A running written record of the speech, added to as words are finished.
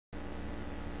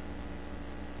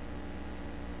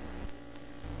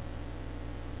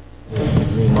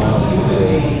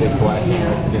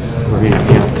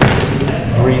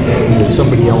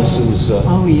somebody else's.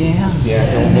 Oh yeah.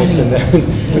 Yeah, illness and that.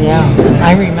 Yeah,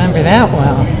 I remember that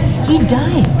well. He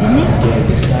died, didn't he? Yeah, he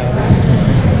just died.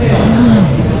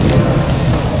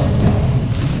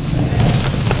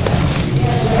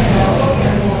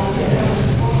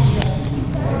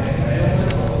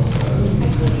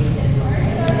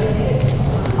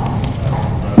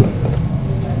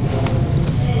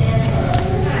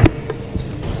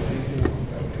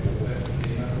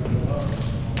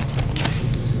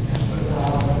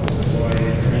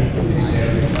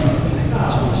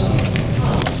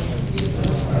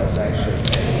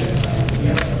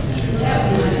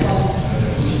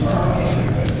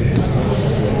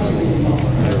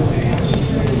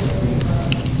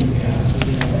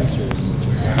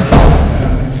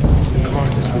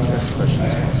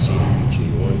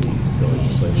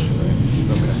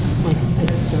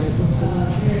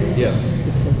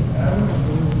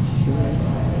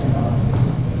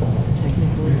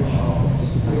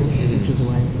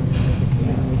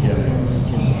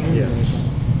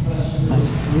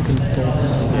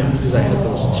 Because I had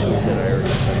those two that I already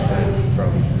sent in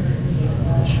from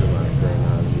Shimon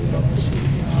Granazi about the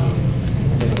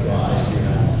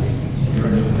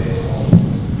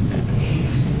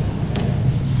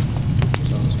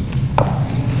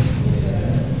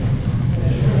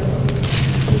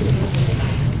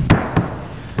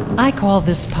I call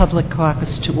this public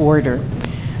caucus to order.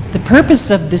 The purpose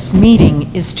of this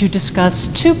meeting is to discuss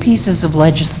two pieces of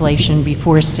legislation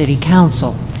before City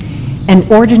Council. An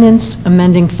ordinance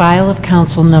amending file of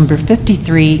council number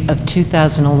 53 of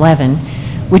 2011,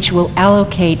 which will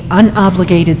allocate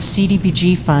unobligated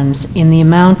CDBG funds in the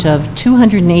amount of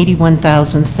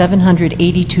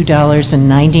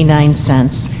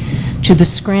 $281,782.99 to the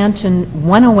Scranton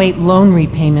 108 loan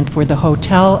repayment for the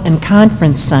Hotel and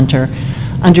Conference Center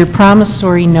under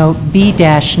promissory note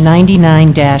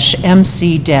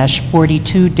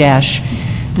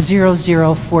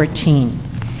B-99-MC-42-0014.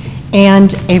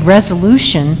 And a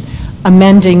resolution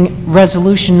amending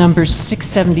resolution number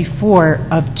 674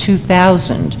 of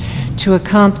 2000 to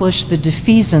accomplish the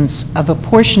defeasance of a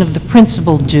portion of the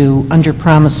principal due under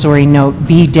promissory note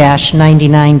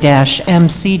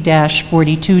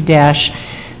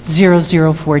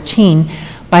B-99-MC-42-0014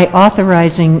 by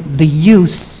authorizing the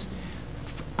use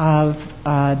of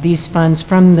these funds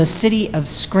from the City of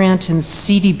Scranton's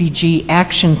CDBG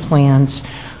action plans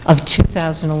of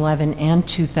 2011 and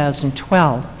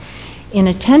 2012. In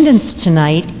attendance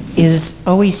tonight is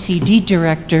OECD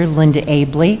Director Linda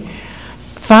Abley.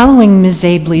 Following Ms.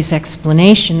 Abley's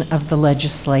explanation of the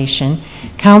legislation,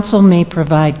 Council may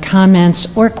provide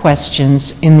comments or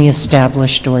questions in the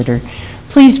established order.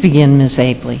 Please begin, Ms.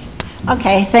 Abley.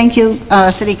 Okay, thank you,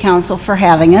 City Council, for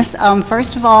having us.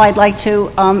 First of all, I'd like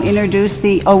to introduce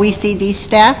the OECD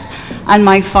staff. On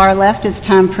my far left is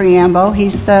Tom Priambo.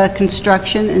 He's the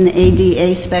construction and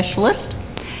ADA specialist.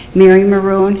 Mary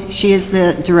Maroon, she is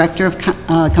the Director of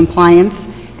Compliance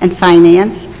and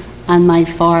Finance. On my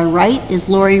far right is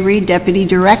Lori Reed, Deputy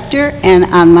Director, and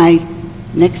on my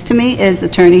next to me is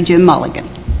Attorney Jim Mulligan.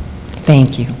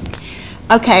 Thank you.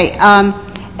 Okay,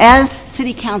 as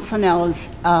City Council knows,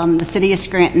 the City of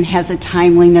Scranton has a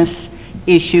timeliness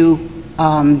issue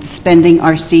spending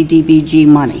our CDBG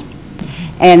money.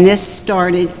 And this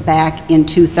started back in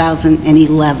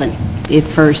 2011. It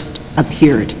first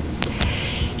appeared.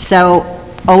 So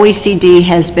OECD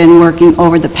has been working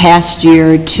over the past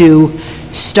year to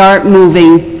start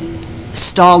moving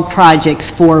stalled projects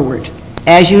forward.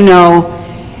 As you know,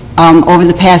 over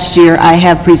the past year, I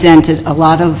have presented a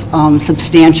lot of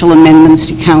substantial amendments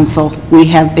to Council. We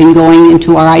have been going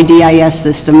into our IDIS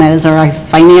system, that is our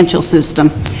financial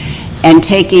system, and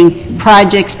taking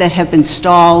projects that have been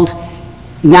stalled,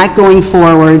 not going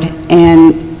forward,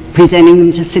 and presenting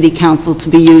them to City Council to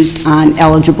be used on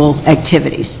eligible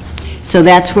activities. So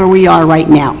that's where we are right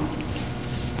now.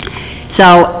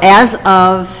 So as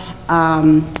of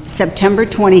September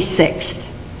 26th,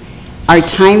 our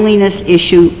timeliness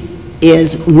issue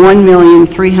is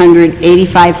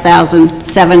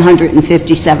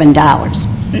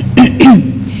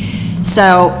 $1,385,757.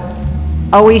 So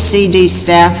OECD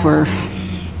staff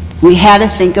we had to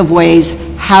think of ways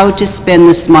how to spend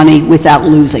this money without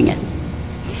losing it.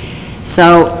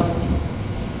 So,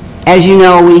 as you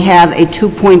know, we have a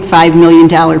 $2.5 million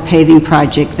paving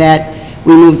project that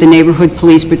we moved the neighborhood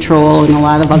police patrol and a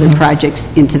lot of other projects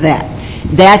into that.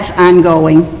 That's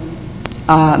ongoing.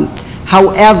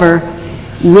 However,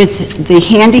 with the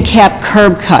handicap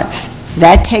curb cuts,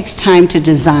 that takes time to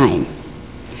design.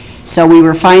 So we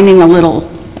were finding a little,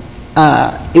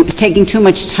 it was taking too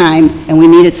much time and we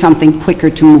needed something quicker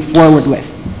to move forward with.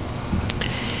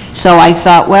 So I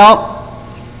thought, well,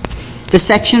 The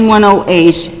Section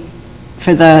 108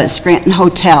 for the Scranton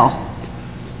Hotel,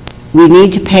 we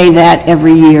need to pay that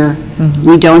every year.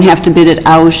 We don't have to bid it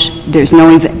out. There's no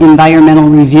environmental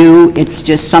review. It's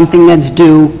just something that's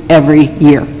due every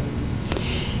year.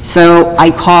 So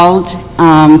I called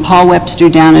Paul Webster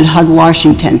down at HUD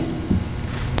Washington,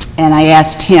 and I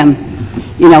asked him,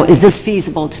 you know, is this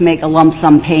feasible to make a lump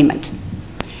sum payment?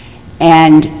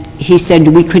 And he said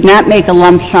we could not make a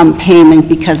lump sum payment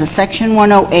because of Section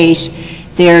 108,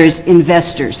 there's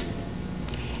investors.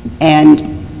 And,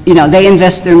 you know, they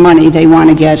invest their money, they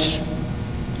want to get,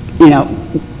 you know,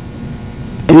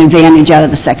 an advantage out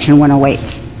of the Section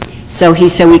 108s. So he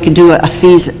said we could do a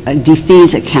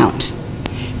defease account,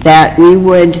 that we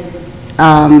would,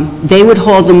 they would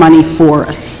hold the money for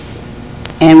us.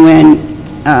 And when,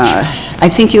 I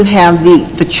think you have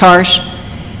the chart,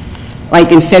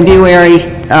 like in February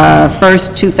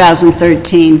 1st,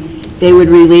 2013, they would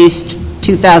release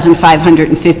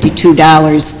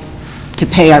 $2,552 to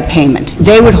pay our payment.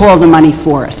 They would hold the money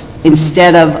for us,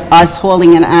 instead of us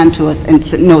holding it on to us and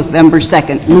November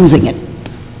 2nd losing it.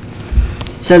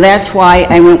 So that's why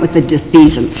I went with the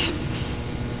defeasance.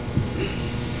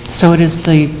 So it is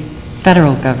the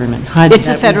federal government, HUD, It's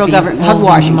the federal government, HUD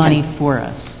Washington. money for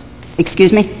us.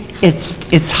 Excuse me?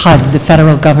 It's HUD, the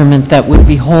federal government, that would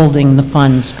be holding the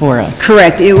funds for us.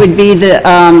 Correct. It would be the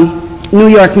New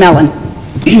York Mellon.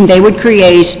 They would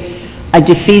create a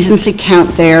defeasance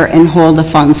account there and hold the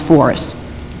funds for us.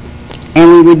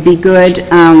 And we would be good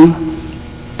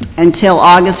until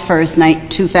August 1st,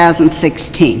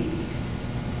 2016.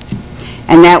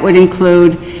 And that would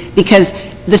include, because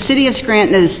the city of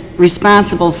Scranton is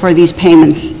responsible for these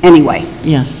payments anyway.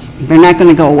 Yes. They're not going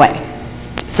to go away.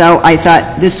 So I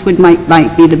thought this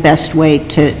might be the best way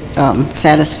to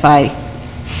satisfy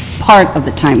part of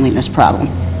the timeliness problem.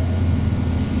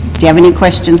 Do you have any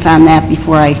questions on that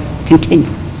before I continue?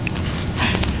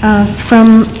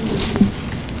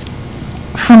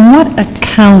 From what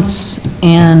accounts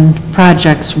and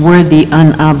projects were the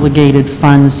unobligated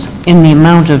funds in the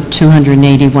amount of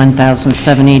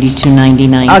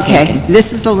 $281,782.99 Okay, taken?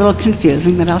 this is a little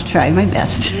confusing, but I'll try my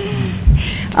best.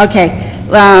 Okay,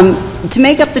 to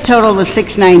make up the total of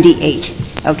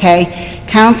 $698, okay,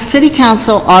 City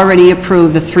Council already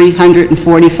approved the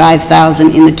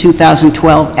 $345,000 in the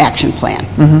 2012 action plan.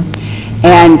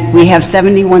 And we have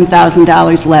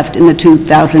 $71,000 left in the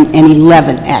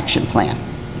 2011 action plan.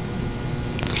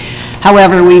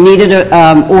 However, we needed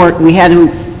we had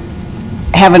to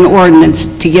have an ordinance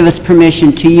to give us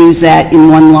permission to use that in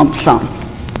one lump sum,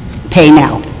 pay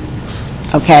now,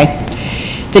 okay?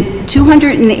 The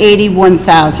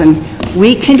 $281,000,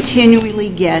 we continually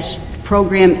get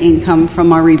program income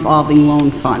from our revolving loan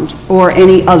fund or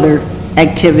any other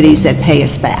activities that pay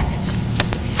us back.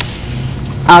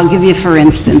 I'll give you, for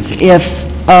instance, if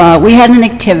we had an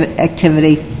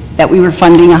activity that we were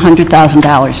funding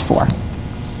 $100,000 for,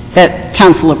 that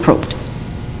council approved,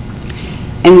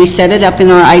 and we set it up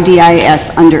in our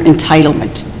IDIS under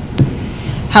entitlement.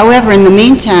 However, in the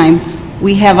meantime,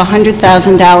 we have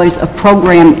 $100,000 of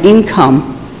program income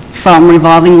from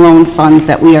revolving loan funds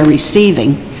that we are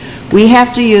receiving. We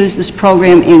have to use this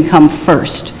program income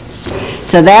first.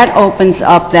 So that opens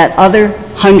up that other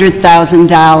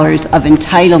 $100,000 of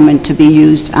entitlement to be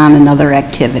used on another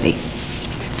activity.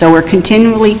 So we're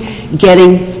continually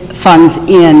getting funds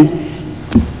in,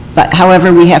 but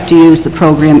however, we have to use the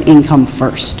program income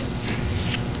first.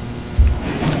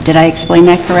 Did I explain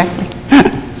that correctly?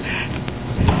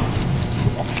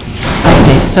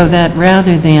 Okay, so that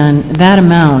rather than that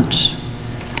amount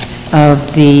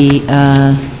of the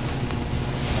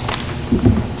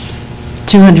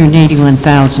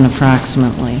 $281,000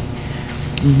 approximately,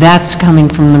 that's coming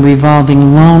from the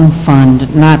revolving loan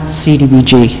fund, not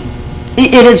CDBG.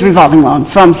 It is revolving loan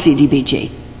from CDBG.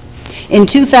 In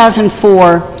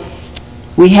 2004,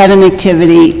 we had an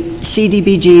activity,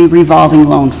 CDBG revolving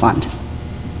loan fund.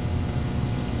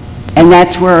 And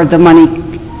that's where the money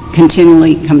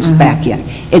continually comes back in.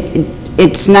 It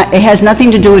has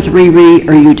nothing to do with RERE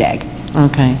or UDAG.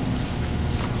 Okay.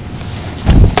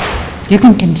 You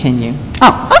can continue.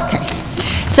 Oh, okay.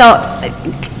 So,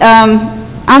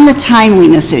 on the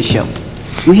timeliness issue,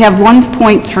 we have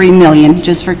 1.3 million,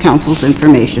 just for council's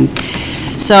information.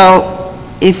 So,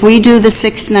 if we do the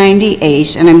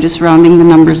 698, and I'm just rounding the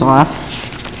numbers off,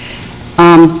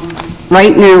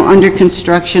 right now under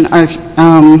construction are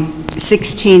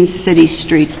 16 city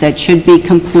streets that should be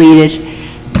completed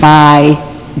by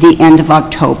the end of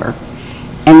October.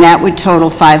 And that would total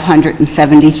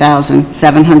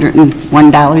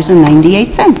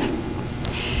 $570,701.98.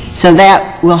 So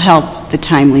that will help the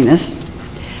timeliness.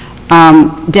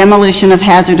 Demolition of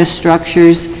hazardous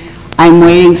structures, I'm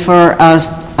waiting for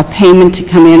a payment to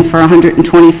come in for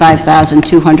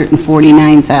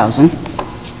 $125,249,000.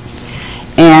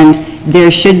 And there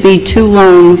should be 2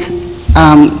 loans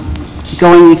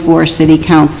going before City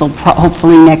Council,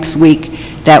 hopefully next week,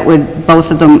 that would,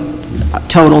 both of them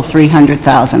total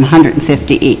 $300,000,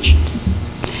 $150 each.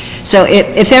 So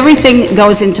if everything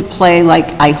goes into play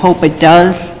like I hope it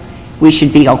does, we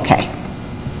should be okay.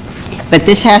 But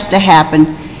this has to happen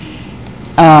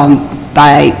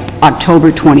by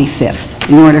October 25th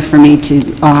in order for me to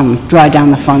draw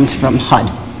down the funds from HUD.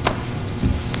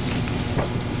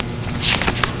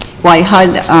 Why HUD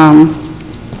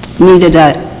needed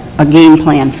a game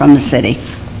plan from the city.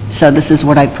 So this is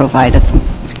what I provided them.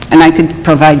 And I could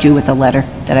provide you with a letter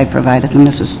that I provided them,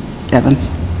 Mrs. Evans.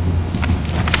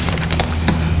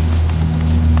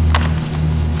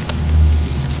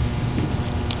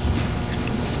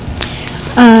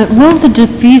 Will the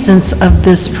defeasance of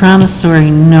this promissory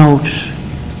note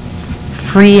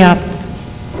free up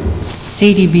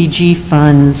CDBG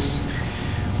funds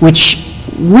which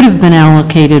would have been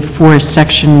allocated for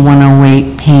Section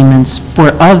 108 payments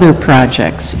for other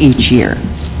projects each year?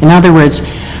 In other words,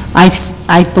 I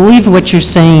believe what you're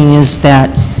saying is that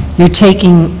you're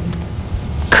taking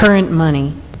current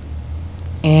money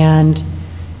and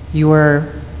you're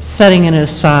setting it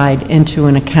aside into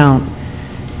an account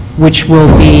which will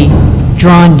be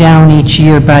drawn down each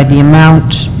year by the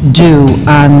amount due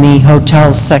on the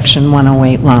hotel Section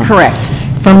 108 loan. Correct.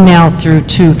 From now through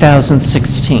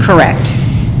 2016. Correct.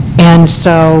 And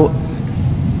so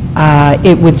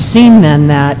it would seem then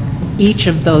that each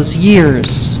of those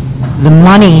years, the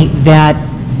money that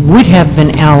would have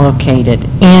been allocated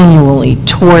annually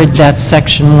toward that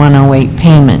Section 108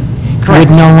 payment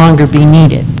would no longer be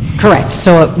needed. Correct.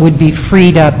 So it would be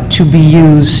freed up to be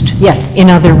used Yes. in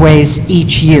other ways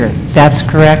each year. That's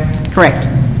correct? Correct.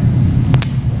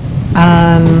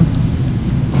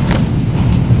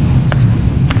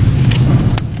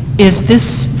 Is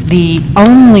this the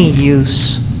only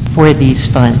use for these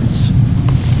funds?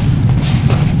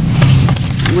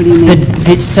 What do you mean?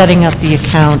 The setting up the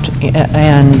account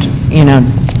and, you know,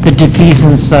 the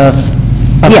defeasance of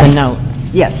Yes. the note?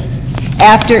 Yes.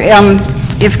 After,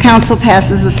 if council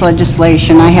passes this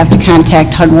legislation, I have to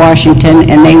contact HUD Washington,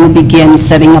 and they will begin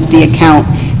setting up the account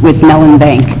with Mellon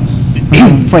Bank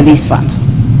for these funds.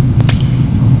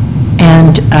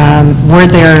 And were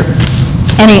there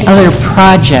any other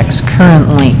projects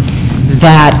currently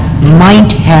that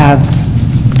might have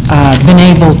been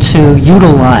able to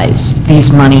utilize these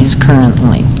monies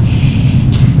currently?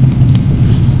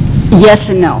 Yes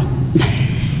and no.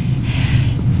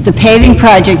 The paving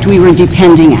project we were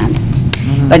depending on,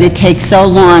 but it takes so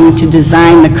long to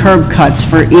design the curb cuts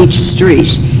for each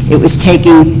street. It was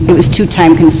too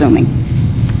time consuming.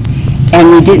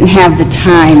 And we didn't have the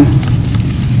time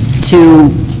to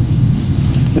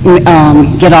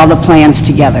get all the plans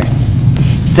together.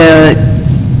 The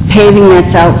paving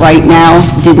that's out right now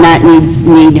did not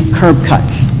need curb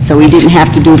cuts, so we didn't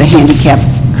have to do the handicap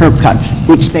curb cuts,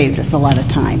 which saved us a lot of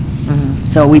time.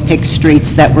 So we picked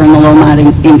streets that were in the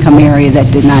low-income income area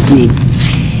that did not need.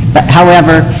 But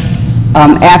however,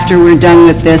 after we're done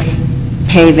with this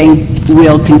paving,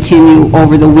 we'll continue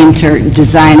over the winter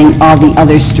designing all the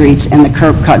other streets and the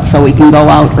curb cuts so we can go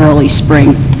out early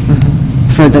spring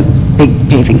for the big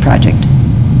paving project.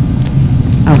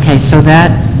 Okay, so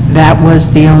that was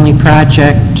the only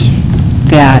project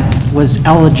that was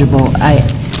eligible.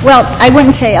 Well, I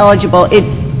wouldn't say eligible. It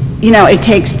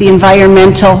takes the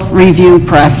environmental review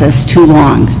process too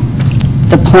long.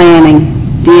 The planning,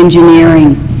 the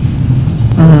engineering.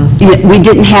 We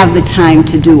didn't have the time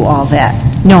to do all that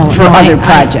for other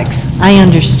projects. I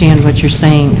understand what you're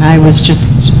saying. I was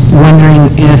just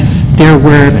wondering if there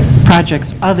were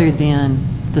projects other than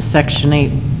the Section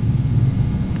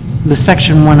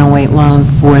 108 loan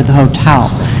for the hotel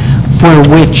for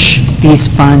which these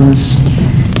funds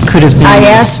could have been. I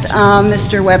asked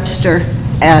Mr. Webster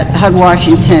at HUD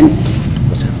Washington,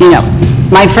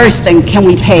 my first thing, can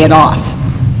we pay it off?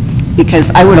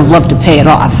 Because I would have loved to pay it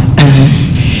off.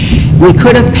 We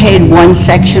could have paid one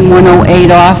Section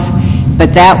 108 off,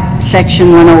 but that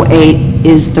Section 108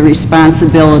 is the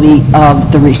responsibility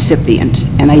of the recipient,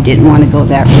 and I didn't want to go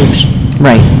that route.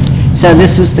 Right. So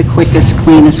this was the quickest,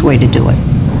 cleanest way to do it.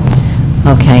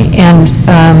 Okay, and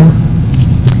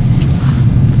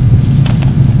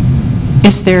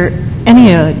is there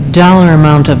any dollar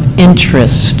amount of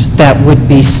interest that would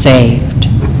be saved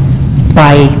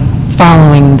by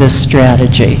following this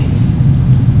strategy?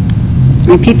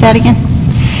 Repeat that again?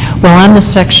 Well, on the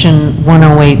Section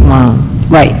 108 loan,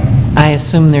 Right. I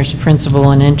assume there's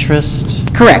principal and interest?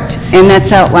 Correct, and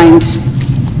that's outlined.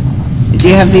 Do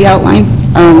you have the outline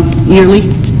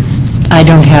yearly? I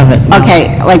don't have it. No.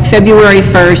 Okay, like February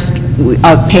 1st,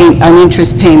 an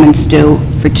interest payment's due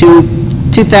for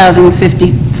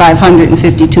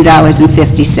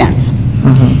 $2,552.50.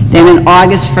 Then in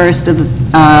August 1st of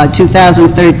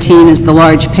 2013 is the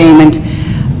large payment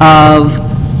of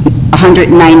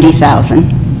 $190,000.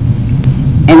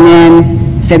 And then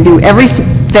every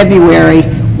February,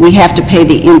 we have to pay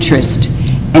the interest.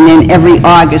 And then every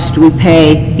August, we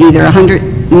pay either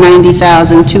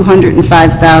 $190,000,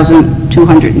 $205,000,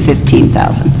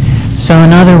 $215,000. So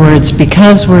in other words,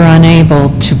 because we're unable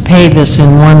to pay this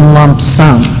in one lump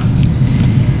sum,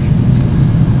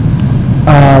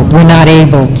 we're not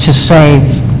able to save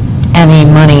any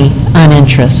money on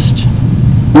interest.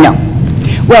 No.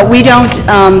 Well, we don't,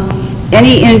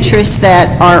 any interest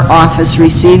that our office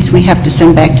receives, we have to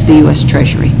send back to the U.S.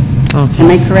 Treasury. Okay. Am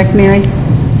I correct, Mary?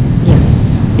 Yes.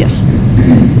 Yes.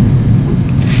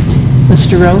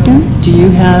 Mr. Rogan, do you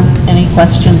have any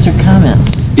questions or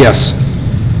comments? Yes.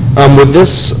 Would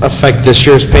this affect this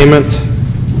year's payment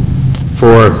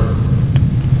for,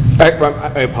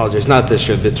 I apologize, not this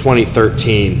year, the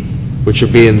 2013, which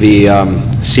would be in the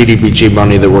CDBG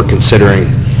money that we're considering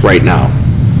right now?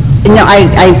 No,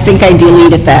 I think I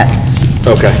deleted that.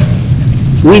 Okay.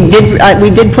 We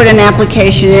did put an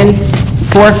application in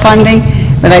for funding,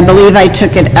 but I believe I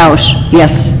took it out.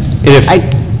 Yes.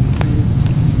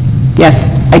 Yes,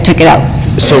 I took it out.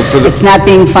 So for the... It's not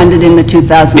being funded in the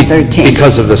 2013.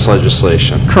 Because of this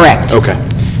legislation? Correct. Okay.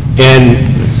 And,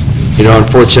 you know,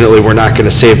 unfortunately, we're not going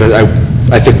to save it.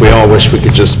 I think we all wish we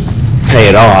could just pay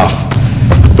it off,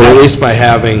 but at least by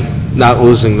not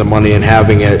losing the money and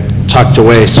having it tucked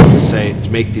away, so to say, to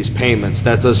make these payments,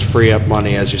 that does free up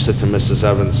money, as you said to Mrs.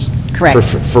 Evans. Correct.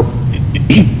 For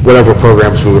whatever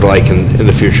programs we would like in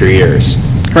the future years.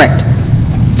 Correct.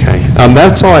 Okay.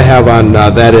 That's all I have on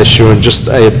that issue, and just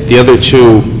the other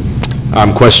two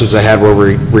questions I had were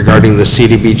regarding the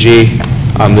CDBG,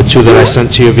 the two that I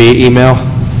sent to you via email.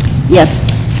 Yes.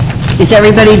 Is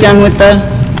everybody done with the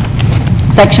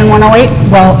Section 108?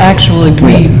 Well, actually,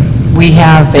 we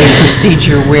have a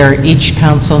procedure where each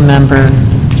council member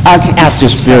asks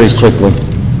Just very quickly.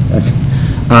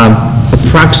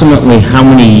 Approximately how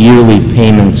many yearly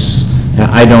payments,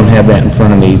 I don't have that in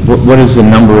front of me, what is the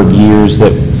number of years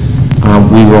that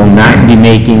we will not be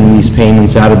making these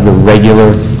payments out of the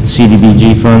regular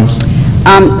CDBG funds?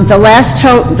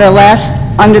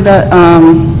 Under the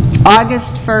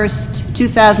August 1st,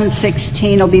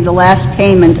 2016 will be the last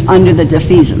payment under the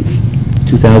defeasance.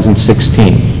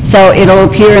 2016. So it'll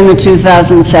appear in the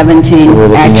 2017 So we're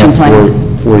looking action at plan.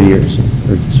 4 years.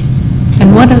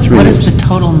 And what is the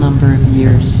total number of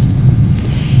years?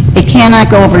 It cannot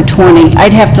go over 20. I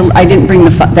didn't bring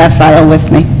that file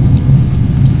with me.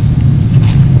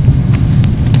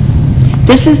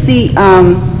 This is the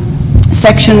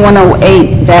Section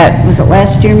 108 that, was it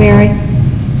last year, Mary?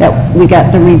 That we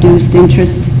got the reduced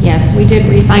interest? Yes, we did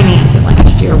refinance it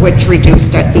last year, which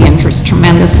reduced the interest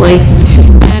tremendously.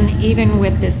 And even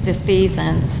with this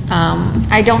defeasance,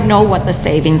 I don't know what the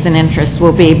savings and interest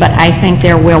will be, but I think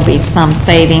there will be some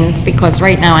savings, because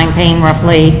right now I'm paying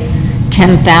roughly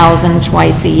 $10,000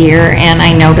 twice a year, and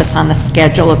I notice on the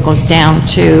schedule it goes down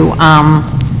to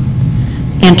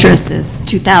interest is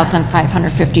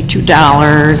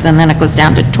 $2,552, and then it goes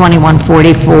down to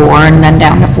 $2,144, and then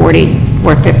down to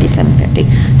 $457.50.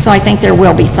 So I think there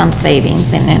will be some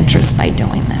savings in interest by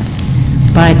doing this.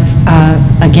 But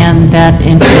again, that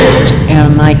interest,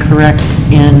 am I correct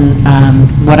in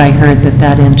what I heard,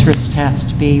 that interest has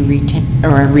to be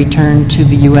returned to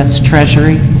the U.S.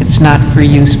 Treasury? It's not for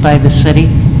use by the city?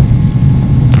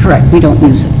 Correct, we don't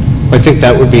use it. I think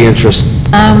that would be interest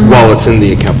while it's in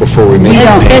the account before we make the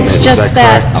payment. It's just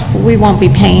that we won't be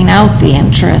paying out the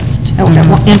interest.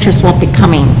 Interest won't be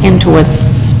coming into us,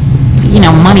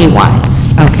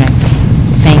 money-wise. Okay,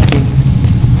 thank you.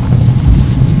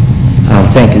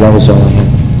 Thank you, that was all I had.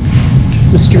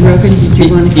 Mr. Rogan, did you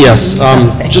want to? Yes,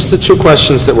 just the two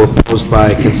questions that were posed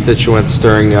by constituents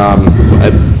during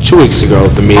 2 weeks ago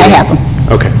of the meeting. I have them.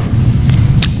 Okay.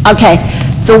 Okay,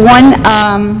 the one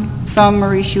from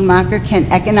Marie Schumacher: can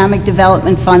economic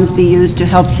development funds be used to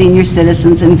help senior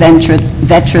citizens and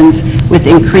veterans with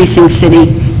increasing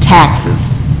city taxes?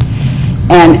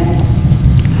 And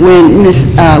when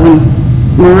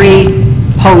Marie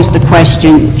posed the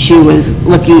question, she was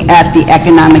looking at the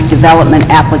economic development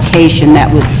application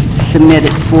that was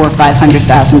submitted for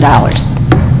 $500,000.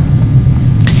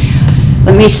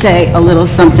 Let me say a little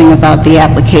something about the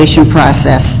application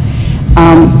process.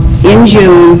 In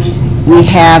June, we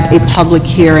have a public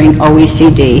hearing,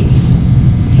 OECD,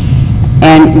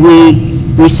 and we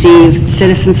receive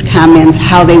citizens' comments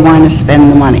how they want to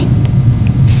spend the money.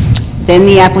 Then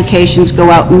the applications go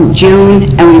out in June,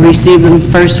 and we receive them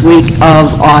first week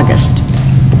of August.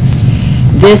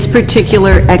 This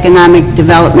particular economic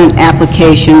development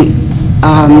application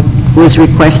was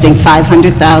requesting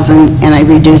 $500,000, and I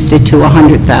reduced it to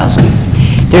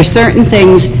 $100,000. There are certain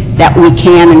things that we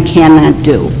can and cannot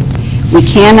do. We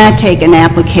cannot take an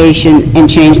application and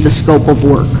change the scope of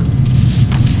work.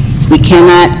 We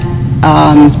cannot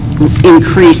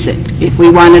increase it. If we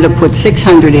wanted to put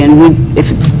 600 in,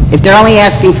 if they're only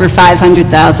asking for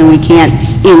 500,000, we can't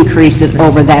increase it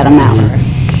over that amount.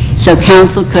 So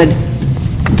council could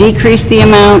decrease the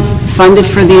amount, fund it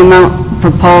for the amount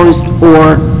proposed,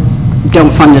 or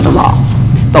don't fund it at all.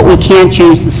 But we can't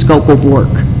change the scope of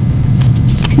work.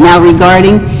 Now,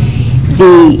 regarding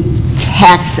the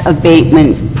tax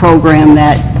abatement program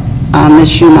that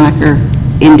Ms. Schumacher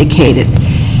indicated,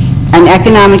 an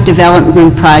economic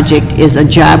development project is a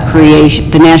job creation.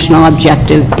 The national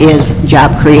objective is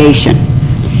job creation.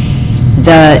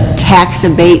 The tax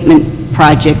abatement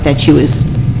project that she was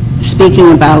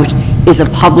speaking about is a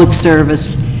public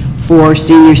service for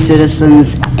senior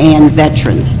citizens and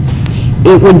veterans.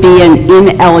 It would be an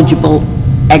ineligible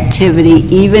activity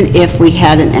even if we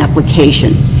had an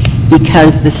application,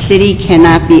 because the city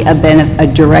cannot be a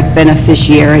direct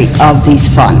beneficiary of these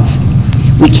funds.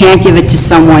 We can't give it to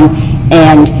someone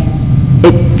and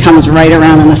it comes right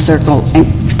around in a circle and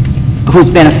who's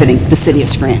benefiting? The city of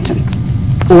Scranton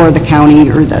or the county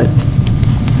or the...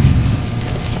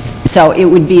 So it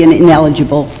would be an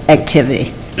ineligible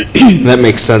activity. That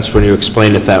makes sense when you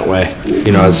explain it that way,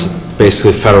 you know, as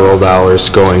basically federal dollars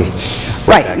going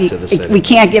right back to the city. We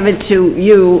can't give it to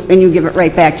you and you give it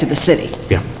right back to the city.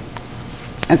 Yeah.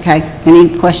 Okay. Any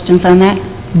questions on that?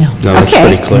 No. No, that's Okay.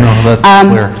 pretty clear. No, that's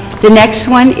clear. The next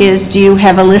one is, do you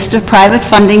have a list of private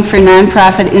funding for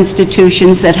nonprofit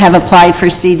institutions that have applied for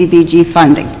CDBG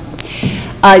funding?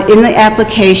 In the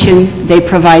application, they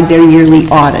provide their yearly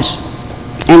audit,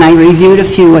 and I reviewed a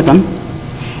few of them.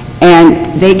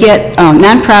 And they get,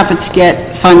 nonprofits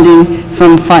get funding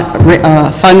from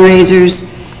fundraisers,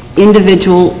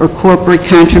 individual or corporate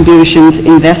contributions,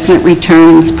 investment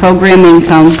returns, program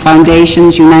income,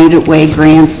 foundations, United Way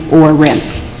grants, or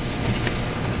rents.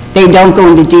 They don't go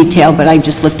into detail, but I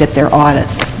just looked at their audit.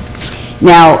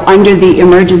 Now, under the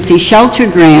emergency shelter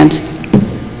grant,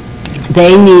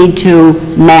 they need to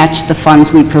match the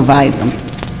funds we provide them.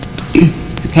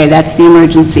 Okay, that's the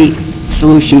emergency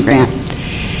solution grant.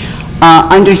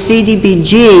 Under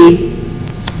CDBG,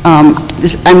 I'm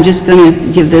just going to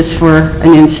give this for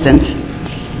an instance.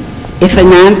 If a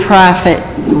nonprofit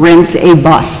rents a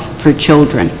bus for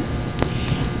children,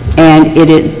 and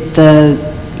the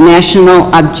national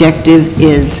objective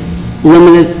is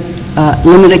limited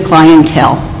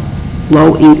clientele,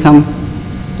 low income,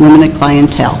 limited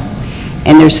clientele,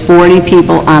 and there's 40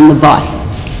 people on the bus,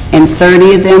 and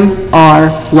 30 of them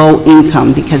are low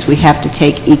income because we have to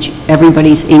take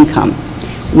everybody's income.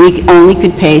 We only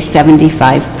could pay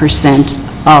 75%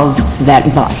 of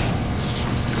that bus.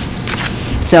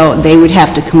 So they would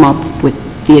have to come up with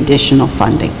the additional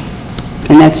funding.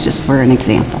 And that's just for an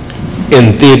example.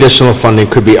 And the additional funding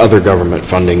could be other government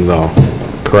funding, though,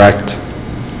 correct?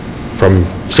 From,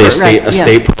 say, a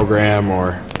state program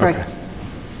or... Right. Okay.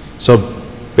 So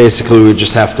basically, we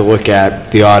just have to look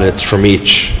at the audits from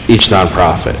each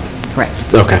nonprofit. Correct.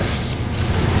 Okay.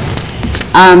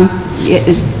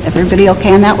 Is everybody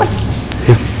okay on that one?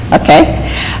 Okay.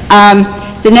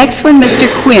 The next one, Mr.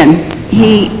 Quinn,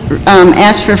 he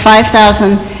asked for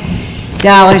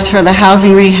 $5,000 for the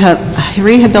housing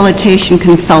rehabilitation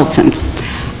consultant.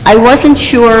 I wasn't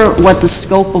sure what the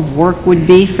scope of work would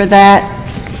be for that.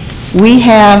 We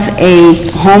have a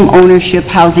home ownership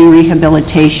housing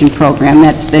rehabilitation program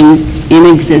that's been in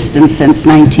existence since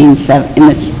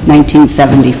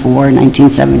 1974,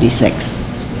 1976.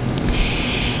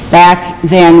 Back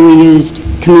then, we used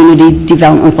Community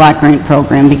Development Block Grant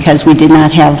Program because we did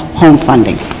not have home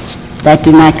funding. That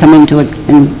did not come into it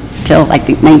until, I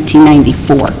think,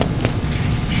 1994.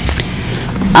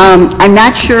 I'm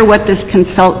not sure what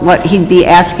what he'd be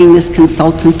asking this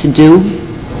consultant to do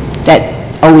that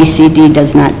OECD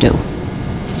does not do.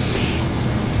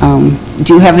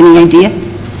 Do you have any idea?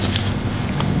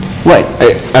 What?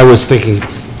 I was thinking,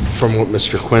 from what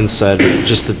Mr. Quinn said,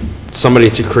 just somebody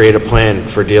to create a plan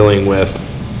for dealing with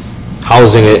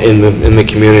housing in the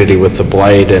community with the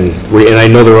blight, and I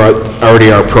know there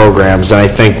already are programs, and I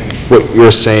think what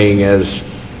you're saying is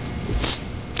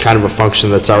it's kind of a function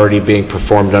that's already being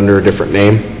performed under a different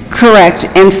name? Correct.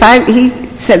 And he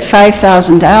said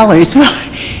 $5,000. Well,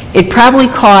 it probably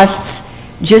costs,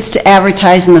 just to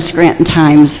advertise in the Scranton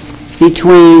Times,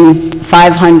 between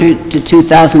 $500 to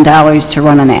 $2,000 to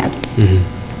run an ad.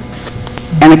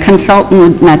 And a consultant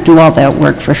would not do all that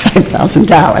work for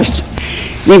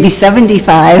 $5,000. Maybe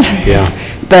 $75,000. Yeah.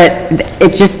 But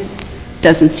it just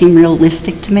doesn't seem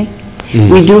realistic to me.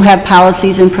 We do have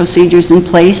policies and procedures in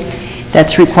place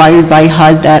that's required by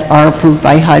HUD, that are approved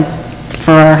by HUD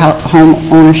for our home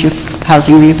ownership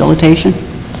housing rehabilitation.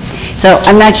 So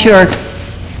I'm not sure.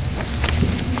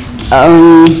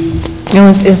 Now,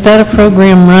 is that a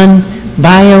program run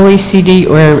by OECD,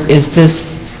 or is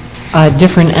this a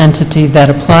different entity that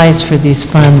applies for these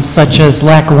funds, such as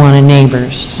Lackawanna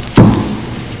Neighbors?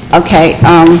 Okay,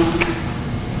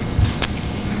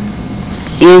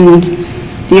 in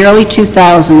the early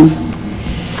 2000s,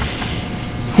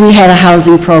 we had a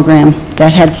housing program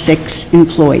that had 6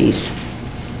 employees.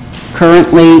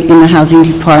 Currently, in the housing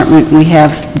department, we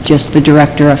have just the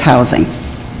director of housing,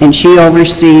 and she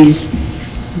oversees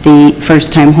the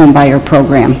first-time home buyer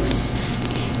program.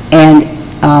 And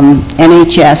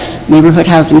NHS, Neighborhood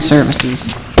Housing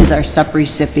Services, is our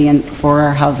sub-recipient for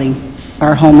our housing,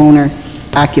 our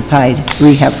homeowner-occupied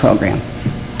rehab program.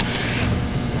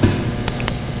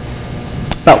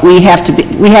 But we have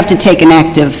to take an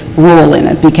active role in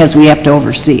it because we have to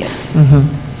oversee it.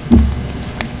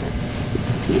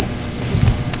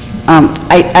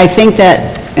 I think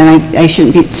that, and I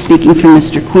shouldn't be speaking for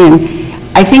Mr. Quinn,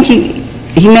 I think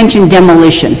he mentioned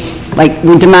demolition, like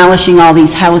we're demolishing all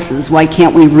these houses, why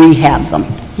can't we rehab them?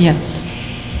 Yes.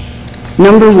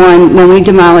 Number one, when we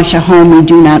demolish a home, we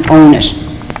do not own it.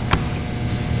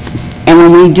 And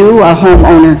when we do a home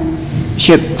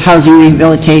ownership housing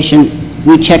rehabilitation,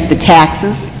 we check the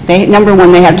taxes. Number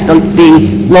one, they have to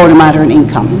be low to moderate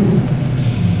income.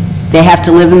 They have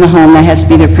to live in the home, that has to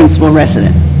be their principal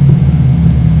resident.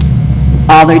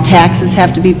 All their taxes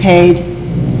have to be paid,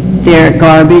 their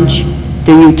garbage,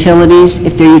 their utilities.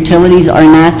 If their utilities are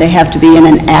not, they have to be in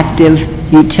an active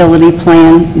utility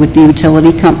plan with the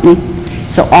utility company.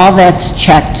 So all that's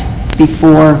checked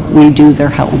before we do their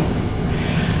home.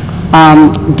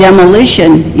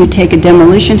 Demolition, you take a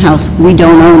demolition house, we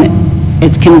don't own it.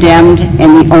 It's condemned,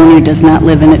 and the owner does not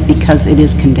live in it because it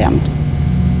is condemned.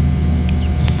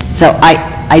 So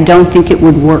I don't think it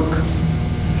would work.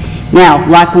 Now,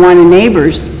 Lackawanna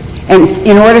Neighbors, and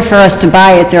in order for us to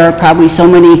buy it, there are probably so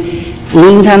many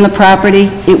liens on the property,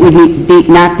 it would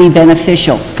not be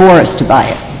beneficial for us to buy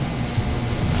it.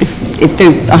 If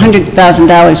there's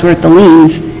 $100,000 worth of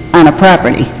liens on a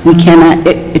property, we cannot,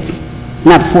 it's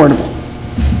not affordable.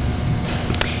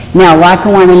 Now,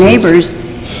 Lackawanna Neighbors,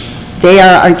 they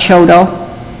are our CHODO.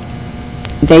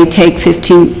 They take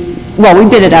well, we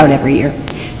bid it out every year.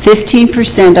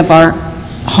 15% of our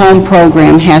home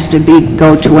program has to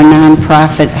go to a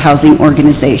nonprofit housing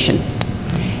organization.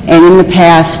 And in the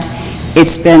past,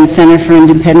 it's been Center for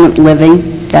Independent Living.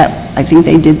 I think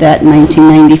they did that in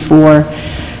 1994.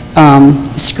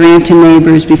 Scranton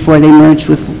Neighbors, before they merged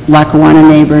with Lackawanna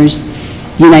Neighbors,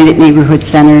 United Neighborhood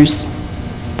Centers.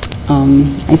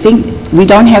 I think we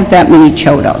don't have that many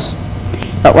CHODOs.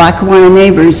 But Lackawanna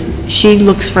Neighbors, she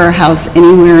looks for a house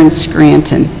anywhere in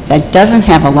Scranton that doesn't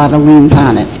have a lot of liens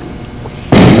on it.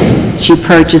 She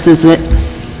purchases it,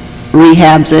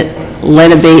 rehabs it,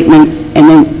 lead abatement, and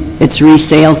then it's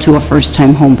resale to a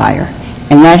first-time home buyer.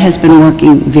 And that has been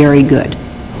working very good.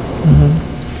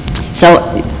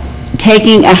 So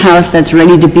taking a house that's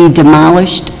ready to be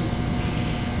demolished,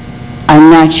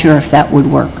 I'm not sure if that would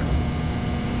work.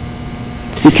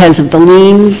 Because of the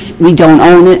liens, we don't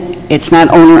own it, it's not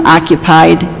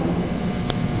owner-occupied.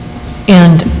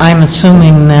 And I'm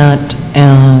assuming that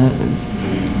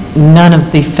none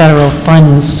of the federal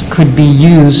funds could be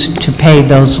used to pay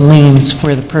those liens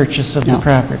for the purchase of the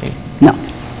property. No.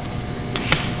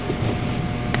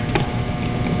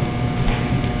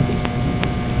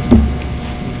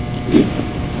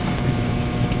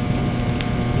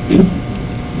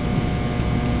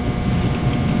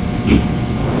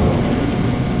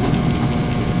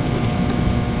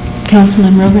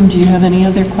 Councilman Rogan, do you have any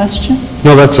other questions?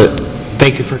 No, that's it.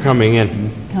 Thank you for coming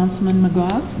in. Councilman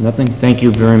McGough? Nothing? Thank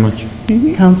you very much.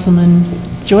 Councilman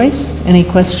Joyce, any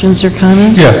questions or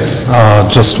comments? Yes,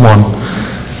 just one.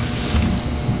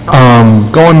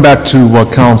 Going back to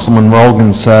what Councilman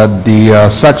Rogan said, the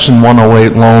Section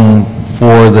 108 loan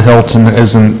for the Hilton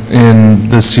isn't in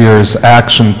this year's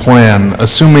action plan.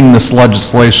 Assuming this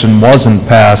legislation wasn't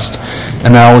passed,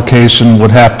 an allocation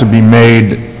would have to be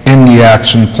made in the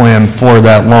action plan for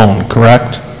that loan,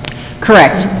 correct?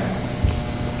 Correct.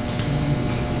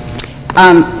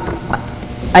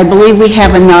 I believe we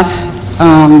have enough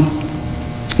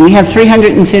We have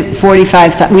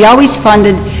 345, we always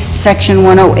funded Section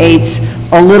 108s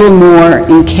a little more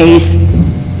in case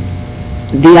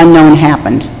the unknown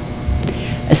happened,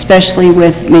 especially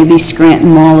with maybe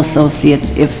Scranton Mall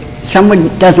Associates. If someone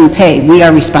doesn't pay, we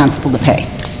are responsible to pay.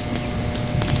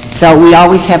 So we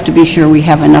always have to be sure we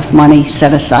have enough money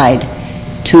set aside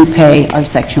to pay our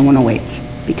Section 108s,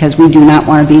 because we do not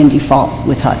want to be in default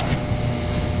with HUD.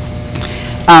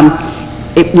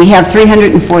 We have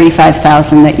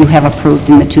 $345,000 that you have approved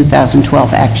in the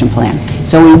 2012 action plan.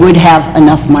 So we would have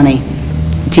enough money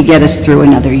to get us through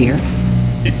another year.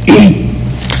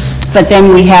 But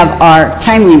then we have our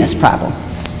timeliness problem.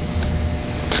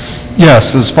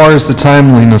 Yes, as far as the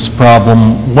timeliness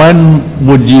problem, when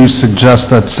would you suggest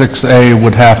that 6A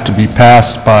would have to be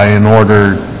passed by in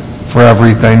order for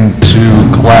everything to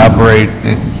collaborate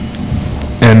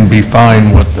and be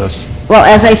fine with this? Well,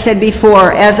 as I said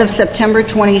before, as of September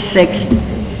 26th,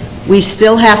 we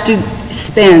still have to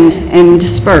spend and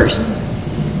disperse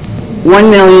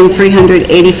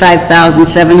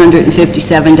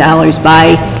 $1,385,757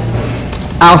 by,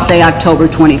 I'll say, October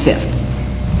 25th,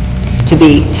 to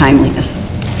be timeliness.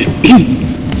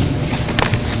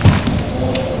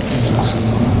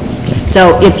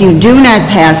 So if you do not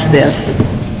pass this,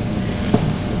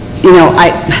 you know,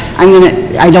 I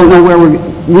don't know where we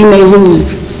may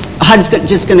lose. HUD's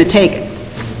just going to take it.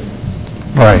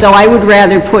 Right. So I would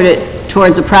rather put it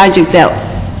towards a project that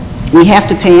we have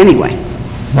to pay anyway.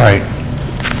 Right.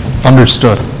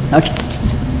 Understood. Okay.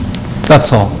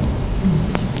 That's all.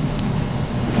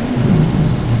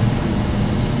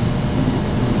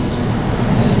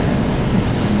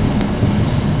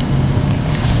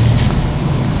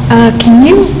 Can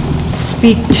you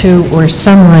speak to, or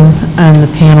someone on the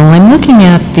panel, I'm looking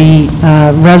at the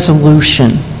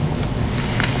resolution,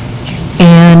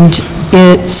 and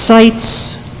it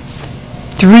cites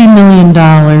 $3 million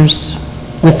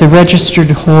with the registered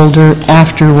holder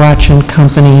After Watch and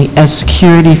Company as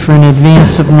security for an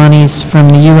advance of monies from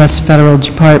the U.S. Federal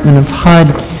Department of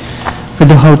HUD for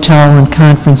the Hotel and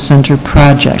Conference Center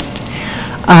project.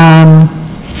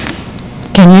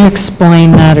 Can you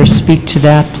explain that or speak to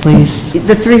that, please?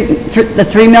 The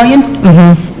 $3 million?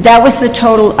 Mm-hmm. That was the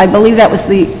total, I believe that was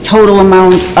the total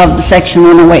amount of the Section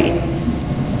 108.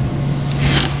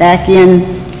 Back in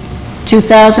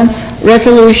 2000,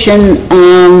 resolution,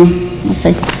 let's see,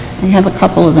 I have a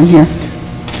couple of them here.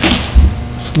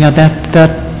 Yeah, that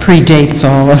predates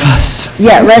all of us.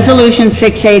 Yeah, resolution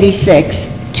 686,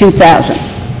 2000.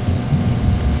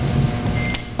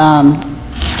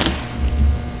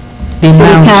 The City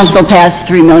amount- Council passed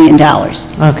 $3 million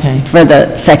Okay. for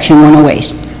the Section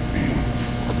 108.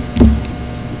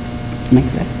 Am I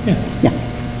correct? Yeah.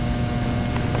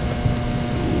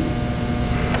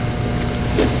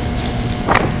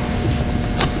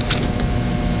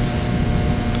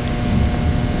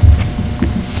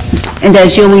 And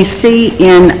as you'll see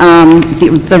in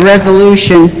the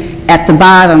resolution at the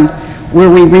bottom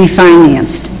where we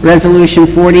refinanced, Resolution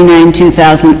 49,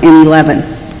 2011,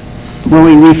 where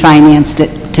we refinanced it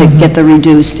to get the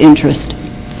reduced interest.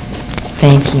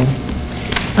 Thank you.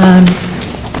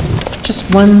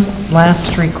 Just one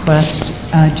last request.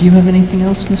 Do you have anything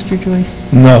else, Mr.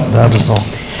 Joyce? No, that is all.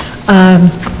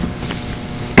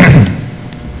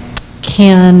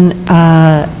 Can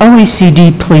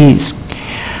OECD please,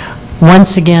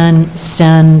 once again,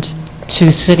 send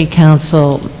to City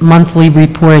Council monthly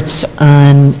reports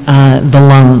on the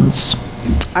loans?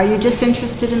 Are you just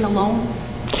interested in the loans?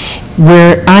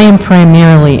 I am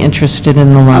primarily interested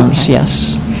in the loans, Okay.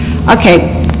 yes.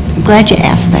 Okay, I'm glad you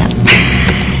asked that.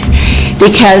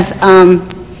 Because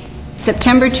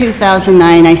September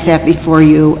 2009, I sat before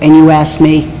you and you asked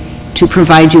me to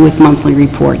provide you with monthly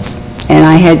reports. And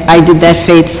I did that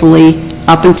faithfully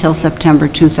up until September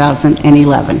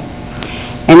 2011.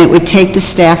 And it would take the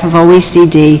staff of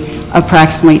OECD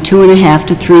approximately 2.5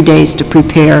 to 3 days to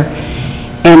prepare.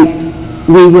 And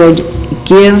we would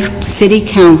give City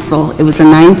Council, it was a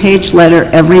 9-page letter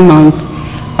every month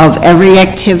of every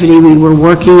activity we were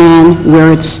working on,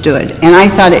 where it stood. And I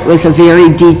thought it was a very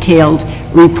detailed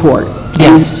report.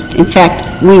 Yes. And in fact,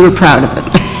 we were proud of it.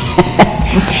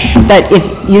 But if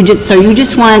you just, so you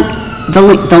just want the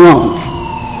loans?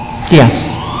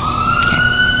 Yes.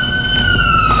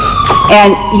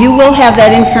 And you will have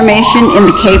that information in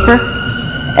the caper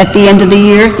at the end of the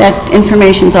year? That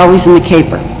information's always in the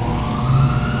caper.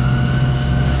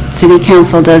 City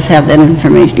Council does have that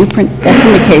information. You print, that's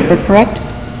in the caper, correct?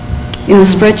 In the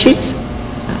spreadsheets?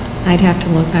 I'd have to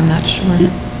look, I'm not sure.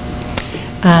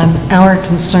 Our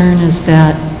concern is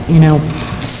that, you know,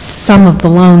 some of the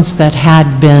loans that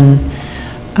had been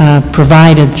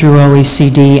provided through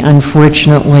OECD,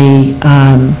 unfortunately,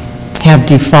 have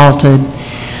defaulted.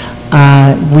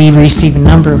 We receive a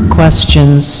number of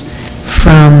questions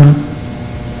from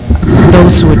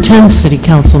those who attend city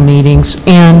council meetings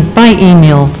and by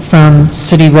email from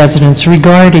city residents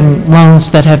regarding loans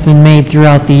that have been made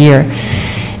throughout the year.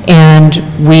 And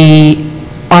we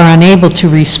are unable to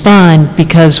respond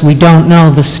because we don't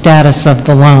know the status of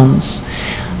the loans.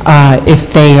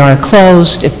 If they are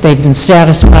closed, if they've been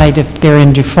satisfied, if they're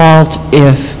in default,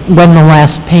 when the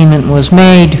last payment was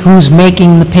made, who's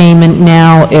making the payment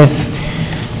now, if,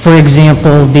 for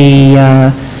example,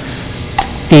 the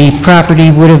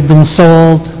property would have been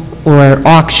sold or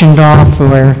auctioned off,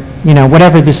 or, you know,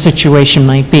 whatever the situation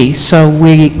might be. So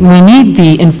we need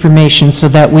the information so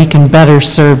that we can better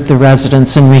serve the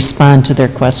residents and respond to their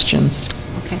questions.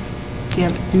 Okay. Do you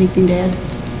have anything to add?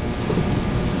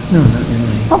 No, not really.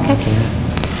 Okay.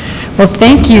 Well,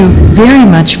 thank you very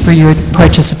much for your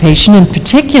participation, and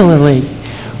particularly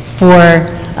for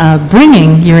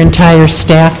bringing your entire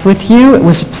staff with you. It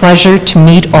was a pleasure to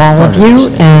meet all of you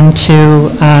and to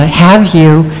have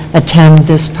you attend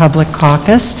this public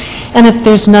caucus. And if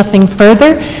there's nothing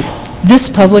further, this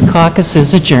public caucus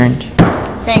is adjourned.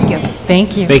 Thank you.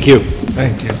 Thank you. Thank you.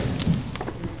 Thank you.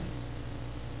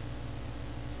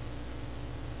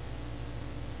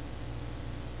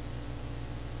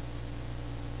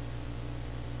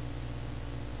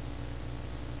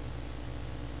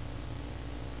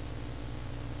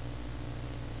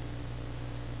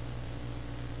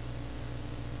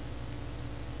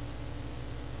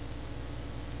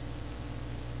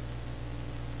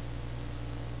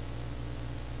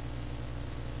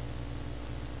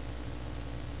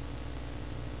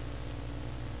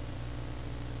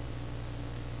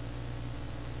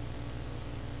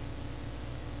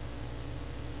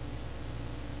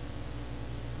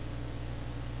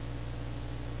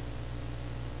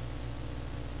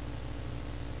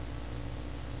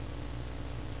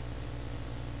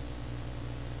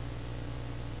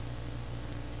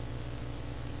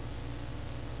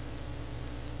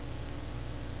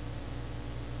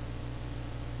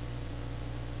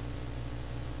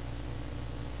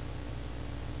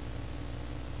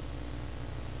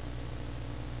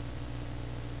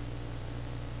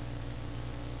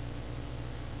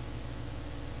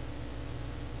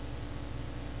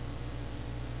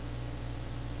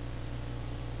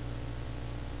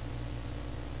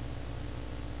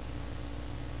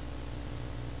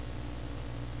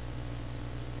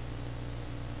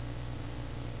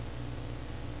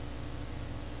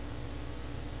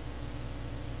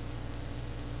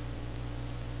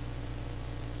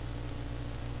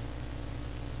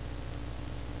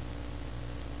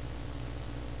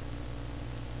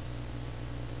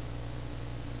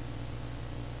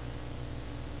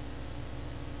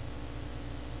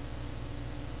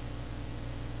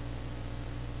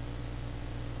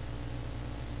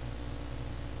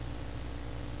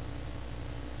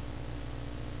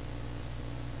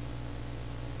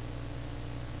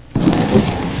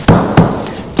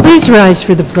 Please rise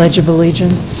for the Pledge of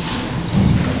Allegiance.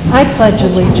 I pledge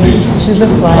allegiance to the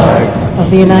flag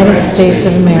of the United States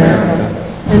of America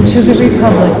and to the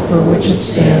republic for which it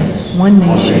stands, one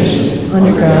nation,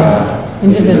 under God,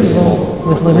 indivisible,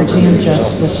 with liberty and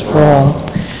justice for all.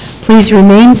 Please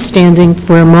remain standing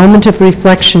for a moment of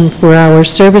reflection for our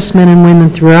servicemen and women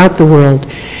throughout the world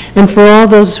and for all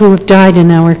those who have died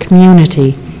in our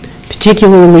community,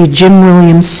 particularly Jim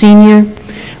Williams Sr.,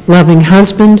 loving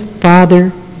husband,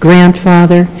 father,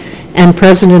 grandfather, and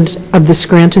president of the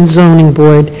Scranton Zoning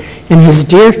Board, and his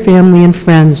dear family and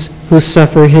friends who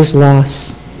suffer his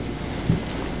loss.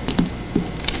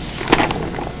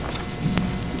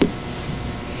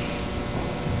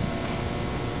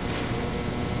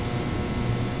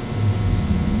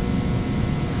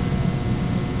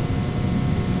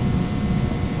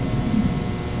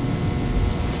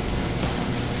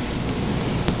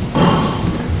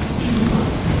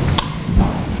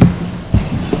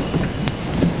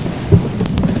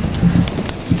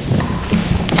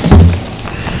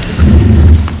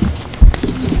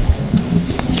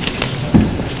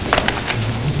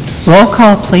 Roll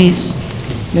call, please.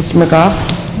 Mr. McGough?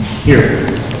 Here.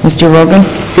 Mr. Rogan?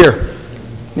 Here.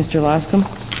 Mr. Loscom?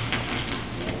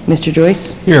 Mr.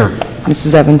 Joyce? Here.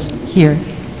 Mrs. Evans? Here.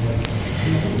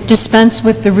 Dispense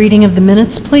with the reading of the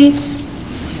minutes, please.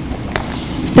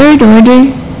 Third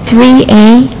order,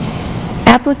 3A,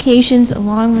 applications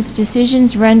along with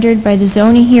decisions rendered by the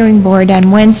Zoning Hearing Board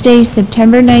on Wednesday,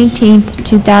 September 19th,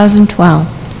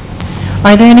 2012.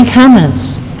 Are there any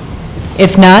comments?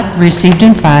 If not, received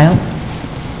and filed.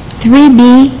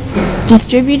 3B,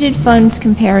 distributed funds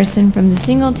comparison from the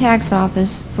single tax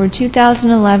office for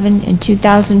 2011 and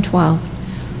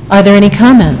 2012. Are there any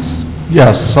comments?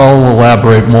 Yes, I'll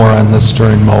elaborate more on this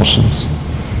during motions.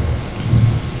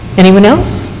 Anyone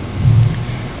else?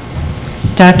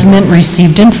 Document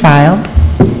received and filed.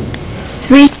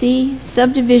 3C,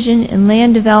 subdivision and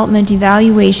land development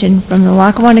evaluation from the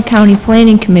Lackawanna County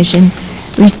Planning Commission,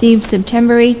 received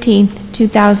September 18th,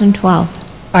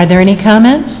 2012. Are there any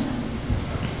comments?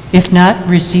 If not,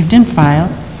 received and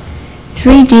filed.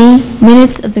 3D,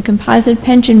 minutes of the Composite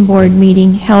Pension Board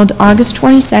meeting held August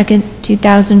 22nd,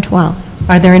 2012.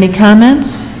 Are there any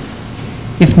comments?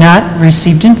 If not,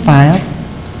 received and filed.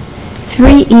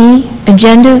 3E,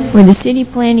 agenda for the City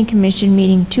Planning Commission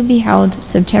meeting to be held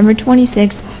September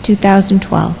 26th,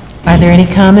 2012. Are there any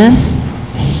comments?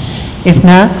 If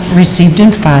not, received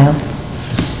and filed.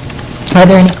 Are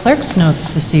there any clerk's notes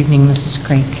this evening, Mrs.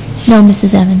 Craik? No,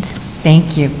 Mrs. Evans.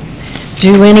 Thank you.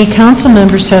 Do any council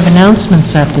members have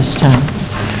announcements at this time?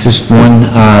 Just one,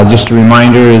 just a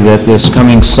reminder that this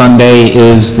coming Sunday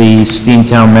is the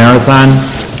Steamtown Marathon.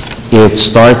 It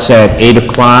starts at 8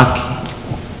 o'clock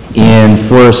in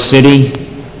Forest City.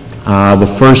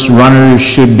 The first runners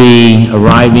should be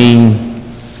arriving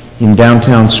in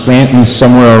downtown Scranton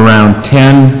somewhere around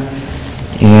 10,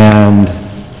 and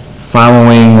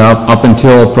following up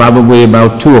until probably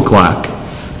about 2 o'clock.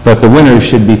 But the winners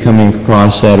should be coming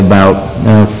across at about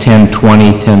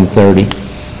 10:20, 10:30.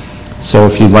 So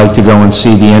if you'd like to go and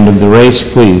see the end of the race,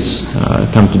 please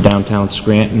come to downtown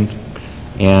Scranton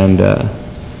and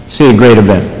see a great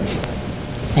event.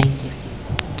 Thank you.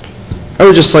 I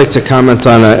would just like to comment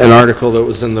on an article that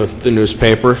was in the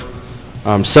newspaper.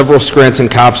 Several Scranton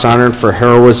cops honored for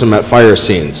heroism at fire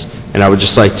scenes, and I would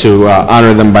just like to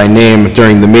honor them by name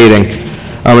during the meeting.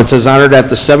 It says, honored at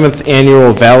the 7th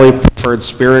Annual Valley Preferred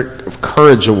Spirit of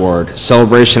Courage Award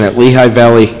celebration at Lehigh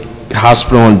Valley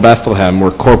Hospital in Bethlehem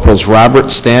were Corporals Robert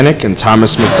Stanek and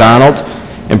Thomas McDonald,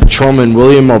 and Patrolman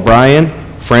William O'Brien,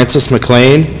 Francis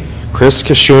McLean, Chris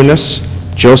Kashunas,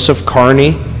 Joseph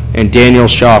Carney, and Daniel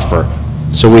Schaffer.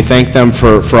 So we thank them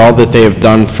for all that they have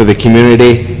done for the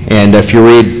community. And if you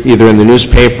read either in the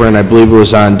newspaper, and I believe it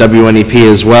was on WNEP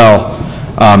as well,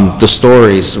 the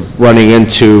stories running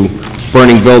into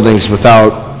burning buildings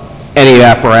without any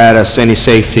apparatus, any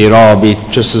safety at all, be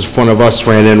just as one of us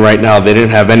ran in right now. They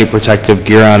didn't have any protective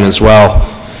gear on as well,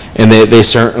 and they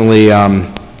certainly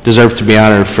deserve to be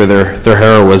honored for their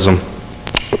heroism.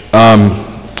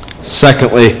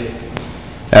 Secondly,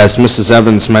 as Mrs.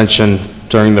 Evans mentioned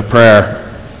during the prayer,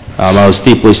 I was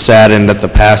deeply saddened at the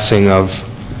passing of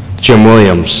Jim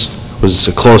Williams, who was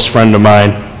a close friend of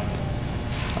mine.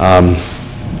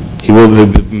 He will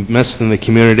be missed in the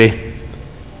community.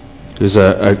 He was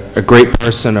a great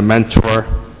person, a mentor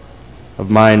of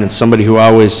mine, and somebody who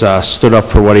always stood up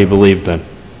for what he believed in.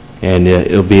 And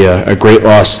it'll be a great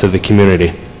loss to the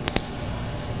community.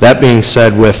 That being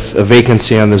said, with a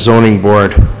vacancy on the zoning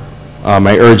board,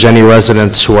 I urge any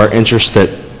residents who are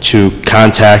interested to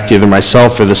contact either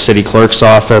myself or the city clerk's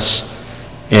office,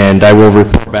 and I will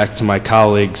report back to my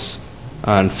colleagues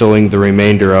on filling the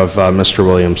remainder of Mr.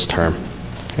 Williams' term.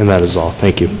 And that is all.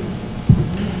 Thank you.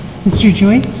 Mr.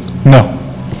 Joyce? No.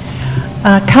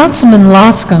 Councilman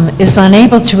Loscom is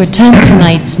unable to attend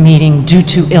tonight's meeting due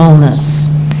to illness.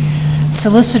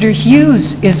 Solicitor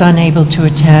Hughes is unable to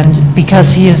attend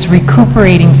because he is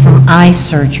recuperating from eye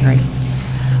surgery.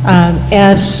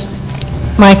 As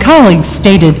my colleagues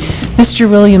stated, Mr.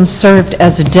 Williams served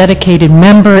as a dedicated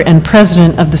member and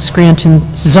president of the Scranton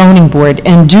Zoning Board,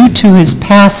 and due to his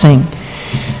passing,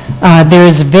 there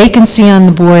is a vacancy on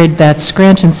the board that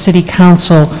Scranton City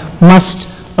Council must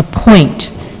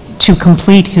appoint to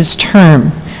complete his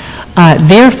term.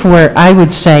 Therefore, I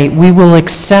would say we will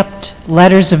accept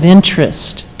letters of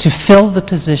interest to fill the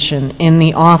position in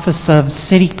the office of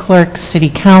City Clerk, City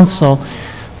Council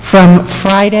from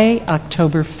Friday,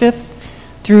 October 5th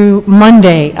through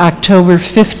Monday, October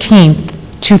 15th,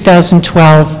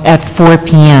 2012 at 4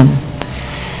 p.m.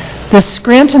 The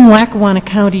Scranton-Lackawanna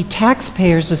County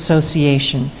Taxpayers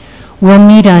Association will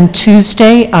meet on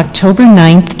Tuesday, October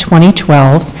 9th,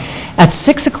 2012 at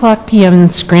 6 o'clock p.m. in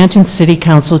Scranton City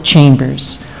Council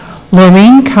chambers.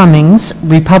 Lorraine Cummings,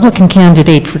 Republican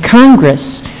candidate for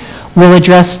Congress, will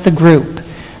address the group.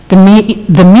 The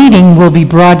meeting will be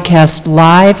broadcast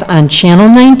live on Channel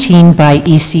 19 by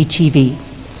ECTV.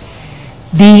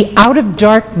 The Out of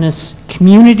Darkness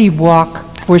Community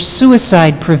Walk for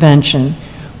Suicide Prevention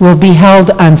will be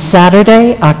held on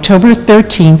Saturday, October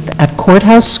 13th at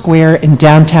Courthouse Square in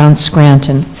downtown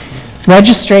Scranton.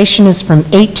 Registration is from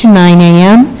 8 to 9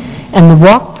 a.m., and the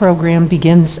walk program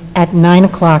begins at 9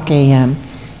 o'clock a.m.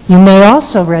 You may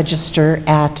also register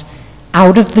at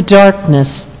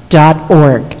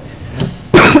outofthedarkness.org.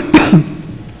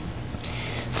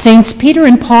 Saints Peter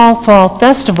and Paul Fall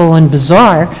Festival and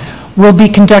Bazaar will be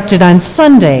conducted on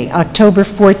Sunday, October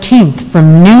 14th,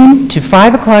 from noon to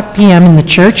 5 o'clock p.m. in the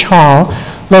Church Hall,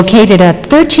 located at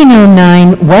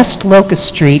 1309 West Locust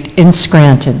Street in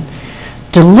Scranton.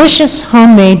 Delicious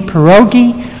homemade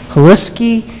pierogi,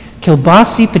 haluski,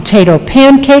 kielbasi potato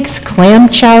pancakes, clam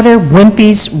chowder,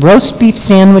 Wimpy's, roast beef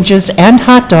sandwiches, and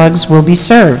hot dogs will be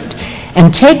served,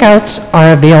 and takeouts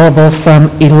are available from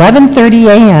 11:30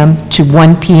 a.m. to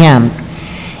 1 p.m.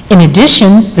 In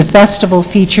addition, the festival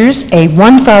features a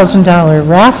 $1,000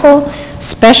 raffle,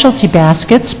 specialty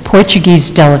baskets,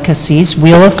 Portuguese delicacies,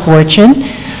 Wheel of Fortune,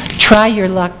 Try Your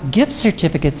Luck gift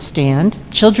certificate stand,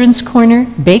 children's corner,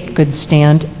 baked goods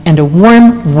stand, and a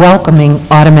warm, welcoming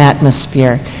autumn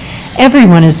atmosphere.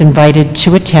 Everyone is invited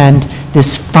to attend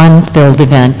this fun-filled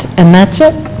event, and that's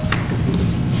it.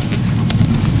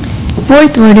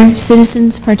 Fourth order,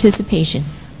 citizens' participation.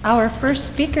 Our first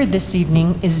speaker this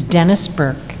evening is Dennis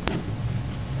Burke.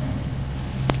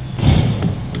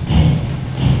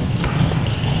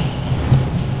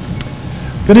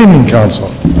 Good evening,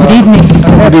 Council. Good evening.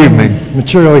 Good evening.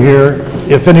 Material here,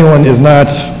 if anyone is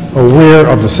not aware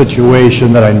of the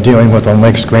situation that I'm dealing with on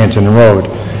Lake Scranton Road,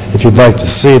 if you'd like to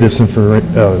see this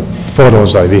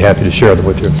photos, I'd be happy to share them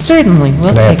with you. Certainly,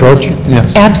 we'll Can I take approach? a look.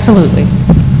 Yes. Absolutely.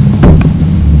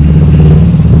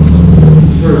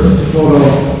 First photo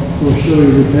will show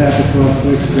you the path across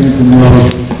Lake Scranton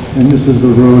Road, and this is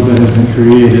the road that has been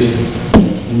created.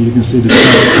 And you can see the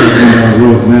truck going down the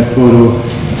road in that photo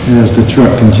as the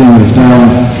truck continues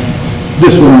down.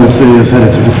 This one, I would say, is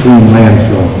headed to the clean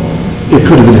landfill. It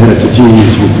could have been headed to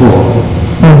GE's report.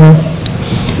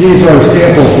 These are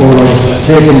sample photos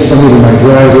taken from either my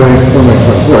driveway or my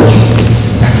front porch.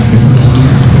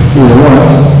 Here's one,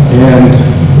 and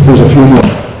there's a few more.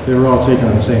 They were all taken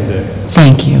on the same day.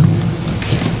 Thank you.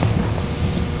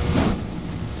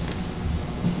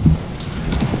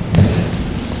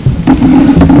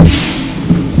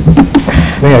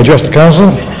 May I address the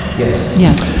council?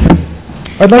 Yes.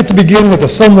 I'd like to begin with a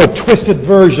somewhat twisted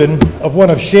version of one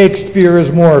of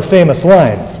Shakespeare's more famous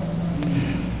lines.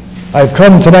 I've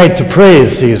come tonight to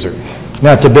praise Caesar,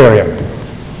 not to bury him.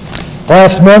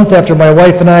 Last month, after my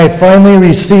wife and I finally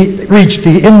reached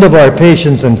the end of our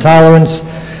patience and tolerance,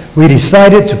 we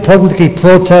decided to publicly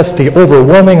protest the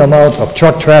overwhelming amount of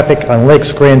truck traffic on Lake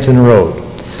Scranton Road.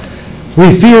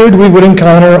 We feared we would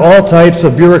encounter all types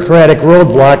of bureaucratic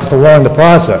roadblocks along the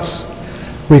process.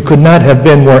 We could not have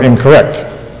been more incorrect.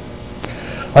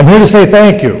 I'm here to say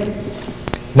thank you,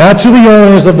 not to the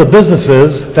owners of the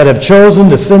businesses that have chosen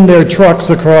to send their trucks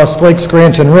across Lake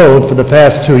Scranton Road for the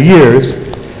past 2 years,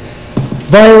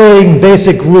 violating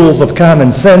basic rules of common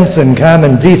sense and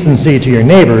common decency to your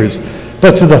neighbors,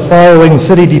 but to the following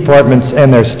city departments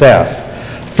and their staff.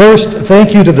 First,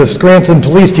 thank you to the Scranton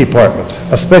Police Department,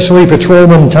 especially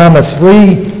Patrolman Thomas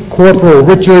Lee, Corporal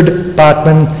Richard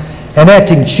Bachman, and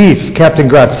Acting Chief Captain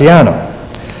Graziano.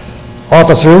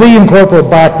 Officer Lee and Corporal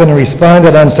Bachman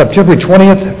responded on September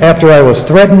 20th after I was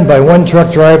threatened by one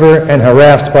truck driver and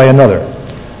harassed by another.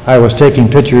 I was taking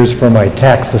pictures for my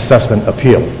tax assessment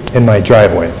appeal in my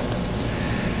driveway.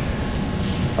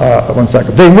 One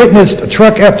second. They witnessed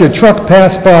truck after truck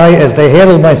pass by as they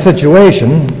handled my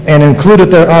situation and included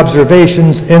their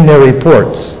observations in their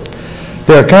reports.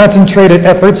 Their concentrated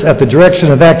efforts at the direction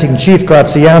of Acting Chief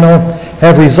Graziano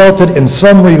have resulted in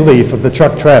some relief of the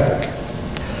truck traffic.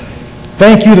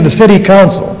 Thank you to the City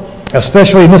Council,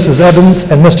 especially Mrs. Evans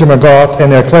and Mr. McGough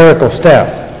and their clerical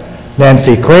staff,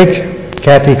 Nancy Craik,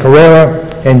 Kathy Carrera,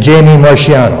 and Jamie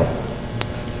Marciano.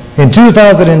 In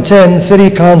 2010, City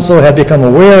Council had become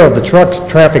aware of the truck's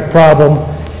traffic problem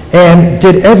and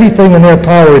did everything in their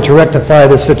power to rectify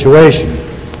this situation.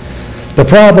 The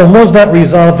problem was not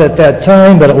resolved at that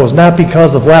time, but it was not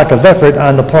because of lack of effort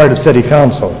on the part of City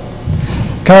Council.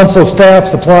 Council staff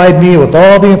supplied me with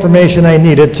all the information I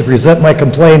needed to present my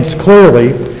complaints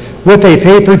clearly with a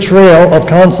paper trail of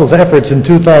Council's efforts in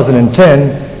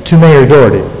 2010 to Mayor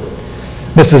Doherty.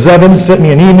 Mrs. Evans sent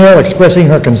me an email expressing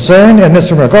her concern, and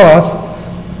Mr. McGough,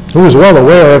 who was well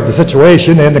aware of the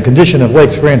situation and the condition of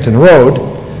Lake Scranton Road,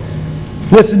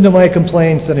 listened to my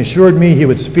complaints and assured me he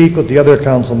would speak with the other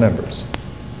council members.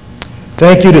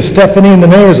 Thank you to Stephanie in the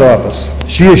mayor's office.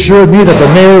 She assured me that the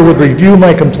mayor would review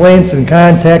my complaints and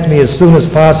contact me as soon as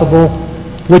possible,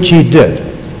 which he did.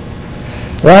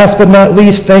 Last but not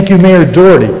least, thank you, Mayor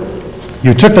Doherty.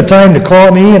 You took the time to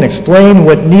call me and explain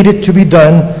what needed to be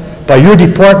done by your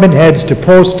department heads to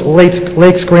post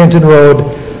Lake Scranton Road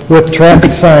with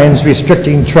traffic signs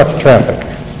restricting truck traffic.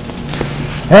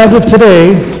 As of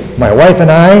today, my wife and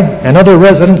I and other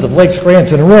residents of Lake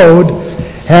Scranton Road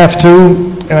have to,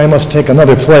 and I must take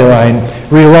another play line,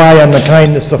 rely on the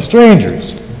kindness of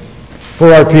strangers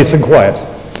for our peace and quiet.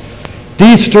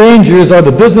 These strangers are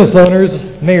the business owners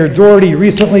Mayor Doherty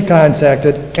recently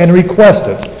contacted and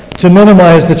requested to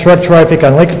minimize the truck traffic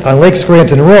on Lake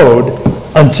Scranton Road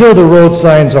until the road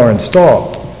signs are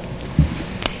installed.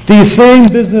 These same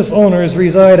business owners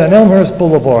reside on Elmhurst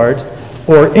Boulevard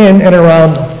or in and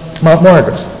around Mount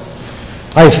Margaret.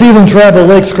 I see them travel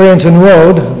Lake Scranton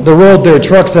Road, the road their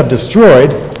trucks have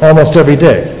destroyed, almost every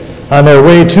day, on their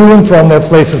way to and from their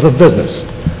places of business,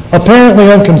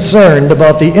 apparently unconcerned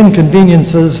about the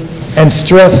inconveniences and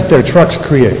stress their trucks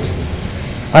create.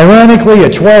 Ironically,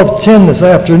 at 12:10 this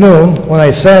afternoon, when I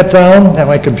sat down at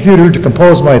my computer to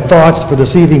compose my thoughts for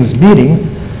this evening's meeting,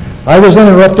 I was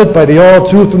interrupted by the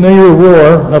all-too-familiar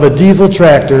roar of a diesel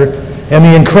tractor and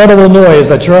the incredible noise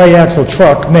that tri-axle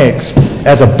truck makes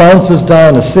as it bounces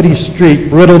down a city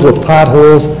street riddled with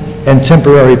potholes and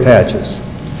temporary patches.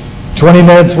 20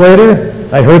 minutes later,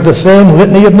 I heard the same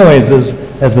litany of noises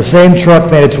as the same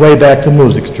truck made its way back to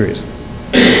Music Street.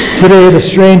 Today, the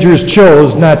strangers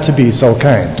chose not to be so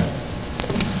kind.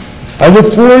 I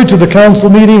look forward to the council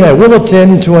meeting I will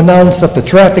attend to announce that the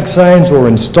traffic signs were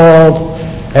installed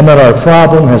and that our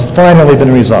problem has finally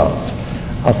been resolved.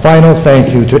 A final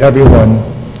thank you to everyone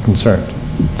concerned.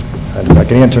 And if I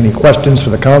can answer any questions for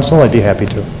the council, I'd be happy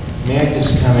to. May I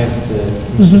just comment,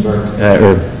 Mr. Burke,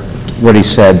 or what he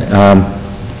said?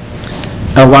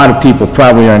 A lot of people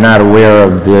probably are not aware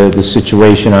of the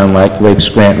situation on Lake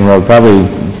Scranton Road. Probably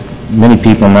many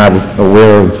people not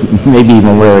aware of maybe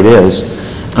even where it is.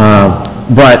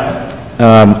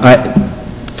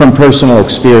 From personal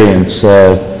experience,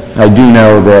 I do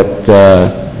know that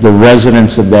the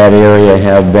residents of that area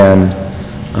have been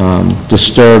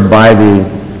disturbed by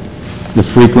the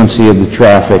frequency of the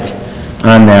traffic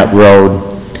on that road,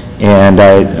 and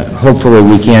hopefully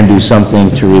we can do something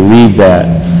to relieve that.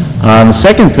 The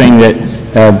second thing, that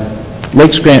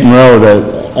Lake Scranton Road,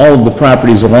 all of the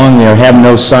properties along there have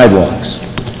no sidewalks,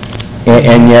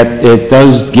 and yet it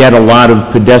does get a lot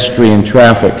of pedestrian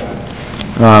traffic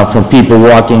from people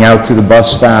walking out to the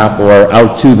bus stop or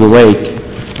out to the lake.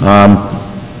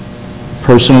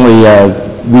 Personally,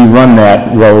 we run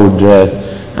that road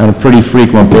on a pretty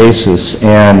frequent basis,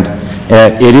 and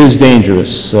it is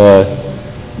dangerous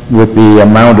with the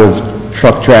amount of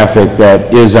truck traffic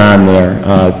that is on there,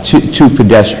 to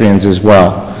pedestrians as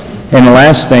well. And the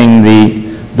last thing,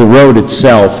 the road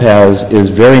itself is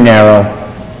very narrow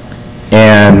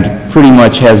and pretty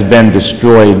much has been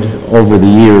destroyed over the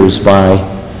years by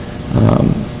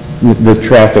the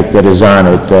traffic that is on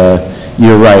it.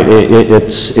 You're right,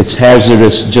 it's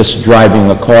hazardous just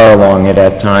driving a car along it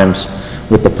at times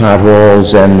with the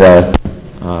potholes and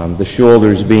the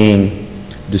shoulders being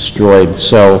destroyed.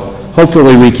 So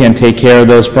hopefully we can take care of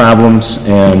those problems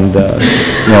and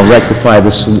rectify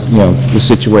the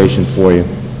situation for you.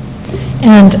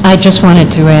 And I just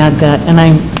wanted to add that, and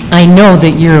I know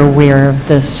that you're aware of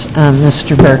this,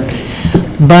 Mr. Burke,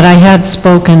 but I had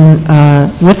spoken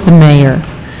with the mayor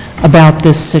about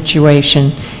this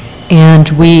situation, and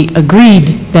we agreed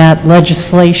that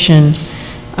legislation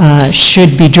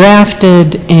should be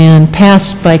drafted and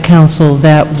passed by council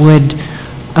that would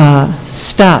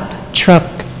stop truck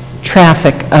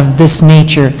traffic of this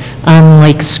nature on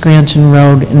Lake Scranton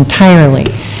Road entirely.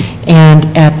 And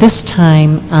at this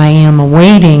time, I am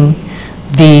awaiting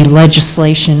the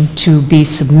legislation to be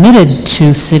submitted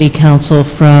to City Council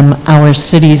from our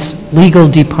city's legal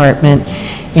department,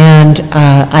 and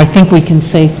I think we can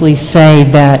safely say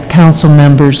that council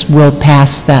members will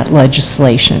pass that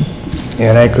legislation.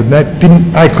 And I could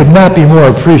not be more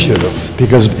appreciative,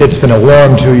 because it's been a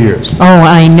long 2 years. Oh,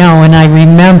 I know, and I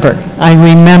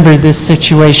remember this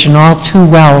situation all too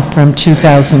well from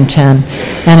 2010,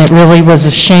 and it really was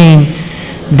a shame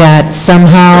that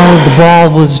somehow the ball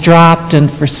was dropped, and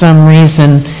for some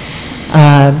reason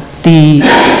the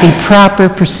proper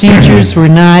procedures were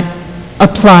not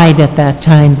applied at that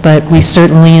time, but we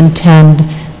certainly intend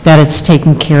that it's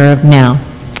taken care of now.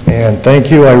 And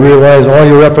thank you. I realize all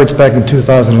your efforts back in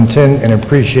 2010 and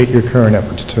appreciate your current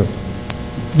efforts too.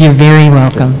 You're very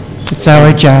welcome. It's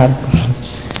our job.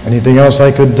 Anything else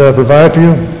I could provide for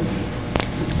you?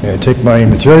 May I take my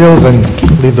materials and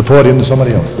leave the podium to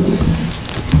somebody else?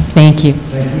 Thank you.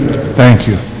 Thank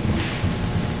you.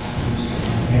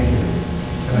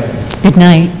 Good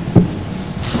night.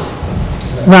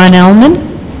 Ron Ellman?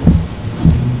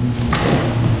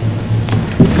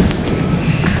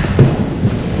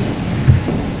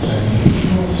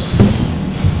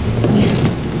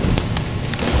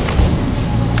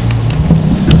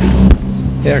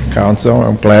 Yeah, Council,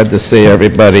 I'm glad to see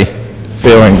everybody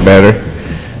feeling better.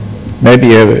 Maybe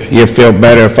you feel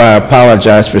better if I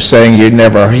apologize for saying you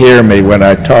never hear me when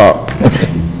I talk.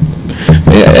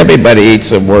 Yeah, everybody eats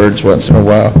some words once in a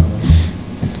while.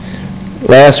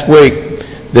 Last week,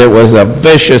 there was a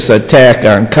vicious attack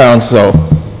on council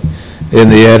in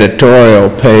the editorial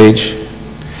page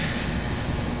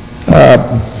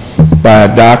by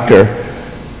a Dr.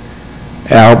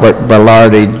 Albert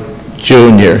Velarde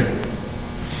Jr.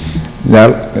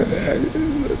 Now,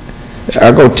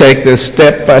 I'll go take this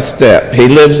step by step. He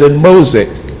lives in Music.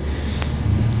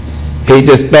 He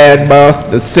just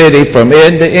badmouthed the city from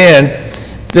end to end.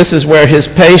 This is where his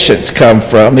patients come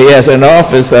from. He has an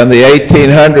office on the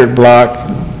 1800 block,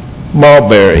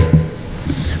 Mulberry.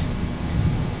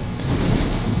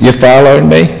 You following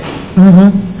me?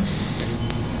 Mm-hmm.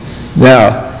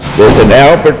 Now, there's an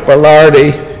Albert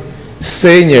Velarde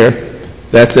Sr.,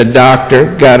 that's a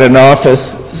doctor, got an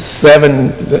office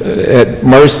at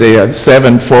Mercy at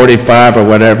 745 or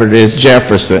whatever it is,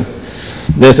 Jefferson.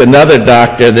 There's another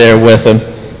doctor there with him,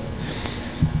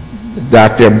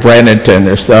 Dr. Brennington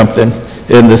or something,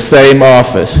 in the same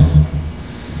office.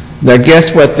 Now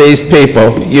guess what these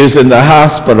people using the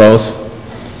hospitals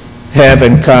have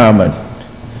in common?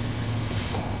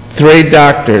 3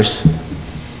 doctors.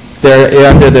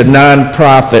 They're under the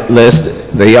nonprofit list.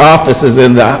 The offices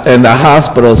in the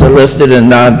hospitals are listed in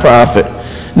nonprofit.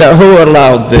 Now, who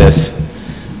allowed this?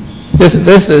 This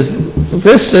is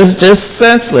just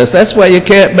senseless. That's why you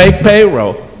can't make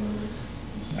payroll.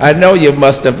 I know you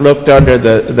must have looked under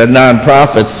the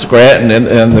nonprofits, Scranton,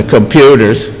 and the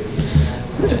computers.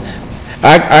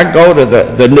 I go to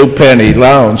the New Penny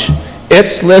Lounge.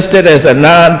 It's listed as a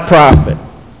nonprofit.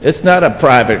 It's not a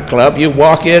private club. You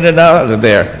walk in and out of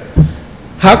there.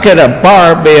 How can a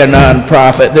bar be a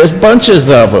nonprofit? There's bunches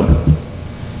of them.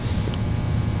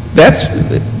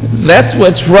 That's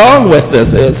what's wrong with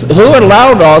this. Who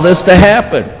allowed all this to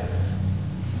happen?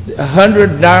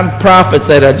 100 nonprofits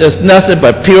that are just nothing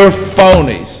but pure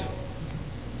phonies.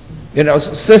 You know,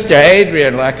 Sister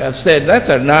Adrian, like I've said, that's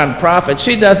a nonprofit.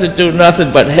 She doesn't do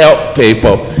nothing but help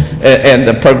people. And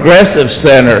the Progressive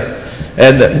Center,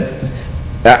 and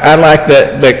I like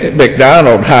the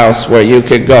McDonald House where you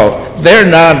could go. They're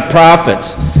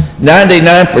nonprofits.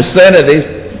 99% of these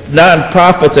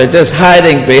nonprofits are just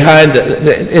hiding behind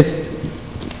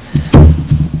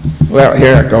well,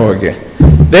 here I go again.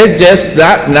 They're just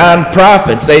not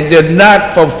nonprofits. They did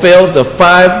not fulfill the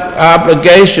 5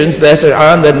 obligations that are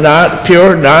on the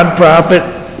pure nonprofit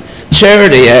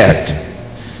Charity Act.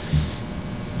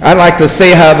 I'd like to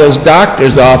see how those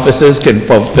doctors' offices can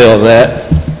fulfill that.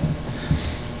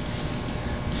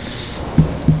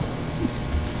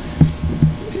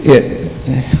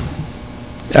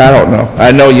 I don't know.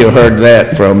 I know you heard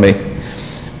that from me.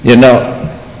 You know,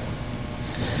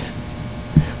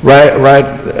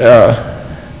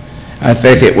 I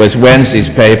think it was Wednesday's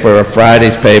paper or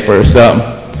Friday's paper or something.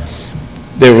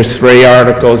 There was 3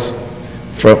 articles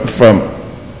from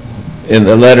in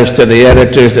the letters to the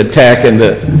editors attacking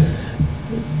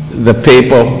the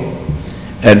people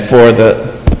and for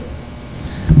the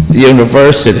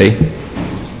university.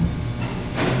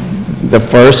 The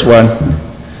first one,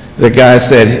 the guy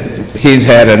said he's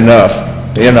had enough.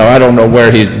 You know, I don't know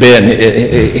where he's been.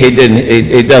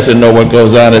 He doesn't know what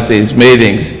goes on at these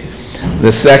meetings.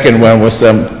 The second one was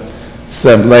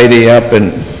some lady up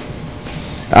in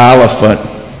Oliphant.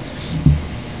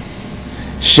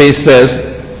 She says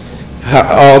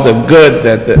all the good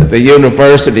that the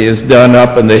university has done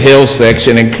up in the hill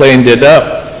section and cleaned it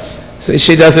up. So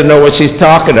she doesn't know what she's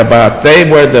talking about. They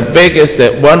were the biggest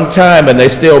at one time, and they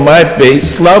still might be,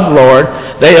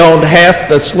 slumlord. They owned half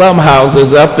the slum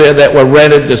houses up there that were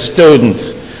rented to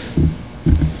students.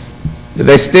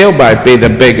 They still might be the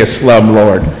biggest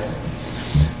slumlord.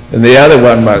 And the other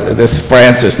one, this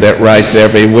Francis that writes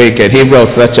every week, and he wrote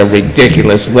such a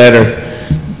ridiculous letter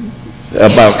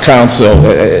about council,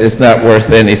 it's not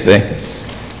worth anything.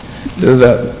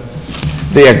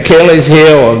 The Achilles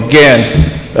heel, again,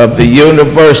 of the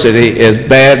university is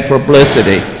bad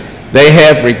publicity. They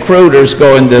have recruiters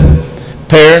going to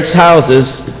parents'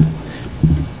 houses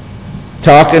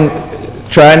trying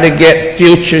to get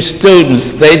future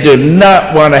students. They do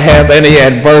not want to have any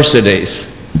adversities.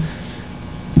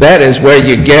 That is where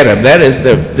you get them. That is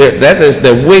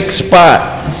the weak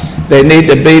spot. They need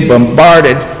to be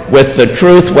bombarded with the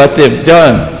truth, what they've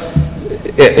done.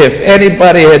 If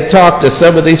anybody had talked to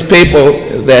some of these people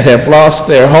that have lost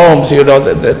their homes, you know,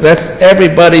 that's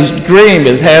everybody's dream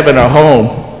is having a home.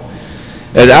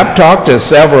 And I've talked to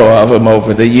several of them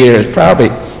over the years, probably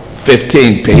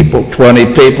 15 people,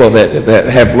 20 people that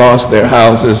have lost their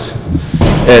houses.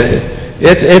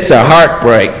 It's a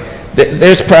heartbreak.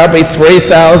 There's probably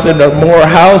 3,000 or more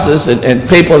houses and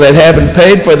people that haven't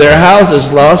paid for their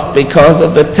houses lost because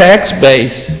of the tax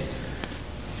base.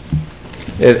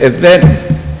 And then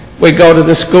we go to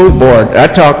the school board. I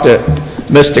talked to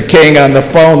Mr. King on the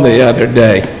phone the other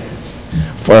day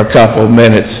for a couple of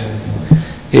minutes.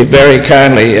 He very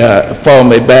kindly phoned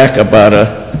me back about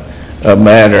a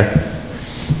matter.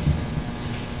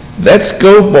 That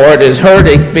school board is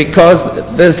hurting because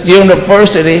this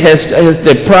university has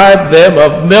deprived them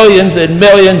of millions and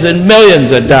millions and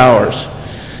millions of dollars.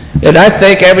 And I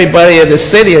think everybody in the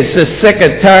city is just sick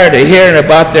and tired of hearing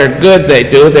about their good they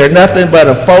do. They're nothing but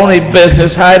a phony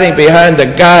business hiding behind the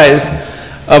guise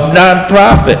of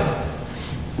nonprofit.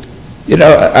 You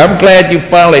know, I'm glad you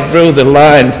finally drew the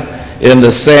line in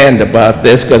the sand about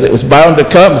this, because it was bound to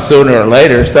come sooner or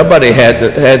later. Somebody had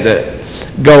to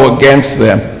go against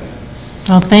them.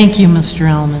 Well, thank you, Mr.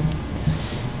 Ellman.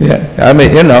 Yeah, I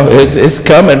mean, you know, it's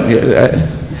coming.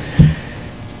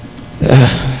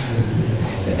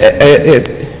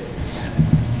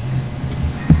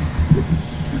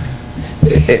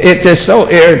 It's just so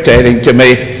irritating to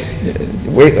me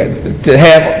to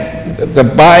have the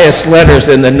biased letters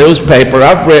in the newspaper.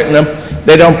 I've written them.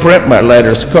 They don't print my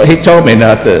letters. He told me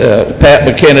not to. Pat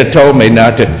McKenna told me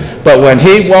not to. But when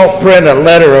he won't print a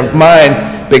letter of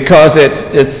mine because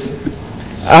it's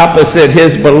opposite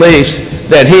his beliefs,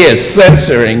 then he is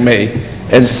censoring me.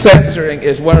 And censoring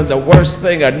is one of the worst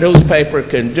things a newspaper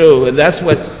can do, and that's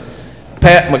what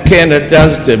Pat McKenna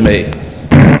does to me.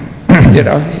 You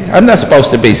know, I'm not supposed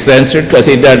to be censored because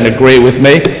he doesn't agree with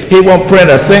me. He won't print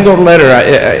a single letter.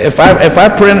 If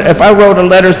I wrote a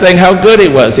letter saying how good he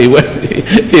was, he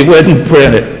wouldn't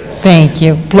print it. Thank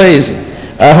you. Please,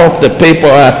 I hope the people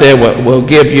out there will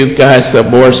give you guys some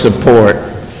more support.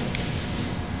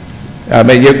 I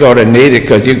mean, you're going to need it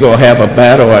because you're going to have a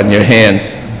battle on your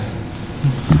hands.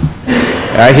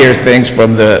 I hear things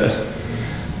from the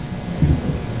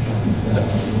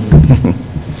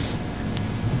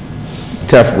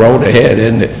tough road ahead,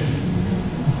 isn't it?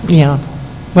 Yeah.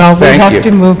 Well, we have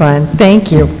to move on.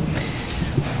 Thank you.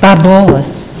 Bob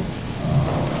Bolus.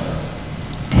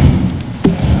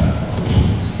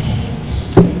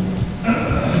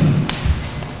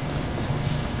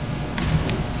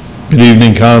 Good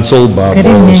evening, Council. Bob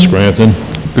Bolus, Scranton.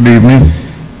 Good evening.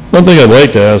 One thing I'd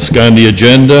like to ask on the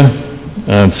agenda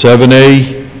on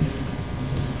 7A,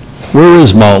 where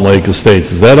is Mountain Lake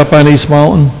Estates? Is that up on East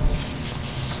Mountain?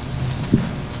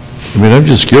 I mean, I'm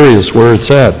just curious where it's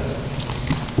at.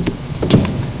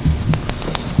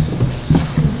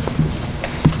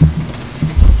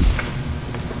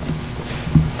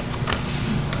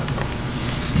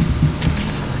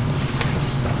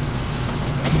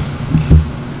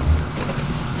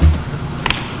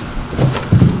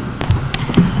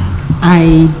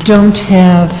 I don't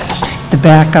have the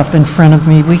backup in front of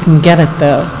me. We can get it,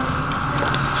 though.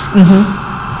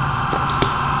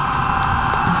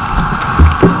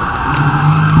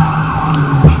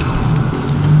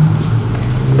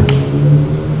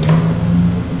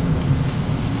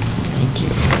 Thank you.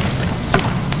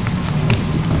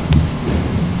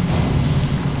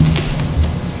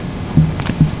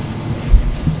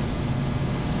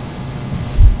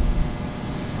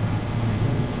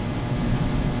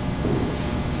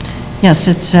 Yes,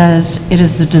 it says, it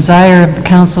is the desire of the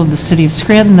Council of the City of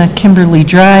Scranton that Kimberly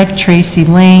Drive, Tracy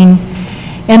Lane,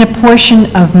 and a portion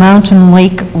of Mountain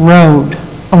Lake Road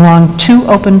along 2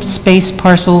 open space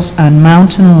parcels on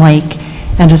Mountain Lake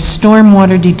and a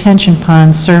stormwater detention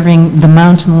pond serving the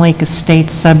Mountain Lake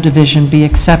Estates subdivision be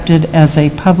accepted as a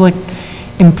public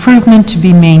improvement to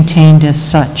be maintained as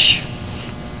such.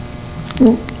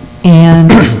 And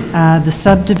the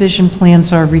subdivision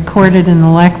plans are recorded in the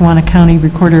Lackawanna County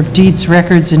Recorder of Deeds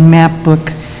records in map book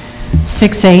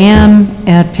 6AM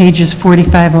at pages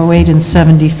 4508 and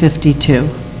 7052.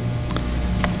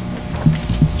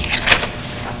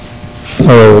 All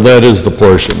right, well, that is the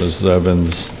portion, Mrs.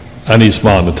 Evans, on East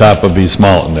Mountain, the top of East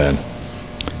Mountain then.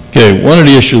 Okay, one of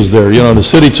the issues there, you know, the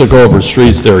city took over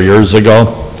streets there years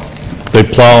ago. They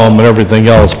plow them and everything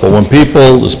else, but when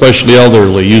people, especially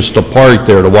elderly, used to park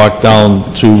there to walk down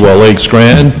to Lake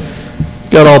Scranton,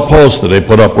 got all posted. They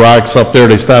put up rocks up there.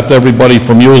 They stopped everybody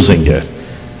from using it.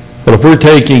 But if we're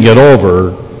taking it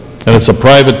over, and it's a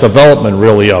private development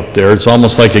really up there, it's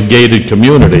almost like a gated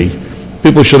community,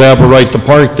 people should have a right to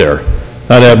park there.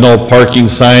 Not have no parking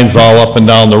signs all up and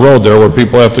down the road there where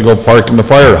people have to go park in the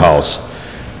firehouse.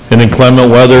 And in inclement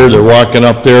weather, they're walking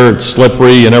up there, it's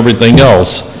slippery and everything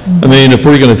else. I mean, if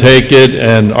we're going to take it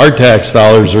and our tax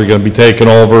dollars are going to be taken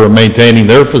over and maintaining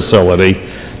their facility,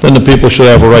 then the people should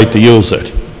have a right to use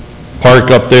it.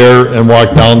 park up there and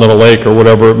walk down to the lake or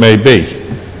whatever it may be.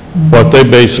 But they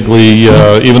basically,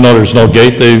 even though there's no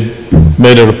gate, they've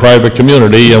made it a private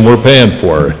community and we're paying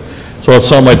for it. So it's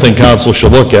something I think council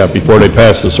should look at before they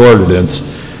pass this ordinance,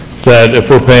 that if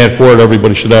we're paying for it,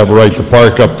 everybody should have a right to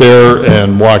park up there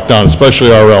and walk down,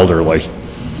 especially our elderly.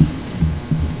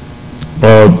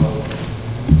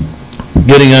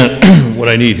 Getting on, what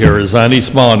I need here is on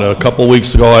East Mountain. A couple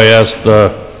weeks ago, I asked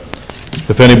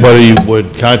if anybody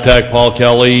would contact Paul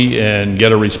Kelly and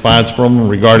get a response from him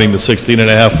regarding the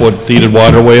 16.5-foot heated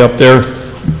waterway up there,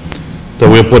 that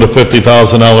we put a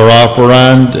 $50,000 offer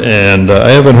on, and I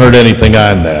haven't heard anything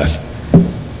on that.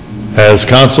 Has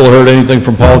council heard anything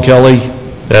from Paul Kelly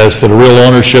as to the real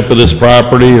ownership of this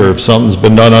property, or if something's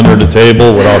been done under the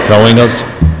table without telling us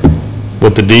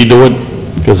with the deed to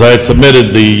it? Because I had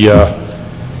submitted the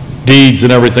deeds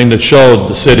and everything that showed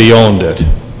the city owned it.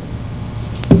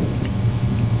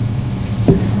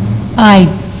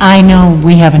 I know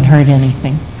we haven't heard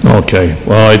anything. Okay,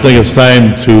 well, I think it's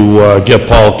time to get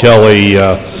Paul Kelly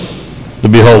to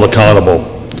be held accountable.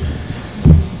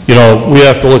 You know, we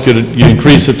have to look at it, you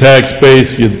increase the tax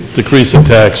base, you decrease the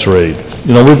tax rate.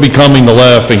 You know, we're becoming the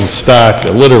laughing stock,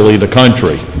 literally, the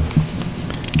country.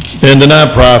 And the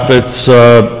nonprofits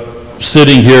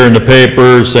sitting here in the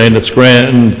paper saying that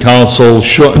Scranton Council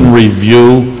shouldn't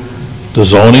review the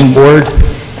zoning board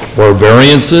or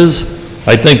variances,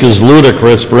 I think is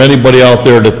ludicrous for anybody out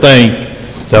there to think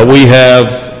that we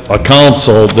have a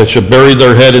council that should bury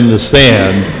their head in the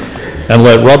sand and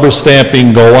let rubber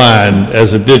stamping go on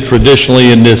as it did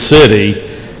traditionally in this city,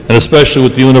 and especially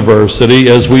with the university.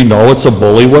 As we know, it's a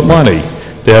bully with money.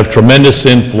 They have tremendous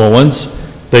influence.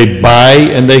 They buy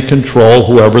and they control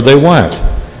whoever they want.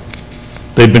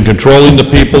 They've been controlling the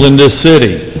people in this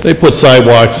city. They put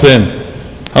sidewalks in.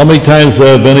 How many times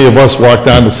have any of us walked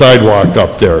on the sidewalk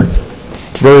up there?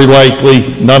 Very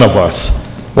likely, none of us.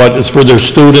 But it's for their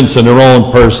students and their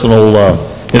own personal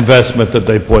investment that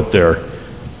they put there.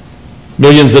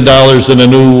 Millions of dollars in a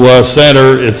new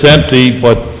center, it's empty,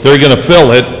 but they're going to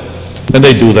fill it, and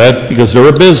they do that because they're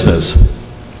a business.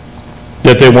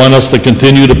 Yet they want us to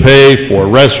continue to pay for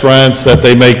restaurants that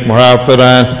they make profit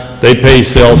on. They pay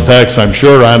sales tax, I'm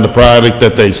sure, on the product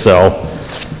that they sell.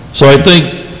 So I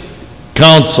think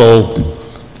council,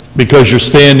 because you're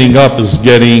standing up, is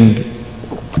getting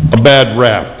a bad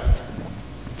rap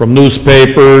from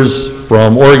newspapers,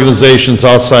 from organizations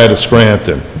outside of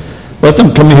Scranton. Let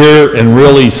them come here and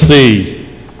really see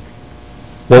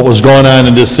what was going on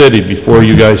in this city before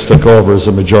you guys took over as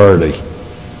a majority.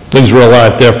 Things were a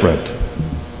lot different.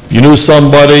 If you knew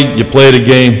somebody, you played a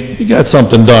game, you got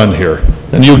something done here.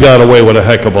 And you got away with a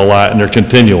heck of a lot, and they're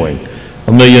continuing.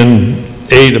 $1.8 million,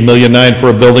 $1.9 million for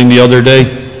a building the other day.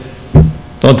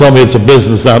 Don't tell me it's a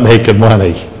business not making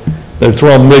money. They're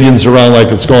throwing millions around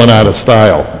like it's going out of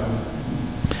style.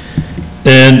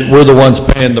 And we're the ones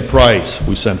paying the price.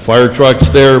 We send fire trucks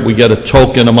there, we get a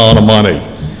token amount of money.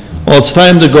 Well, it's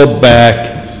time to go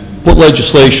back, put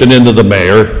legislation into the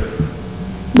mayor,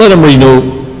 let them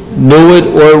renew it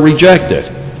or reject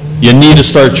it. You need to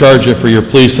start charging for your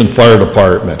police and fire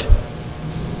department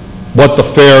what the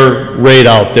fair rate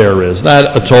out there is,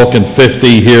 not a token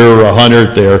 50 here or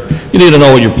 100 there. You need to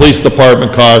know what your police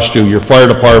department cost you, your fire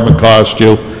department cost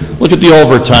you. Look at the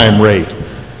overtime rate.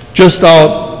 Just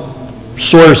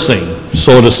outsourcing,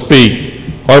 so to speak,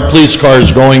 our police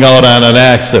cars going out on an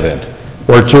accident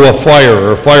or to a fire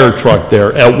or a fire truck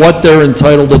there at what they're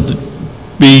entitled to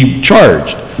be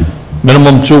charged,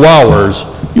 minimum 2 hours,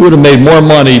 you would have made more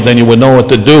money than you would know what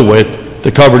to do with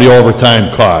to cover the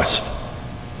overtime cost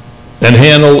and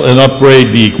handle and upgrade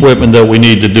the equipment that we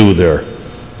need to do there.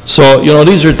 So, you know,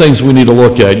 these are things we need to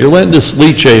look at. You're letting this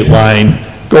leachate line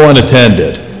go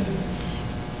unattended.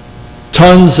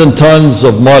 Tons and tons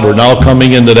of mud are now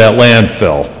coming into that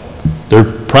landfill. They're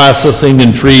processing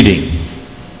and treating.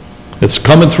 It's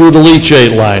coming through the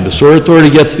leachate line. The sewer authority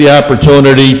gets the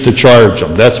opportunity to charge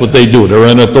them. That's what they do. They're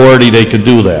an authority, they could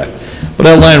do that. But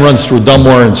that line runs through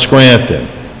Dunmore and Scranton,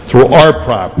 through our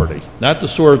property, not the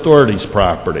sewer authority's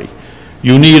property.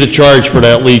 You need a charge for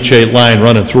that leachate line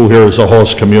running through here as a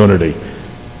host community.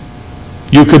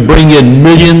 You could bring in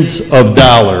millions of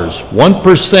dollars,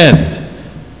 1%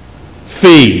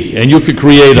 fee, and you could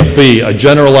create a fee, a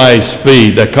generalized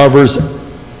fee that covers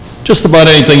just about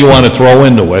anything you want to throw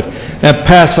into it, and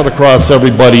pass it across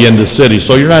everybody in the city.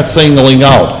 So you're not singling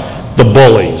out the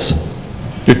bullies.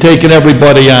 You're taking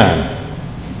everybody on.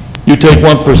 You take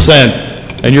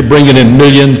 1% and you're bringing in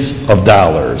millions of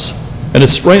dollars. And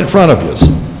it's right in front of you.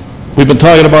 We've been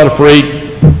talking about it for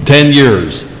 8, 10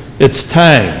 years. It's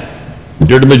time.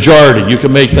 You're the majority. You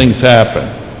can make things happen.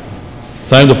 It's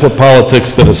time to put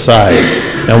politics to the side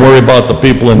and worry about the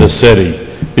people in the city,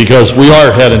 because we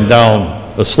are heading down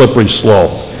a slippery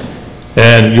slope.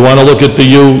 And you want to look at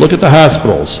look at the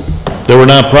hospitals. They were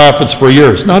nonprofits for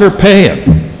years. Now they're paying.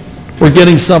 We're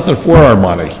getting something for our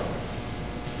money.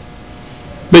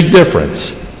 Big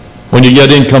difference when you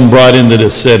get income brought into the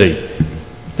city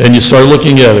and you start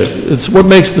looking at it. It's what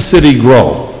makes the city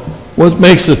grow. What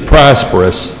makes it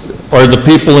prosperous are the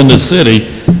people in the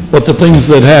city, but the things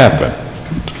that happen.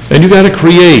 And you got to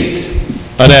create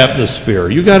an atmosphere.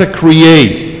 You got to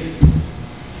create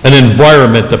an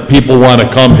environment that people want to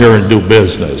come here and do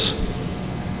business.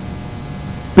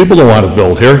 People don't want to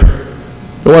build here.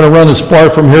 They want to run as far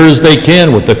from here as they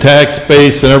can with the tax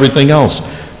base and everything else.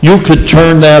 You could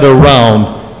turn that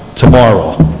around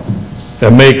tomorrow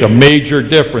and make a major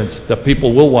difference that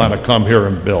people will want to come here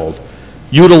and build.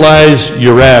 Utilize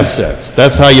your assets.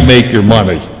 That's how you make your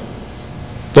money.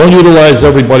 Don't utilize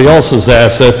everybody else's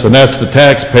assets, and that's the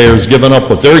taxpayers giving up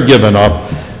what they're giving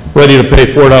up, ready to pay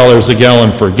 $4 a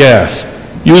gallon for gas.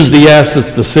 Use the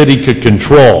assets the city could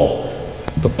control.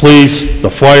 The police, the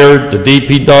fire, the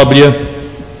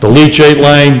DPW, the leachate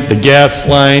line, the gas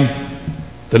line,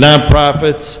 the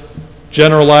nonprofits.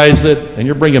 Generalize it, and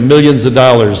you're bringing millions of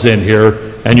dollars in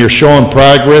here, and you're showing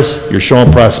progress, you're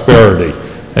showing prosperity,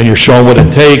 and you're showing what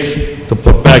it takes to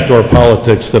put backdoor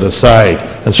politics to the side,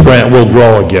 and Scranton will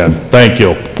grow again. Thank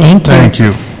you. Thank you. Thank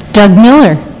you. Doug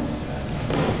Miller.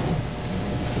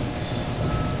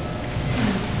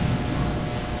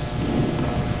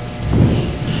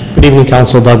 Good evening,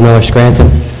 Council. Doug Miller, Scranton.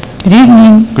 Good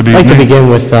evening. Good I'd like to evening. begin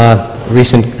with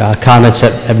recent comments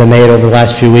that have been made over the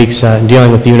last few weeks in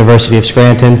dealing with the University of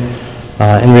Scranton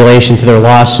in relation to their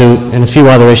lawsuit and a few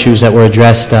other issues that were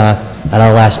addressed at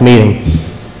our last meeting.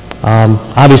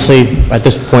 Obviously, at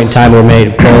this point in time, we're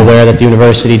made well aware that the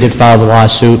university did file the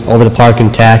lawsuit over the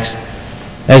parking tax,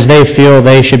 as they feel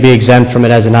they should be exempt from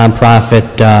it as a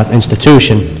nonprofit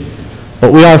institution.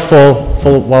 But we are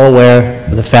well aware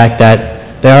of the fact that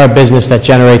they are a business that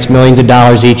generates millions of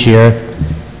dollars each year,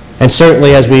 and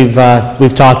certainly, as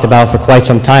we've talked about for quite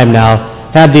some time now,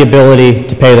 have the ability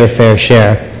to pay their fair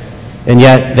share, and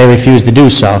yet they refuse to do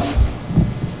so.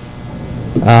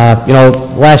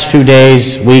 Last few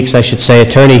days, weeks, I should say,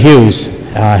 Attorney Hughes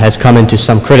has come into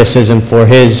some criticism for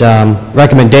his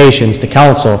recommendations to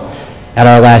council at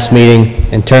our last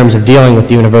meeting in terms of dealing with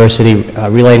the university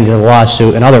relating to the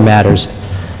lawsuit and other matters.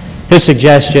 His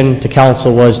suggestion to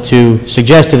council was to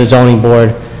suggest to the zoning board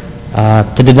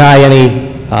to deny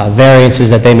any variances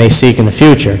that they may seek in the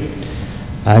future.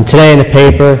 And today in the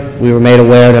paper, we were made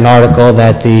aware in an article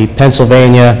that the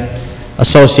Pennsylvania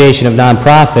Association of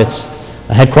Nonprofits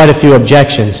had quite a few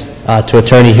objections to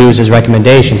Attorney Hughes'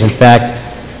 recommendations. In fact,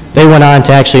 they went on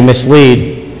to actually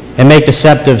mislead and make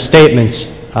deceptive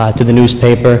statements to the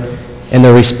newspaper in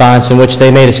their response, in which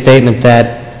they made a statement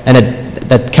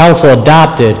that council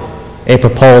adopted a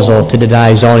proposal to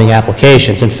deny zoning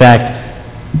applications. In fact,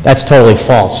 that's totally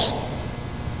false.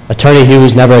 Attorney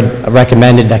Hughes never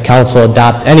recommended that council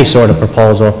adopt any sort of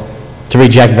proposal to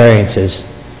reject variances.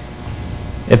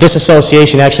 If this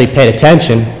association actually paid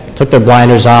attention, took their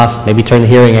blinders off, maybe turned the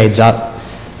hearing aids up,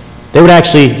 they would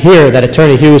actually hear that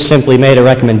Attorney Hughes simply made a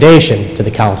recommendation to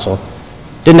the council.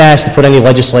 Didn't ask to put any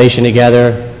legislation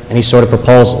together, any sort of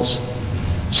proposals.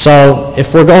 So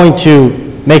if we're going to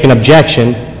make an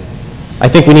objection, I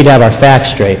think we need to have our facts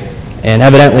straight. And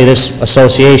evidently this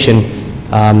association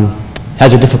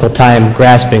has a difficult time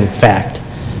grasping fact.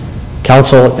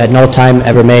 Council at no time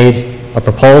ever made a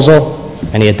proposal,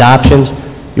 any adoptions.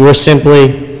 You were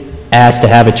simply asked to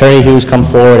have Attorney Hughes come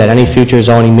forward at any future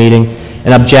zoning meeting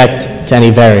and object to any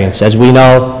variance. As we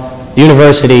know, the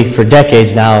university for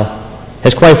decades now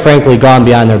has quite frankly gone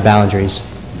beyond their boundaries.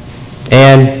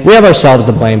 And we have ourselves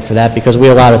to blame for that because we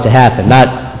allowed it to happen.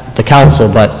 Not the council,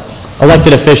 but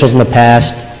elected officials in the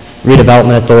past,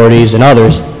 redevelopment authorities, and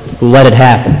others who let it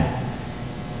happen.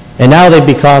 And now they've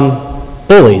become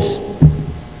bullies.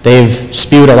 They've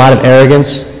spewed a lot of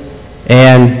arrogance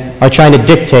and are trying to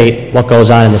dictate what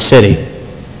goes on in the city.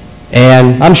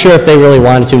 And I'm sure if they really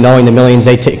wanted to, knowing the millions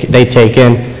they take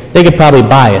in, they could probably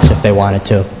buy us if they wanted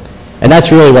to. And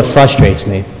that's really what frustrates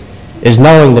me, is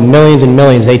knowing the millions and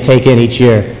millions they take in each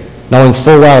year, knowing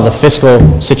full well the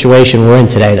fiscal situation we're in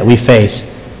today that we face,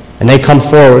 and they come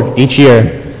forward each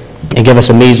year and give us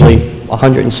a measly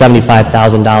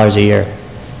 $175,000 a year.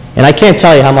 And I can't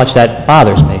tell you how much that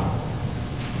bothers me,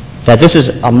 that this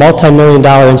is a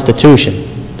multi-million-dollar institution.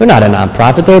 They're not a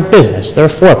nonprofit, they're a business, they're a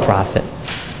for-profit.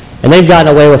 And they've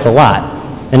gotten away with a lot,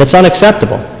 and it's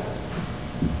unacceptable.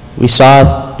 We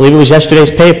saw, I believe it was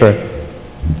yesterday's paper,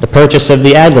 the purchase of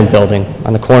the Adlin building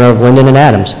on the corner of Linden and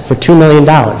Adams for $2 million.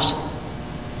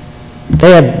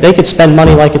 They could spend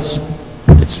money like it's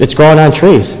growing on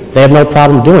trees. They have no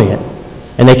problem doing it.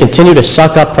 And they continue to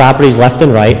suck up properties left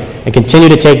and right and continue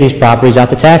to take these properties out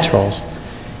the tax rolls.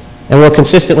 And we're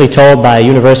consistently told by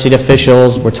university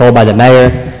officials, we're told by the mayor,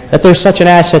 that they're such an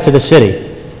asset to the city,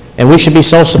 and we should be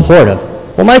so supportive.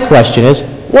 Well, my question is,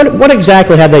 what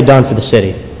exactly have they done for the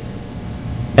city?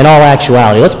 In all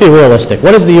actuality, let's be realistic.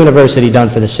 What has the university done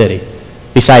for the city,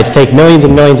 besides take millions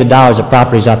and millions of dollars of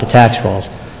properties out the tax rolls?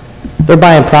 They're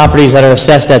buying properties that are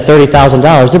assessed at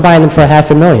 $30,000. They're buying them for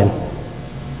 $500,000.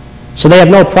 So they have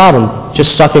no problem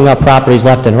just sucking up properties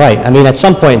left and right. I mean, at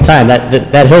some point in time,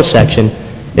 that hill section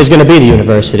is going to be the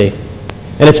university.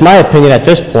 And it's my opinion at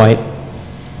this point,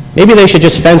 maybe they should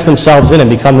just fence themselves in and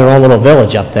become their own little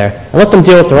village up there and let them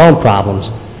deal with their own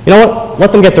problems. You know what?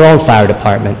 Let them get their own fire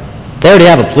department. They already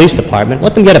have a police department.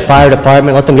 Let them get a fire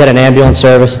department. Let them get an ambulance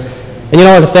service. And you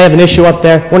know what? If they have an issue up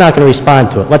there, we're not going to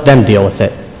respond to it. Let them deal with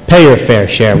it. Pay your fair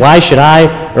share. Why should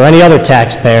I or any other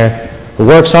taxpayer who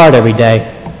works hard every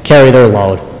day carry their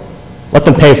load? Let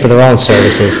them pay for their own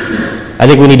services. I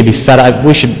think we need to be fed up.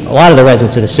 A lot of the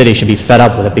residents of the city should be fed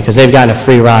up with it because they've gotten a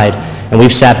free ride and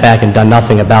we've sat back and done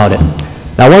nothing about it.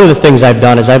 Now, one of the things I've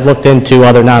done is I've looked into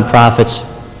other nonprofits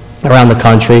around the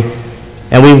country,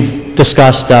 and we've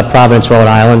discussed Providence, Rhode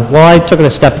Island. Well, I took it a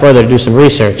step further to do some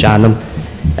research on them,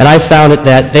 and I found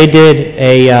that they did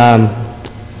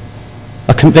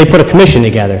they put a commission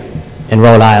together in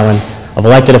Rhode Island of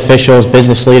elected officials,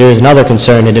 business leaders, and other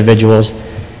concerned individuals,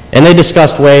 and they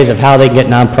discussed ways of how they can get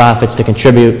nonprofits to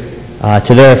contribute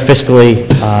to their fiscally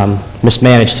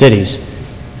mismanaged cities.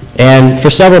 And for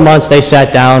several months, they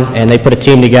sat down and they put a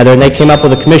team together and they came up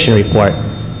with a commission report.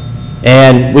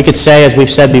 And we could say, as we've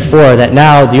said before, that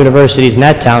now the universities in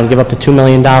that town give up to $2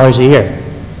 million a year.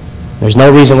 There's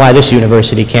no reason why this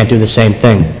university can't do the same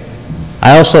thing.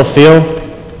 I also feel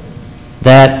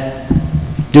that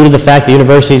due to the fact the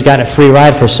university's gotten a free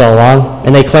ride for so long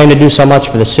and they claim to do so much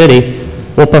for the city,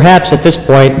 well, perhaps at this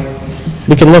point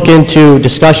we can look into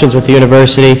discussions with the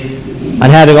university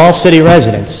on having all city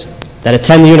residents that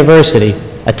attend the university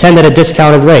attend at a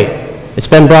discounted rate. It's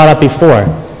been brought up before.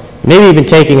 Maybe even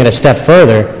taking it a step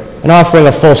further and offering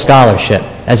a full scholarship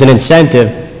as an incentive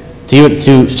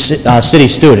to city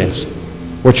students.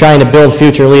 We're trying to build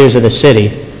future leaders of the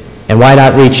city, and why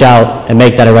not reach out and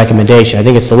make that a recommendation? I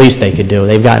think it's the least they could do.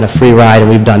 They've gotten a free ride and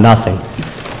we've done nothing.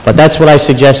 But that's what I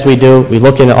suggest we do. We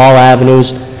look into all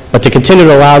avenues, but to continue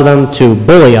to allow them to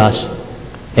bully us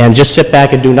and just sit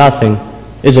back and do nothing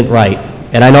isn't right.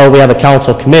 And I know we have a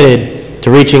council committed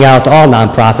to reaching out to all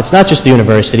nonprofits, not just the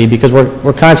university, because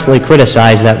we're constantly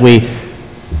criticized that we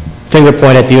finger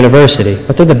point at the university.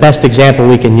 But they're the best example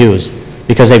we can use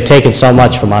because they've taken so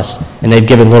much from us and they've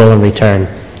given little in return.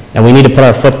 And we need to put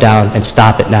our foot down and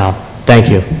stop it now. Thank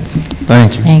you.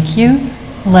 Thank you. Thank you.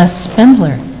 Les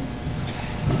Spindler.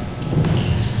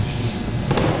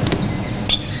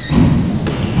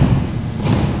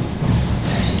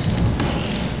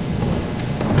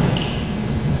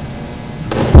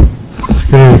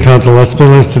 Good evening, Council. Les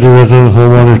Spindler, city resident,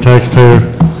 homeowner, taxpayer.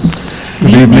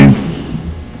 Good evening.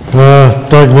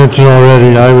 Doug mentioned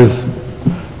already, I was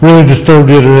really disturbed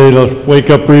the other day to wake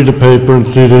up, read the paper, and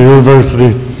see the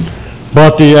university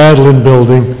bought the Adlin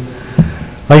building.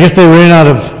 I guess they ran out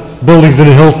of buildings in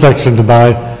the hill section to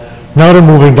buy. Now they're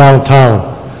moving downtown.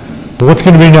 But what's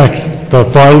going to be next? The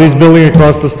Farley's building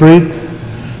across the street?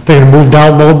 They're going to move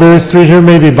down Mulberry Street here,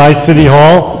 maybe by City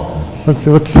Hall?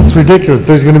 It's ridiculous.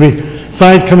 There's going to be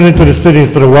signs coming into the city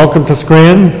instead of welcome to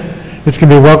Scranton. It's going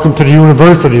to be welcome to the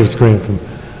University of Scranton.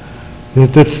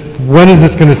 When is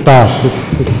this going to stop?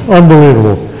 It's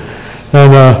unbelievable.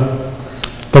 And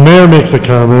the mayor makes a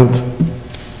comment.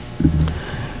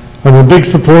 I'm a big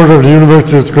supporter of the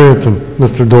University of Scranton,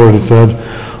 Mr. Doherty said.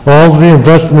 All the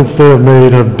investments they have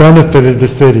made have benefited the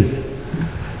city.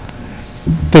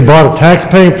 They bought a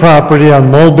tax-paying property on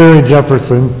Mulberry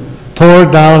Jefferson, tore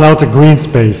it down out to green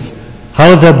space. How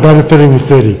is that benefiting the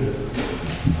city?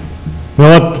 You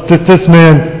know what, this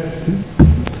man,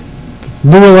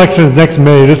 new election is next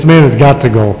May, this man has got to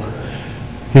go.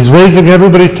 He's raising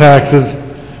everybody's taxes,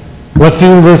 lets the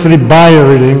university buy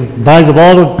everything, buys up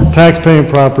all the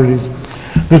tax-paying properties.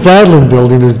 This Adlin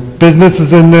building, there's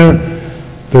businesses in there,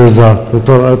 there's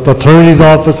attorneys'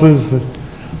 offices.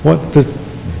 This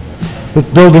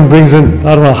building brings in,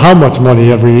 I don't know how much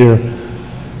money every year.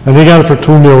 And they got it for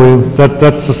 $2 million.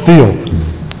 That's a steal.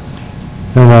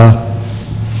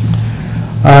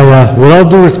 And with all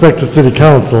due respect to City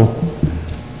Council,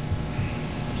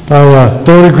 I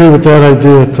don't agree with that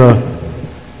idea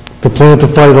to plan to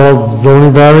fight all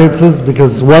zoning variances?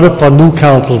 Because what if a new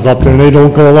council's up there and they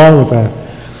don't go along with that?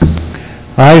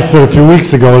 I said a few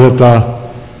weeks ago that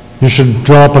you should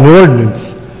draw up an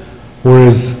ordinance,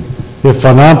 whereas if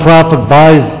a nonprofit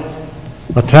buys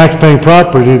a tax-paying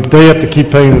property, they have to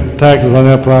keep paying the taxes on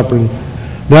that property.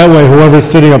 That way, whoever's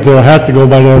sitting up there has to go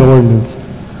by that ordinance.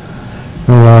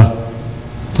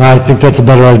 I think that's a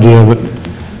better idea, but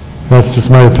that's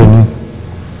just my opinion.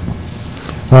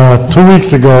 2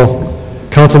 weeks ago,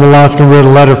 Councilman Laskin read a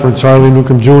letter from Charlie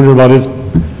Newcomb Jr. about his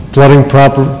flooding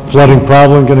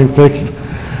problem getting fixed.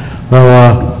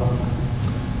 Well,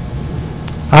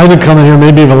 I've been coming here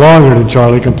maybe even longer than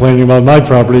Charlie, complaining about my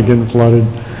property getting flooded.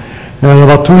 And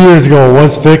about 2 years ago, it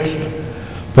was fixed,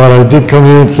 but I did come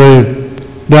here and say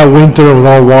that winter it was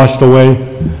all washed away,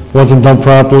 wasn't done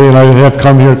properly, and I have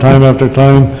come here time after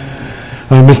time.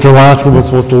 I mean, Mr. Laskin was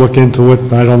supposed to look into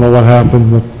it. I don't know what happened,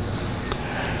 but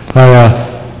I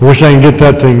wish I could get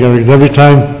that thing going, because every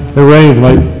time it rains,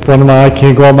 I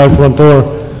can't go out my front door,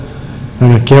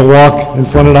 and I can't walk in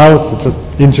front of the house. It's just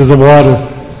inches of water.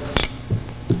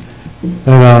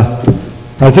 And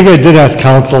I think I did ask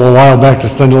council a while back to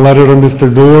send a letter to Mr.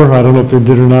 Doer. I don't know if you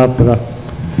did or not, but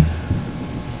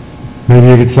maybe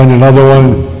you could send another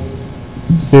one,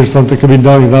 see if something could be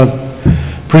done. It's not,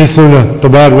 pretty soon the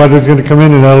bad weather's going to come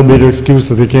in, and that'll be their excuse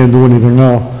that they can't do anything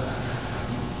now.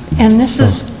 And this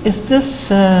is this,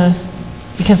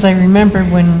 because I remember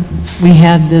when we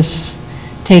had this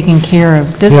taken care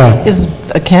of, this is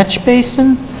a catch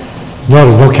basin? No,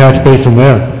 there's no catch basin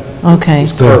there. Okay.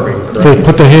 They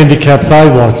put the handicap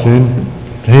sidewalks in,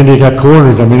 the handicap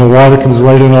corners. I mean, the water comes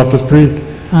right in off the street.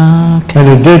 Okay. And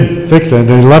they did fix it.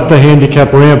 They left the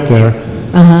handicap ramp there.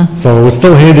 So it was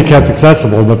still handicapped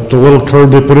accessible, but the little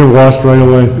curb they put in washed right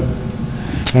away.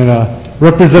 And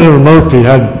Representative Murphy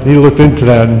he looked into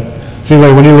that, and it seemed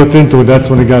like when he looked into it, that's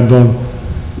when it got done.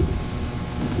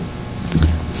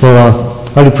 So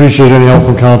I'd appreciate any help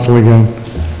from council again.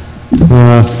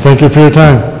 Thank you for your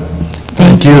time.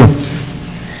 Thank you.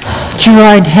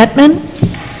 Gerard Hetman?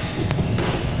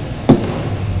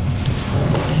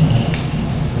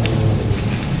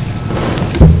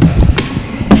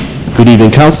 Good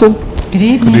evening, Council. Good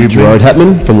evening. Gerard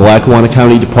Hetman from the Lackawanna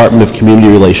County Department of Community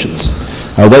Relations.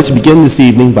 I would like to begin this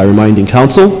evening by reminding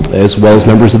Council, as well as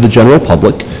members of the general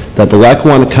public, that the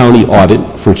Lackawanna County audit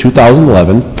for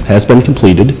 2011 has been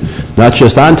completed, not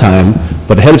just on time,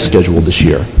 but ahead of schedule this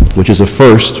year, which is a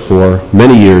first for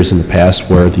many years in the past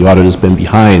where the audit has been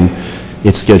behind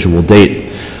its scheduled date.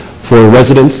 For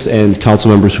residents and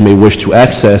council members who may wish to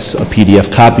access a PDF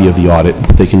copy of the audit,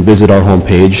 they can visit our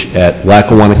homepage at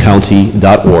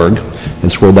lackawannacounty.org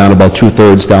and scroll down about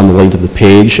 2/3 down the length of the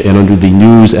page, and under the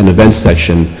News and Events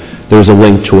section, there's a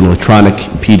link to an electronic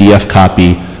PDF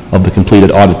copy of the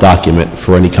completed audit document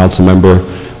for any council member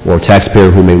or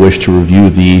taxpayer who may wish to review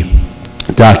the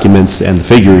documents and the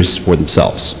figures for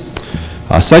themselves.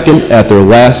 Second, at their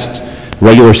last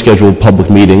regular scheduled public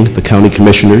meeting, the county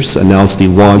commissioners announced the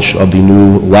launch of the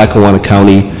new Lackawanna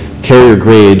County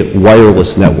carrier-grade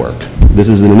wireless network. This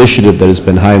is an initiative that has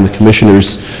been high on the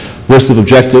commissioners' list of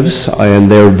objectives, and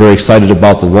they're very excited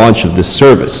about the launch of this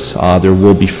service. There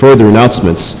will be further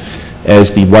announcements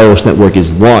as the wireless network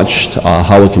is launched,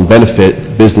 how it can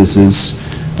benefit businesses,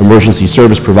 emergency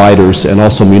service providers, and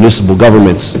also municipal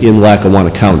governments in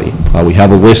Lackawanna County. We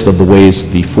have a list of the ways,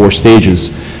 the 4 stages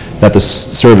that the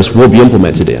service will be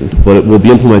implemented in, but it will be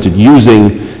implemented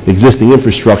using existing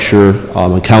infrastructure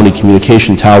on county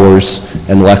communication towers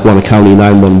and the Lackawanna County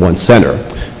 911 Center.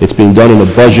 It's being done in a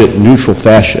budget-neutral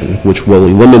fashion, which will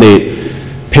eliminate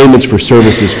payments for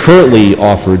services currently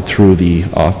offered through the,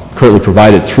 currently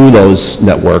provided through those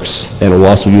networks, and it will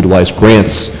also utilize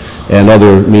grants and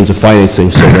other means of financing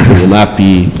so that there will not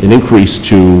be an increase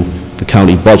to the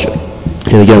county budget.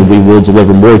 And again, we will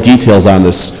deliver more details on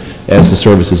this as the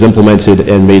service is implemented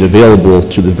and made available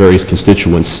to the various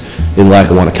constituents in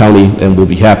Lackawanna County, and we'll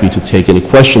be happy to take any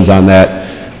questions on that.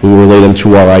 We will relay them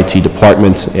to our IT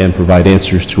department and provide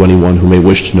answers to anyone who may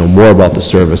wish to know more about the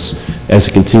service as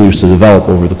it continues to develop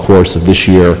over the course of this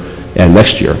year and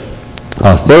next year.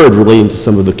 Third, relating to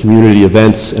some of the community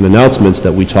events and announcements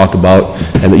that we talk about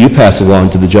and that you pass along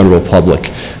to the general public,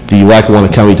 the Lackawanna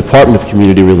County Department of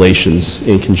Community Relations,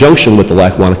 in conjunction with the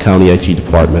Lackawanna County IT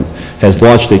Department, has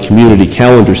launched a community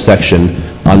calendar section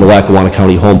on the Lackawanna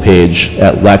County homepage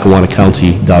at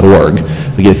lackawannacounty.org.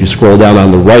 Again, if you scroll down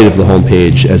on the right of the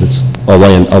homepage as it's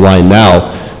aligned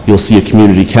now, you'll see a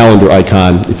community calendar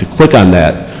icon. If you click on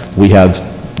that, we have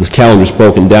the calendars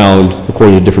broken down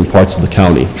according to different parts of the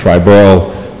county,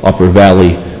 Triborough, Upper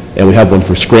Valley, and we have one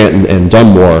for Scranton and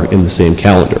Dunmore in the same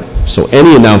calendar. So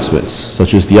any announcements,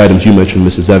 such as the items you mentioned,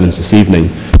 Mrs. Evans, this evening,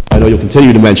 I know you'll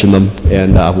continue to mention them,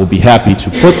 and we'll be happy to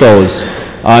put those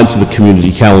onto the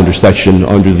community calendar section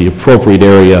under the appropriate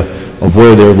area of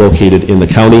where they're located in the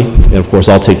county. And of course,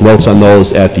 I'll take notes on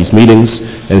those at these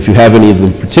meetings. And if you have any of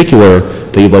them in particular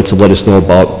that you'd like to let us know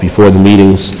about before the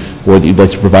meetings, or that you'd like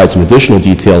to provide some additional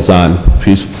details on,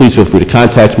 please feel free to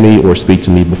contact me or speak to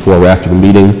me before or after the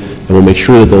meeting, and we'll make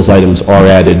sure that those items are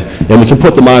added. And we can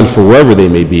put them on for wherever they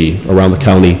may be around the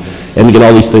county. And again,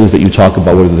 all these things that you talk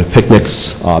about, whether they're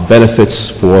picnics, benefits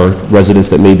for residents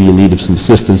that may be in need of some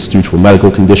assistance due to a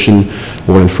medical condition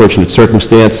or an unfortunate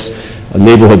circumstance, a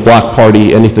neighborhood block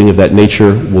party, anything of that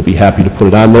nature, we'll be happy to put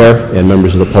it on there, and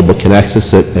members of the public can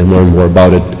access it and learn more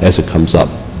about it as it comes up.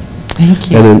 Thank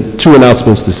you. And then 2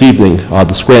 announcements this evening.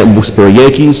 The Scranton Wilkes-Barre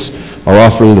Yankees are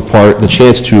offering the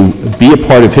chance to be a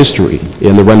part of history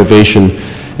in the renovation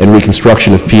and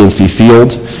reconstruction of PNC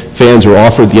Field. Fans are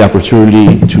offered the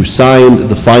opportunity to sign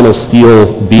the final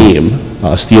steel beam,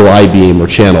 steel I-beam or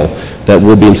channel, that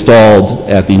will be installed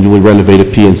at the newly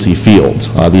renovated PNC Field.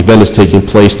 The event is taking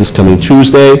place this coming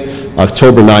Tuesday,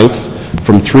 October 9th,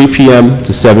 from 3 p.m.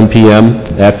 to 7 p.m.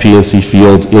 at PNC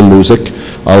Field in Music.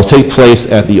 It will take place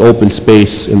at the open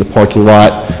space in the parking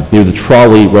lot near the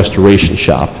Trolley Restoration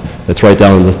Shop. That's right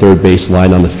down on the third base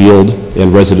line on the field,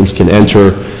 and residents can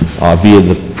enter via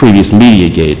the previous media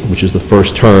gate, which is the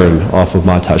first turn off of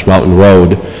Montage Mountain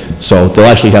Road. So they'll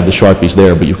actually have the Sharpies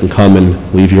there, but you can come and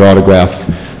leave your autograph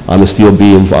on the steel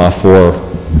beam for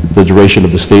the duration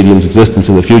of the stadium's existence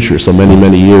in the future. So many,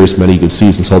 many years, many good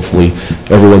seasons. Hopefully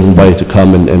everyone's invited to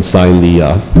come and sign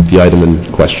the item in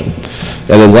question.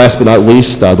 And then last but not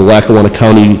least, the Lackawanna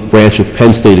County branch of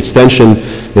Penn State Extension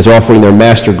is offering their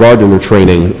Master Gardener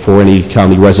training for any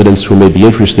county residents who may be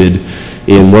interested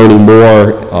in learning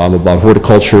more about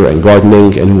horticulture and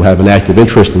gardening and who have an active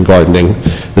interest in gardening.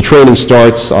 The training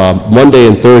starts Monday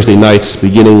and Thursday nights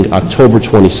beginning October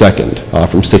 22nd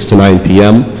from 6 to 9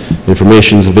 p.m.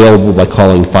 Information is available by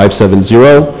calling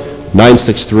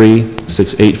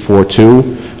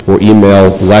 570-963-6842 or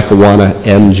email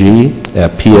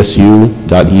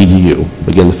lackawanna.mg@psu.edu.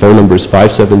 Again, the phone number is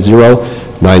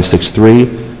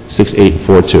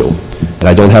 570-963-6842. And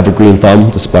I don't have a green thumb,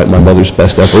 despite my mother's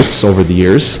best efforts over the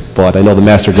years, but I know the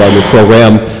Master Gardener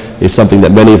program is something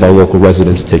that many of our local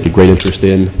residents take a great interest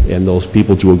in, and those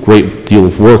people do a great deal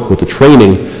of work with the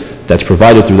training that's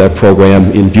provided through that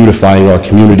program in beautifying our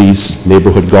communities,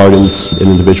 neighborhood gardens, and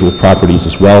individual properties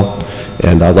as well.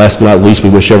 And last but not least,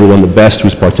 we wish everyone the best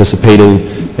who's participating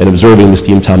and observing the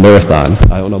Steamtown Marathon.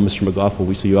 I don't know, Mr. McGough, will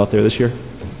we see you out there this year?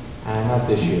 Not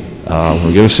this year.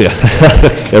 We're going to see you.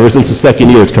 Ever since the second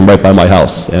year, it's come right by my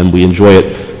house, and we enjoy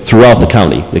it throughout the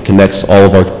county. It connects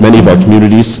many of our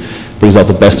communities, brings out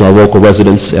the best in our local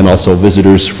residents, and also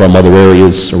visitors from other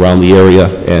areas around the area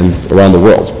and around the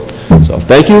world. So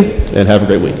thank you, and have a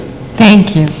great week.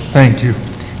 Thank you. Thank you.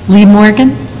 Lee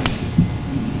Morgan?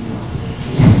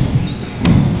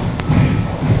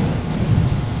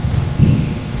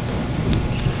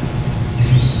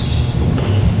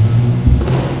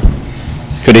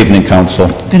 Good evening, Council.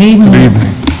 Good evening. Good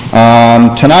evening.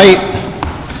 Tonight,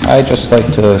 I'd just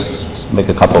like to make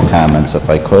a couple comments, if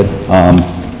I could.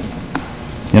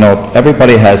 You know,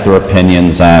 everybody has their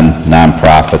opinions on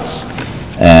nonprofits,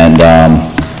 and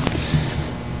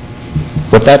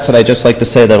with that said, I'd just like to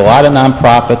say that a lot of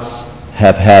nonprofits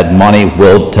have had money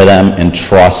willed to them in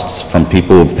trusts from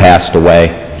people who've passed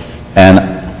away, and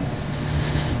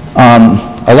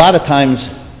a lot of times,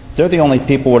 they're the only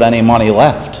people with any money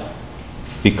left,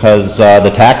 because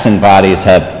the taxing bodies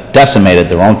have decimated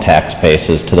their own tax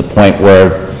bases to the point where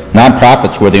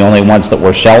nonprofits were the only ones that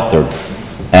were sheltered.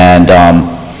 And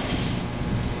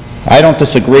I don't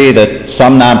disagree that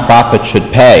some nonprofits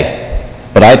should pay,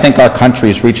 but I think our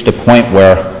country's reached a point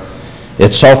where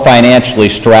it's so financially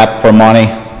strapped for money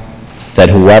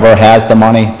that whoever has the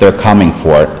money, they're coming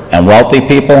for it. And wealthy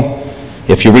people,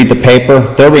 if you read the paper,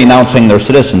 they're renouncing their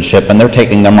citizenship and they're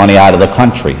taking their money out of the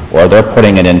country, or they're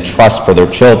putting it in trust for their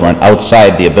children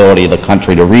outside the ability of the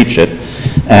country to reach it.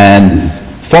 And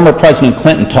former President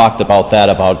Clinton talked about that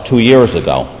about 2 years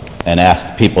ago and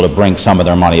asked people to bring some of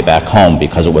their money back home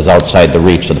because it was outside the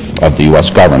reach of the U.S.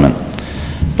 government.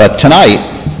 But tonight,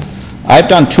 I've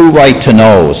done 2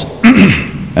 right-to-knows,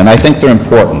 and I think they're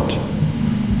important.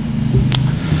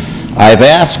 I've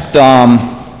asked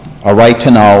a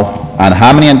right-to-know on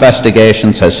how many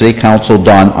investigations has City Council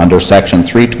done under Section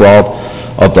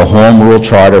 312 of the Home Rule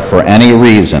Charter for any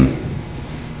reason,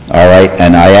 all right?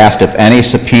 And I asked if any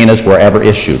subpoenas were ever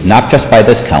issued, not just by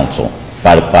this council,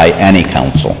 but by any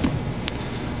council.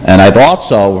 And I've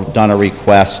also done a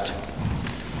request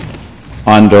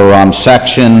under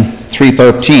Section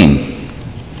 313.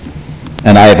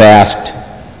 And I've asked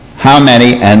how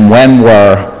many and when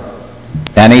were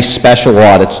any special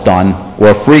audits done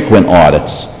or frequent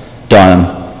audits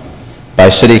done by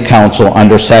City Council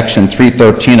under Section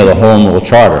 313 of the Home Rule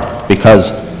Charter,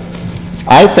 because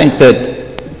I think that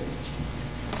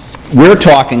we're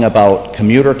talking about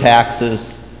commuter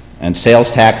taxes and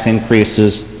sales tax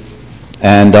increases,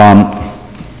 and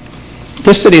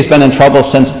this city's been in trouble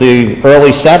since the early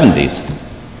 70s.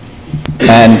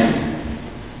 And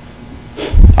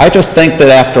I just think that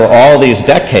after all these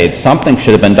decades, something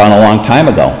should have been done a long time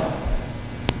ago.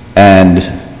 And,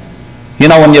 you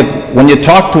know, when you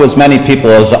talk to as many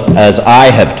people as I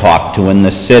have talked to in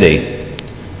this city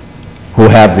who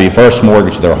have reverse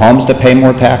mortgaged their homes to pay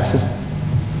more taxes,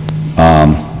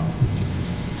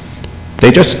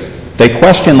 they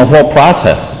question the whole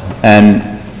process. And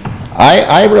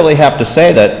I really have to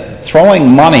say that throwing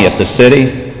money at the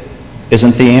city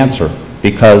isn't the answer,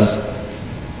 because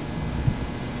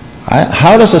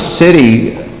how does a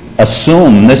city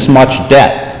assume this much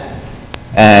debt?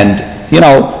 And, you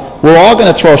know, we're all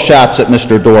going to throw shots at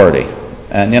Mr. Doherty.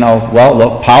 And, you know, well,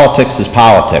 look, politics is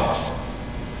politics.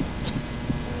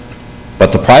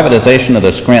 But the privatization of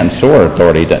the Scranton Sewer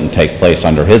Authority didn't take place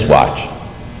under his watch.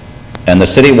 And the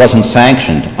city wasn't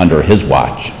sanctioned under his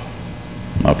watch.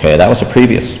 Okay, that was a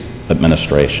previous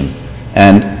administration.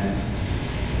 And,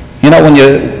 you know,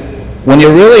 when you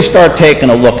really start taking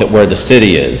a look at where the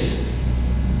city is,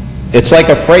 it's like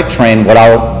a freight train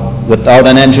without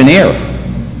an engineer.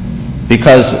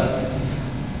 Because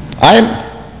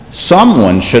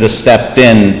someone should have stepped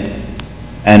in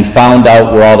and found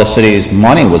out where all the city's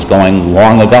money was going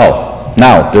long ago.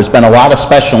 Now, there's been a lot of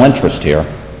special interest here.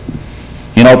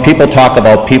 You know, people talk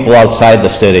about people outside the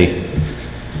city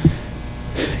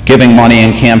giving money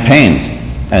in campaigns,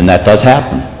 and that does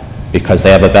happen because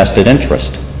they have a vested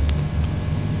interest.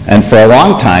 And for a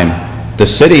long time, the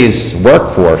city's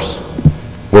workforce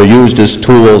were used as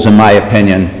tools, in my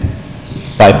opinion,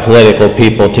 by political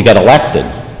people to get elected.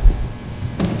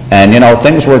 And, you know,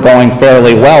 things were going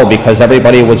fairly well because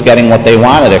everybody was getting what they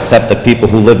wanted except the people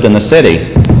who lived in the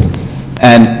city.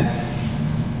 And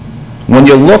when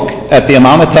you look at the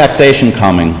amount of taxation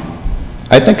coming,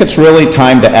 I think it's really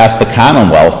time to ask the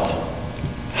Commonwealth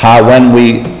how, when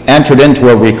we entered into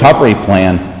a recovery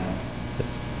plan,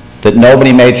 that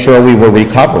nobody made sure we were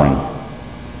recovering.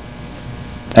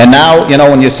 And now, you know,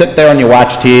 when you sit there and you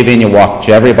watch TV and you watch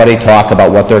everybody talk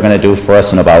about what they're going to do for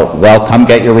us and about, well, come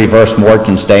get your reverse mortgage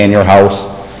and stay in your house.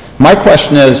 My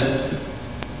question is,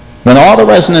 when all the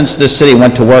residents of this city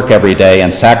went to work every day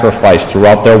and sacrificed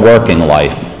throughout their working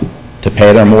life to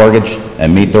pay their mortgage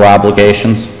and meet their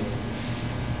obligations,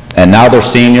 and now they're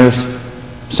seniors,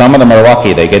 some of them are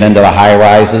lucky, they get into the high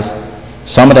rises,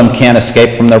 some of them can't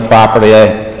escape from their property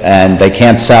and they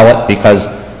can't sell it because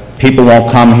people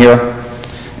won't come here.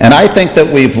 And I think that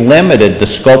we've limited the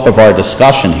scope of our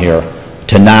discussion here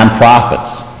to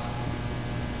nonprofits.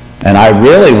 And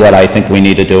what I think we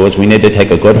need to do is we need to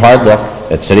take a good hard look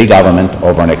at city government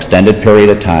over an extended period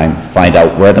of time, find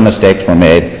out where the mistakes were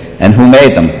made and who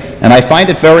made them. And I find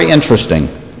it very interesting,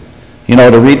 you know,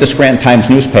 to read the Scranton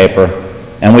Times newspaper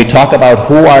and we talk about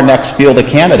who our next field of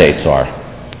candidates are.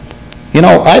 You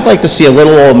know, I'd like to see a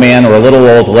little old man or a little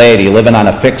old lady living on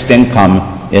a fixed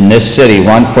income in this city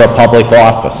run for a public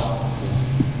office.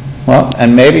 Well,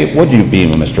 and maybe it would you be,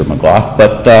 Mr. McGough,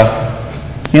 but,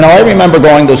 you know, I remember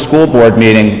going to a school board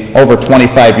meeting over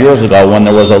 25 years ago when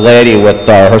there was a lady with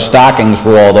her stockings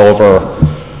rolled over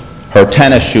her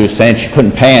tennis shoes saying she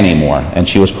couldn't pay anymore, and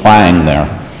she was crying there.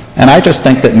 And I just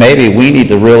think that maybe we need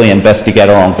to really investigate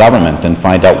our own government and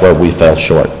find out where we fell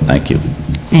short. Thank you.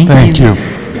 Thank you.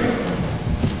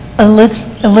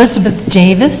 Elizabeth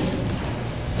Davis.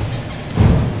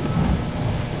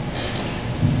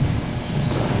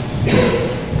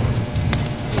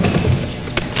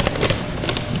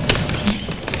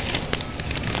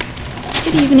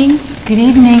 Good evening. Good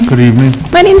evening. Good evening.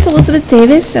 My name is Elizabeth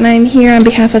Davis, and I'm here on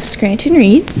behalf of Scranton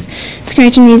Reads.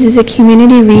 Scranton Reads is a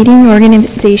community reading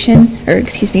organization, or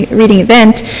excuse me, reading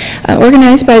event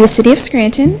organized by the City of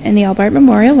Scranton and the Albart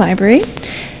Memorial Library.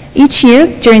 Each year,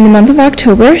 during the month of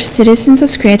October, citizens of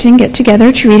Scranton get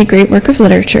together to read a great work of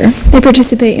literature. They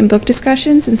participate in book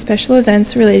discussions and special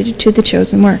events related to the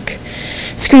chosen work.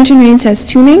 Scranton Reads has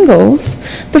two main goals.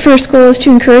 The first goal is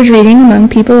to encourage reading among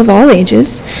people of all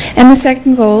ages, and the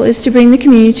second goal is to bring the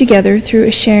community together through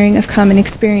a sharing of common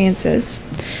experiences.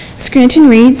 Scranton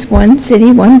Reads, One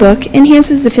City, One Book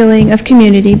enhances the feeling of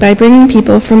community by bringing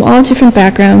people from all different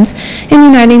backgrounds and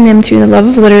uniting them through the love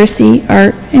of literacy,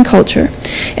 art, and culture.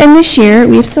 And this year,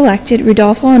 we've selected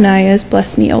Rudolfo Anaya's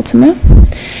Bless Me Ultima.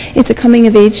 It's a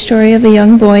coming-of-age story of a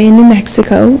young boy in New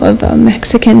Mexico of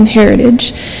Mexican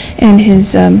heritage and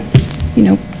his,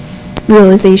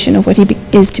 realization of what he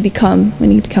is to become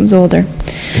when he becomes older.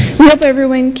 We hope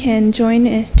everyone can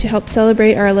join to help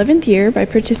celebrate our 11th year by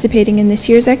participating in this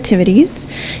year's activities.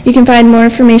 You can find more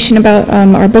information about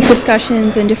our book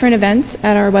discussions and different events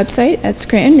at our website at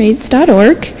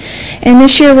scrantonreads.org. And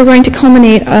this year we're going to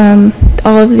culminate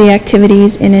all of the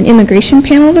activities in an immigration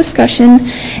panel discussion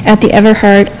at the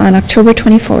Everhart on October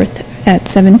 24th at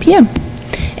 7 p.m.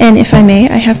 And if I may,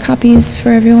 I have copies for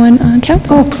everyone on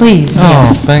council. Oh, please. Oh,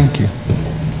 Yes. thank you.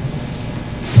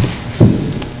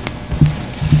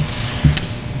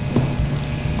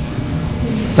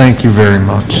 Thank you very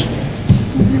much.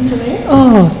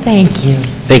 Oh, thank you.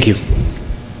 Thank you.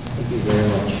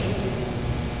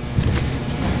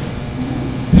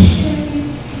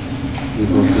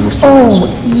 Oh,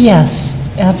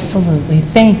 yes, absolutely.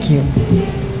 Thank you.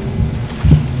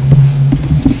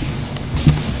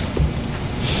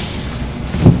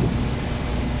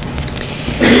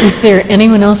 Is there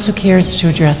anyone else who cares to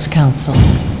address council?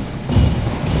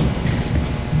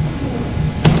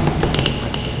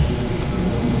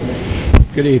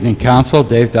 Good evening, Council.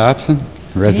 Dave Dobson,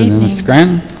 resident of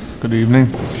Scranton. Good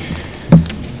evening.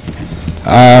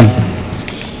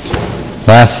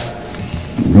 Last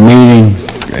meeting,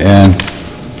 and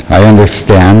I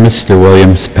understand Mr.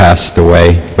 Williams passed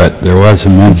away, but there was a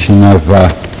mention of,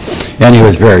 and he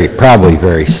was probably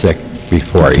very sick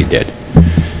before he did.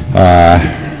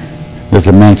 There's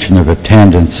a mention of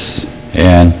attendance,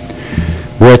 and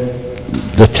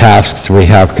with the tasks we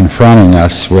have confronting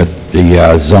us with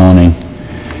the zoning,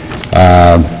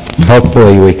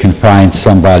 hopefully we can find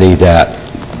somebody that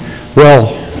will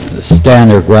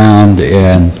stand their ground,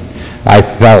 and I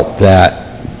felt that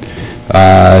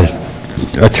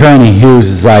Attorney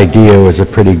Hughes' idea was a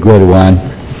pretty good one.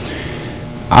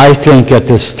 I think at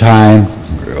this time,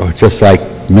 just like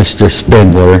Mr.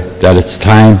 Spindler, that it's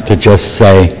time to just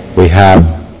say we have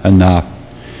enough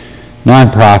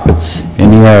nonprofits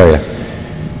in the area.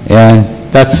 And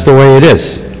that's the way it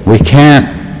is. We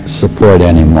can't support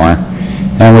anymore,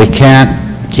 and we can't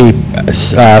keep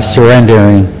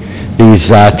surrendering these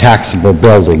taxable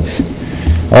buildings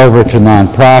over to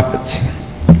nonprofits,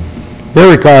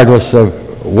 irregardless of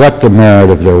what the merit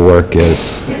of their work is.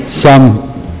 Some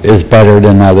is better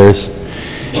than others,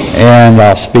 and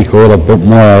I'll speak a little bit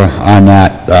more on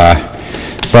that.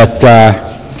 But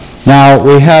now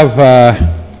we have,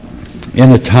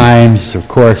 in the Times, of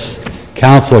course,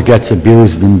 council gets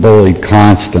abused and bullied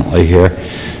constantly here.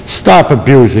 Stop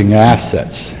abusing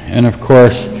assets. And of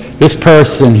course, this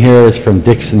person here is from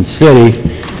Dixon City,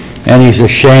 and he's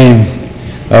ashamed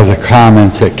of the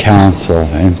comments at council.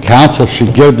 And council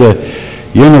should give the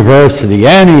university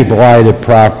any blighted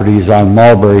properties on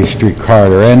Mulberry Street,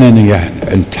 Carter, and in the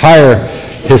entire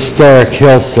historic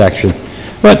hill section.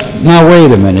 But now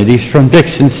wait a minute, he's from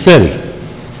Dixon City.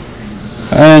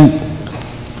 And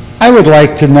I would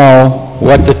like to know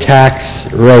what the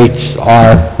tax rates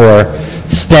are for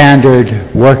standard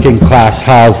working class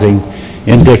housing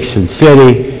in Dixon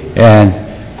City and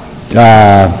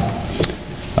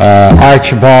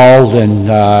Archibald and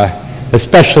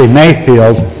especially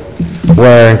Mayfield,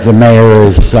 where the mayor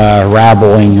is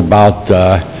rabbling about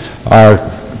our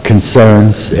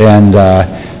concerns and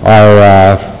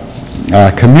our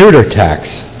commuter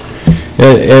tax.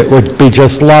 It would be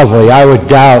just lovely. I would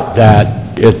doubt that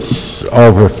it's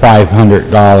over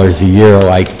 $500 a year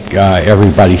like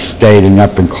everybody's stating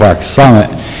up in Clark Summit,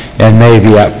 and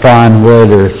maybe at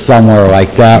Farnwood or somewhere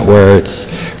like that where it's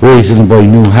reasonably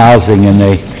new housing and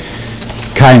they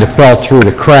kind of fell through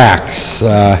the cracks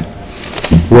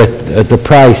with the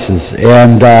prices.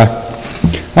 And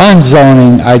on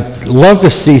zoning, I'd love to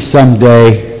see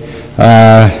someday,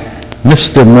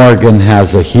 Mr. Morgan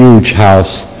has a huge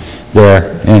house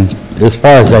there, and as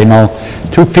far as I know,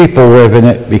 2 people live in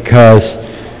it because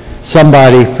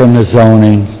somebody from the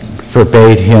zoning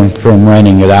forbade him from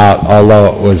renting it out,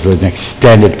 although it was an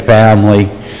extended family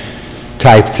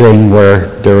type thing where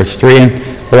there was 3. And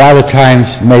a lot of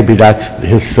times, maybe that's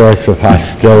his source of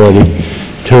hostility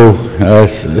too.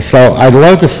 So I'd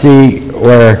love to see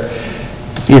where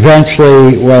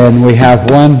eventually when we have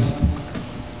one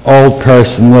old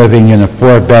person living in a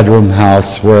 4-bedroom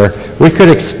house where we could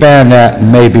expand that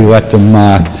and maybe let them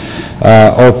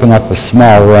open up a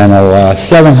small rental.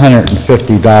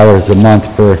 $750 a month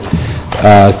for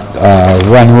a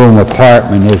one-room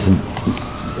apartment isn't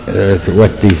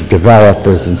with these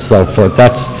developers and so forth.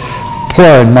 That's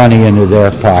pouring money into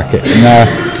their pocket. And,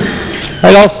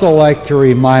 I'd also like to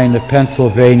remind the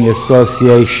Pennsylvania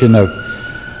Association of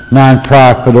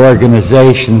Nonprofit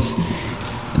Organizations,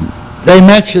 they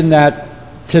mentioned that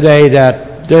today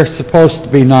that they're supposed to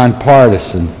be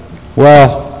nonpartisan.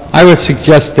 Well, I would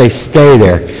suggest they stay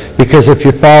there, because if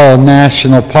you follow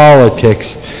national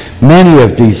politics, many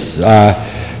of these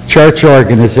church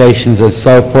organizations and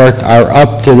so forth are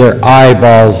up to their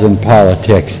eyeballs in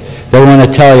politics. They want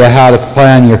to tell you how to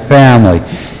plan your family.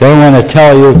 They want to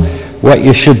tell you what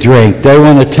you should drink. They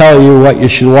want to tell you what you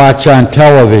should watch on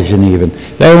television even.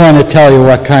 They want to tell you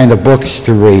what kind of books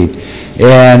to read.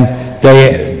 And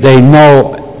they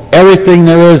know everything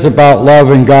there is about love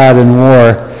and God and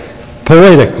war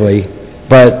politically,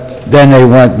 but then they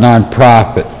want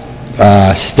nonprofit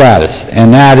status.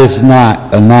 And that is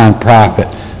not a nonprofit.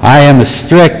 I am a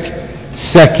strict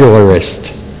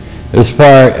secularist as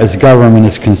far as government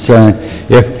is concerned.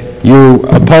 If you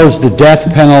oppose the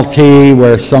death penalty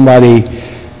where somebody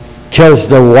kills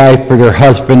their wife or their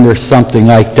husband or something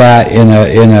like that in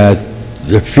a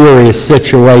furious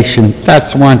situation,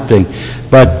 that's one thing.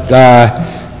 But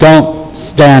don't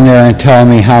stand there and tell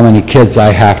me how many kids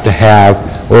I have to have,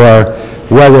 or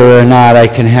whether or not I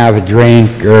can have a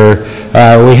drink. Or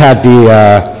we had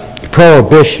the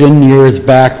Prohibition years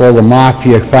back, where the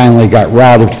mafia finally got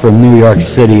routed from New York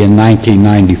City in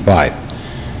 1995.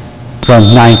 From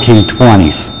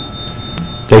 1920s.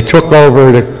 They took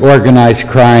over the organized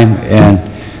crime, and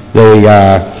they,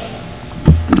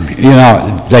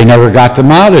 they never got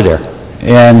them out of there.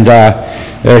 And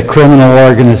criminal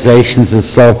organizations and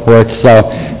so forth. So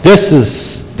this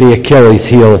is the Achilles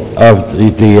heel of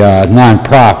the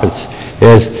nonprofits,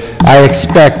 is I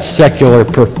expect secular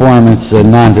performance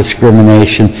and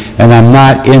non-discrimination, and I'm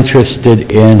not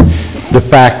interested in the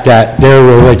fact that their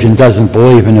religion doesn't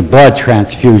believe in a blood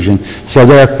transfusion, so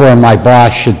therefore my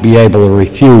boss should be able to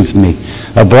refuse me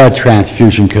a blood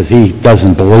transfusion because he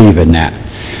doesn't believe in that.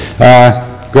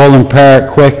 Golden Parrot,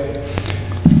 quick.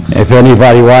 If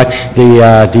anybody watched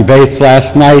the debates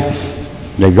last night,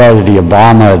 they go to the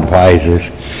Obama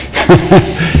advisors.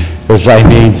 Because, I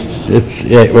mean,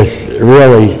 it was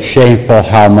really shameful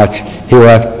how much he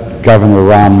let Governor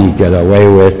Romney get away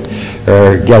with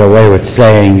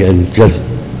saying, and just,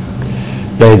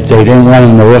 they didn't want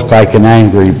him to look like an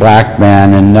angry black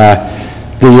man. And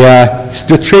the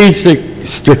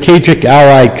strategic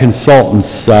allied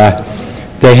consultants,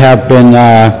 they have been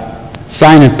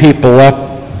signing people up,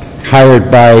 hired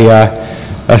by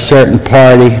a certain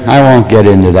party. I won't get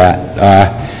into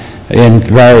that. In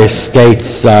various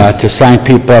states, to sign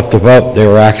people up to vote, they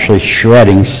were actually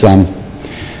shredding some,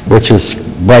 which is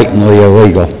blatantly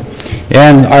illegal.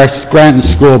 And our Scranton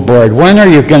School Board, when are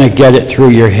you going to get it through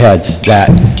your heads that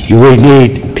we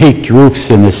need peaked roofs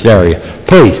in this area?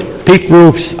 Please, peaked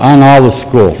roofs on all the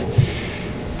schools.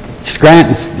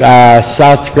 Scranton,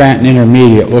 South Scranton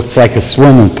Intermediate looks like a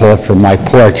swimming pool from my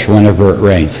porch whenever it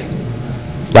rains.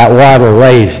 That water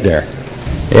lays there.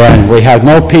 And we have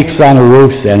no peaks on the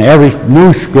roofs, and every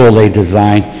new school they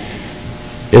design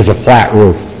is a flat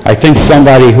roof. I think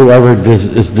somebody, whoever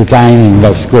is designing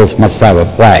those schools, must have a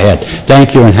flat head.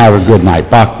 Thank you and have a good night.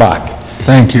 Bok bok.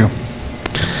 Thank you.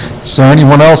 Is there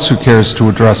anyone else who cares to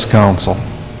address council?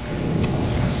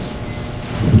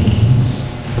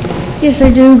 Yes,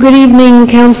 I do. Good evening,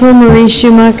 Council. Marie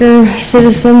Schumacher,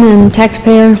 citizen and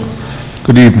taxpayer.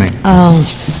 Good evening.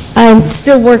 I'm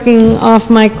still working off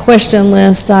my question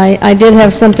list. I did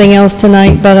have something else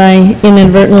tonight, but I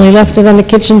inadvertently left it on the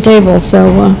kitchen table,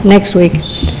 so next week.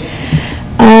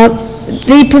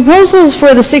 The proposals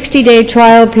for the 60-day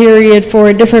trial period for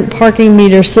a different parking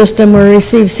meter system were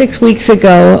received 6 weeks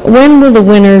ago. When will the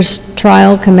winner's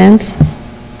trial commence?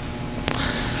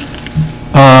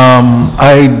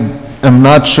 I am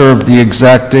not sure of the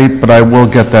exact date, but I will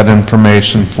get that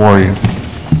information for you.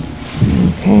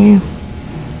 Okay.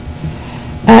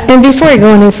 And before I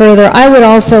go any further, I would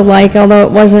also like, although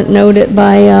it wasn't noted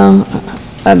by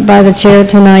the chair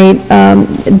tonight,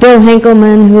 Bill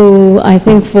Henkelman, who I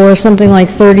think for something like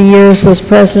 30 years was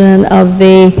president of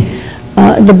the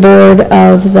board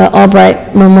of the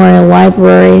Albright Memorial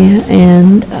Library,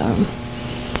 and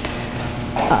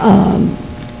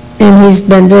he's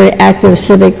been very active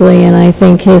civically, and I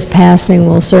think his passing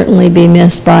will certainly be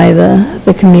missed by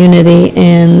the community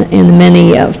and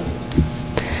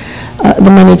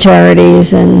the many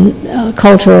charities and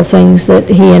cultural things that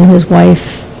he and his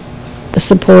wife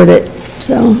supported.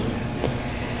 So,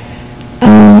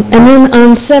 and then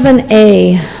on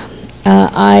 7A,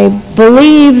 I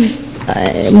believe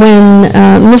when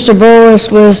Mr. Boris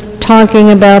was talking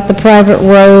about the private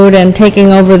road and taking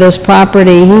over this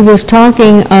property, he was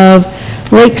talking of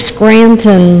Lake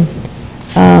Scranton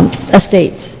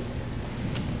Estates.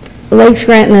 Lake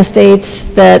Scranton Estates,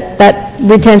 that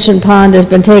retention pond has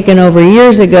been taken over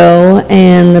years ago,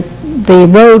 and the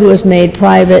road was made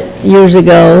private years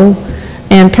ago.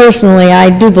 And personally, I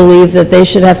do believe that they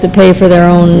should have to pay for their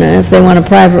own, if they want a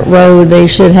private road, they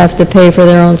should have to pay for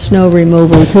their own snow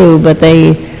removal too, but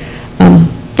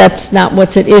that's not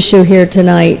what's at issue here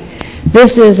tonight.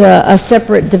 This is a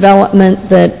separate development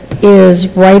that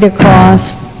is right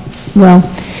across, well,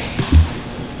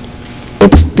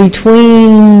 it's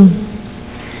between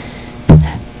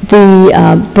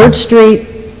the Birch Street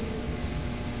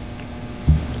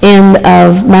end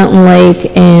of Mountain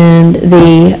Lake and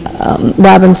the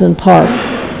Robinson Park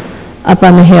up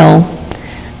on the hill.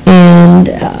 And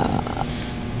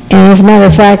as a matter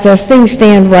of fact, as things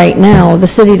stand right now, the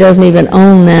city doesn't even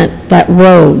own that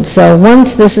road. So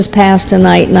once this is passed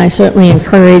tonight, and I certainly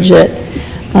encourage it,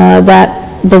 that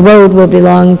the road will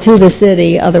belong to the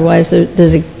city, otherwise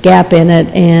there's a gap in it,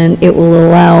 and it will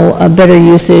allow a better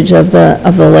usage of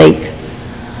the lake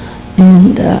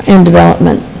and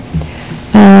development.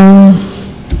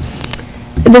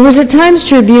 There was a Times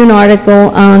Tribune article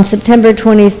on September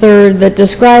 23rd that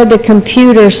described a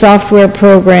computer software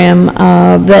program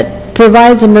that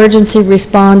provides emergency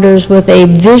responders with a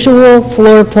visual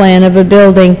floor plan of a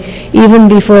building even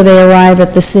before they arrive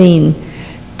at the scene.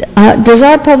 Does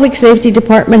our public safety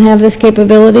department have this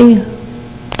capability?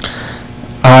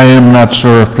 I am not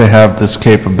sure if they have this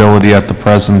capability at the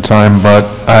present time, but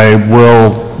I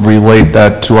will relate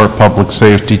that to our public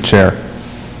safety chair.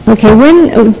 Okay,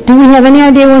 do we have any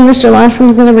idea when Mr.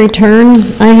 Laskin is going to return?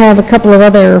 I have a couple of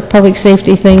other public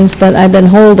safety things, but I've been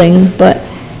holding, but...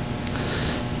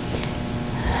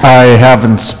 I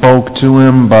haven't spoke to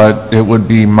him, but it would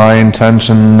be my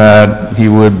intention that he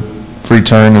would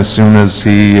return as soon as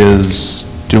he is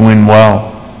doing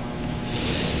well.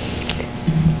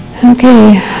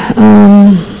 Okay,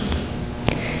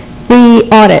 the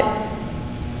audit.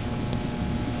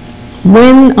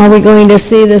 When are we going to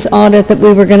see this audit that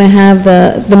we were going to have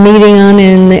the meeting on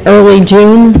in the early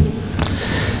June?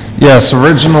 Yes,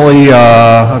 originally,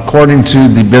 according to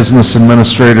the business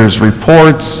administrator's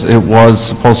reports, it was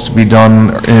supposed to be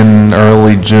done in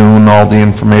early June. All the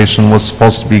information was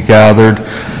supposed to be gathered.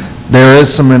 There is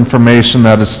some information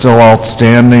that is still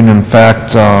outstanding. In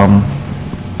fact,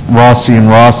 Rossi and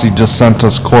Rossi just sent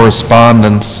us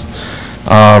correspondence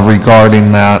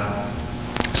regarding that.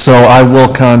 So I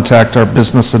will contact our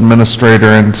business administrator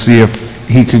and see if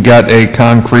he could get a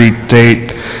concrete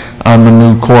date on the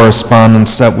new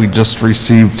correspondence that we just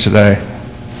received today.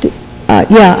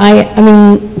 Yeah, I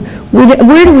mean,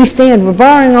 where do we stand? We're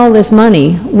borrowing all this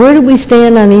money. Where do we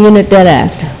stand on the Unit Debt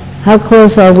Act? How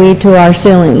close are we to our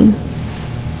ceiling?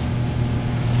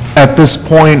 At this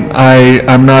point,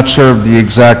 I'm not sure of the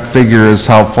exact figures,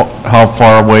 how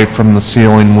far away from the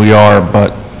ceiling we are,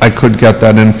 but I could get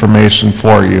that information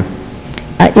for you.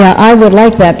 Yeah, I would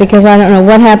like that, because I don't know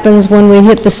what happens when we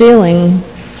hit the ceiling.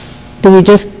 Do we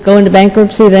just go into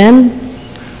bankruptcy then?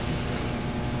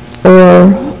 Or,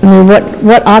 I mean,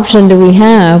 what option do we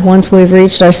have once we've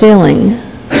reached our ceiling?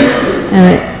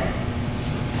 And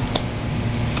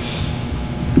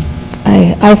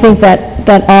I think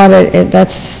that audit,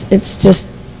 it's just,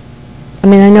 I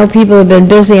mean, I know people have been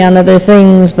busy on other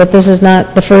things, but this is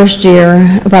not the first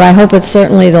year, but I hope it's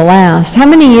certainly the last. How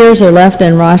many years are left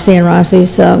in Rossi and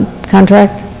Rossi's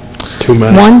contract? Too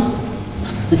many. 1?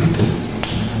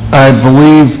 I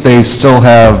believe they still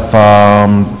have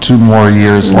 2 more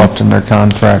years left in their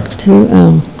contract. 2,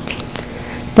 oh.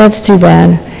 That's too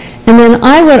bad. And then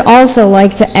I would also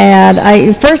like to add,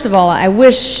 first of all, I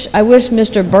wish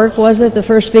Mr. Burke was the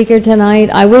first speaker tonight.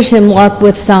 I wish him luck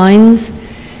with signs,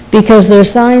 because there are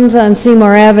signs on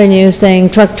Seymour Avenue saying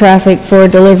truck traffic for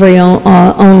delivery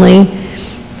only,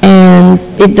 and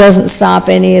it doesn't stop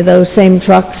any of those same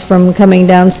trucks from coming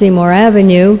down Seymour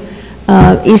Avenue.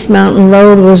 East Mountain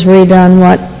Road was redone,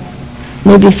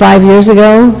 maybe 5 years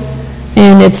ago,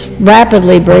 and it's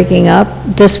rapidly breaking up.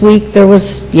 This week there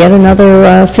was yet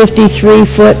another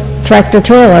 53-foot tractor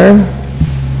trailer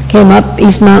came up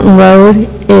East Mountain Road.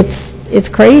 It's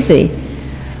crazy.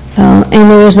 And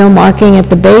there was no marking at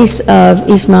the base of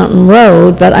East Mountain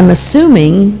Road, but I'm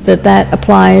assuming that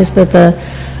applies, that the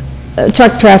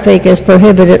truck traffic is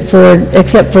prohibited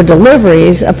except for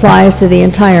deliveries, applies to the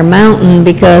entire mountain,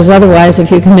 because otherwise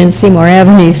if you come in Seymour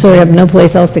Avenue, you sort of have no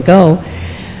place else to go.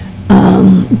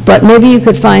 But maybe you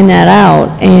could find that out,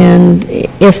 and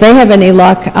if they have any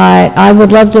luck, I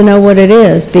would love to know what it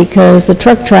is, because the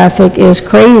truck traffic is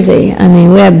crazy. I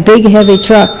mean, we have big, heavy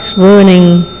trucks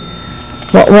ruining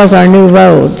what was our new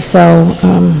road, so,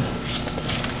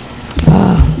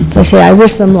 as I say, I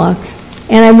wish them luck.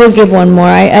 And I will give one more.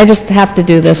 I just have to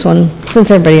do this one,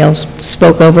 since everybody else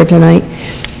spoke over tonight.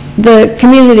 The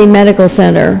Community Medical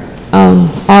Center,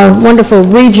 our wonderful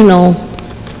regional,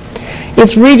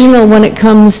 it's regional when it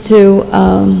comes to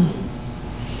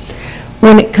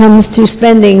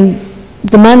spending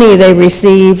the money they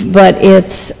receive, but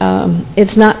it's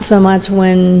not so much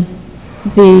when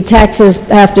the taxes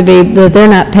that they're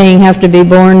not paying have to be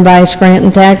borne by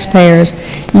Scranton taxpayers.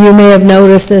 You may have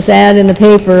noticed this ad in the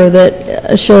paper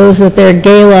that shows that their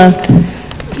gala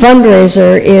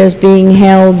fundraiser is being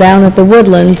held down at the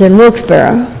Woodlands in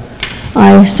Wilkes-Barre.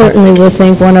 I certainly would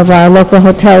think one of our local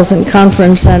hotels and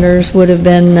conference centers would have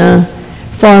been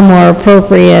far more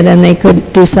appropriate, and they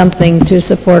could do something to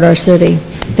support our city.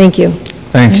 Thank you.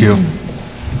 Thank you.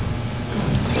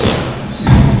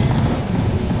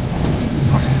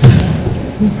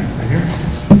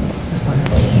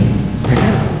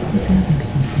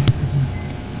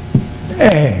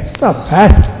 Hey, what's up,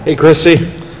 Pat? Hey, Chrissy.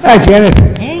 Hi,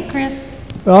 Janice. Hey, Chris.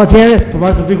 Well, Janice,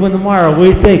 tomorrow's the big one tomorrow. What do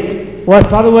you think?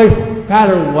 West all the way, Pat,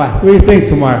 or what? What do you think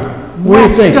tomorrow? What do you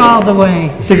think? West all the way.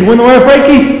 Think you win the way,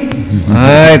 Frankie?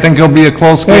 I think it'll be a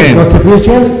close Hey, game. you know what tip is,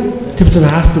 Janet? Tip's in the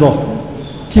hospital.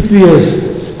 Tip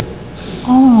is.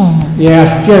 Oh.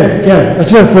 Yes, Janet,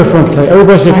 let's say a prayer for him today.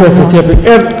 Everybody say a prayer for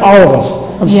Tip. All of us.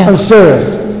 I'm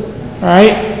serious. All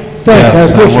right? Thanks, Yes, I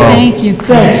appreciate I will. it. Thank you,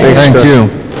 Chris. Thank Chris.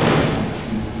 you.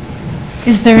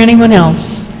 Is there anyone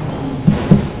else?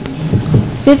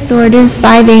 Fifth order,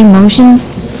 5A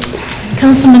motions.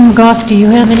 Councilman McGough, do you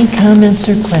have any comments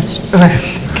or questions?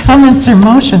 Comments or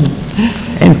motions?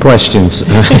 And questions.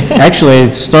 Actually,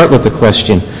 I'd start with the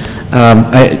question.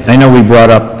 I know we brought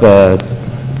up the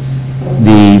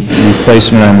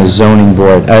replacement on the zoning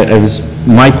board.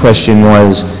 My question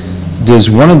was,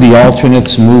 does one of the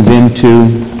alternates move into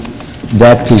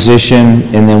that position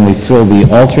and then we fill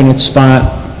the alternate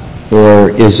spot? Or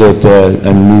is it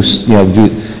a new,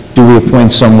 do we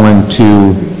appoint someone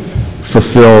to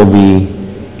fulfill the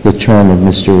term of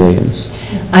Mr. Williams?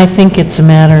 I think it's a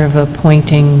matter of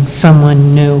appointing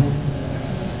someone new.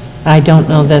 I don't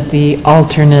know that the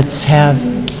alternates have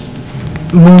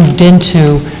moved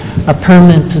into a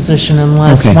permanent position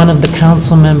unless one of the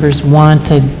council members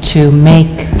wanted to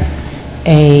make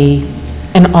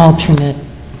an alternate.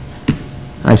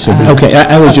 I see. Okay,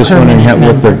 I was just wondering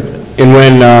what the... And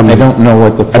when, I don't know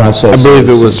what the process is. I believe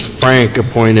it was Frank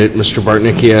appointed Mr.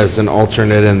 Bartnicki as an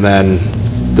alternate, and then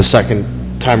the second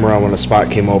time around when a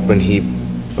spot came open, he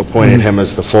appointed him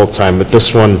as the full-time. But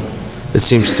this one, it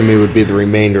seems to me, would be the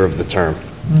remainder of the term.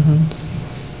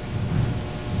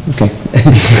 Okay.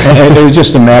 It was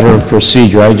just a matter of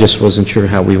procedure. I just wasn't sure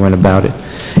how we went about it.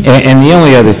 And the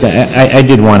only other thing, I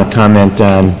did want to comment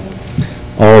on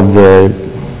all of the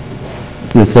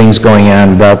things going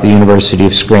on about the University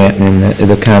of Scranton and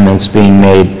the comments being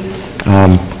made.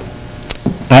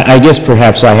 I guess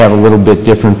perhaps I have a little bit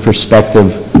different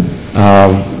perspective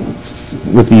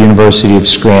with the University of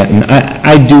Scranton.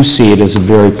 I do see it as a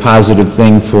very positive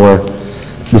thing for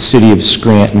the city of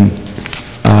Scranton.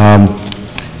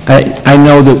 I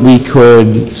know that we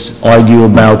could argue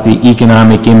about the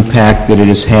economic impact that it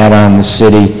has had on the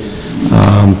city,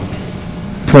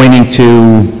 pointing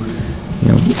to,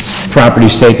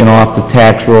 properties taken off the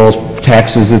tax rolls,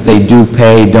 taxes that they do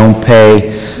pay, don't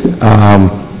pay,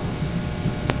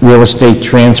 real estate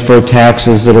transfer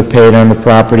taxes that are paid on the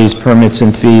properties, permits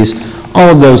and fees. All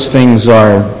of those things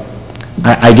are,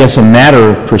 I guess, a matter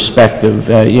of perspective,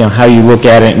 how you look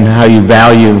at it and how you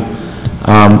value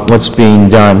what's being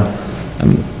done.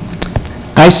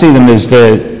 I see them as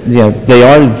they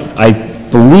are, I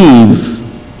believe,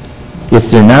 if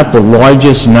they're not the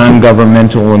largest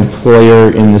non-governmental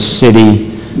employer in the city,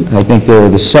 I think they're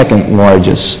the second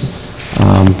largest.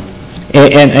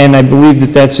 And I believe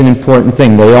that that's an important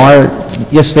thing.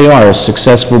 Yes, they are a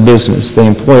successful business. They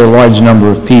employ a large number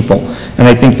of people, and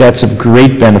I think that's of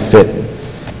great benefit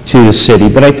to the city.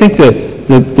 But I think that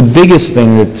the biggest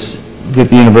thing that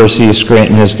the University of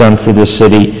Scranton has done for this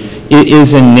city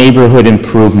is a neighborhood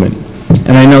improvement.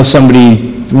 And I know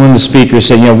one of the speakers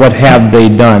said, what have they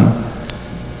done?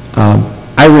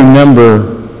 I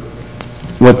remember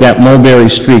what that Mulberry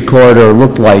Street corridor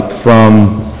looked like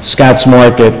from Scotts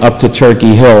Market up to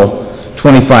Turkey Hill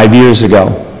 25 years ago.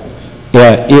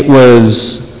 Yeah, it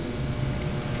was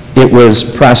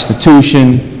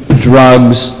prostitution,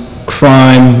 drugs,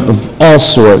 crime of all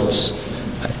sorts.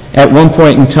 At one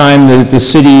point in time, the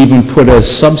city even put a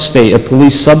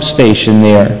police substation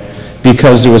there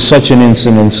because there was such an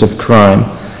incidence of crime.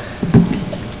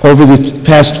 Over the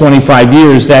past 25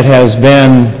 years, that has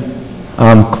been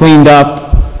cleaned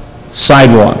up,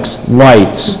 sidewalks,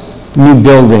 lights, new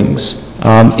buildings.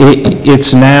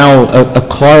 It's now a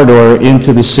corridor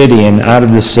into the city and out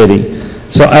of the city.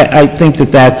 So I think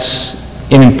that that's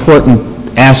an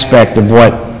important aspect of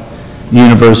what the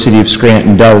University of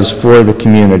Scranton does for the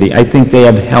community. I think they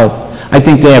have helped. I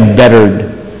think they have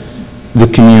bettered the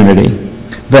community.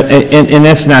 But, and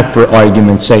that's not for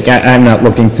argument's sake. I'm not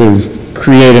looking to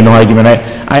create an argument.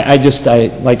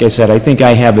 Like I said, I think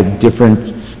I have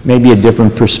maybe a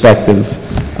different perspective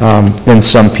than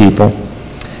some people.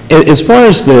 As far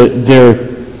as their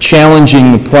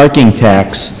challenging the parking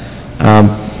tax,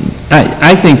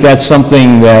 I think that's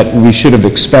something that we should have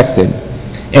expected.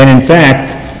 And in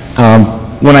fact,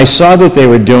 when I saw that they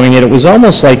were doing it, it was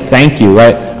almost like thank you.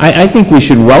 I think we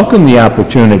should welcome the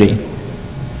opportunity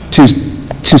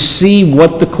to see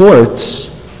what the courts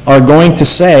are going to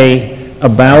say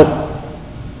about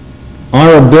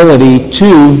our ability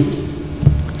to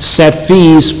set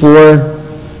fees for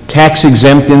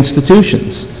tax-exempt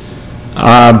institutions.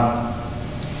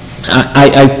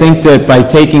 I think that by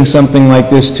taking something like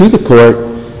this to the court,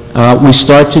 we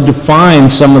start to define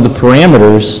some of the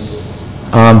parameters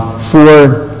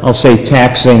for, I'll say,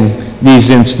 taxing these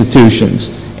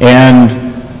institutions. And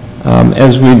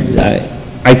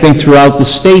I think throughout the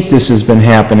state this has been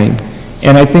happening.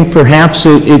 And I think perhaps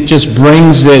it just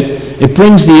brings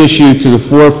the issue to the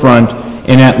forefront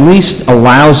and at least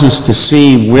allows us to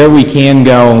see where we can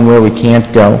go and where we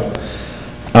can't go.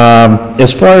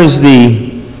 As far as the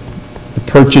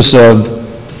purchase of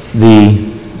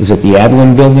is it the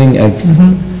Adlin building?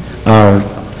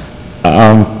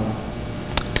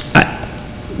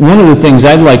 One of the things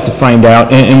I'd like to find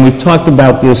out, and we've talked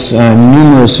about this on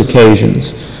numerous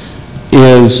occasions,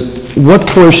 is what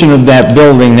portion of that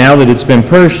building, now that it's been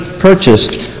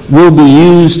purchased, will be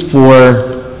used for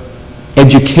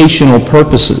educational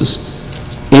purposes.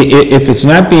 If it's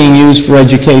not being used for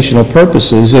educational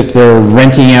purposes, if they're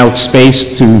renting out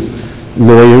space to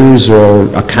lawyers or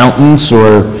accountants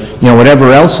or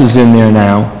whatever else is in there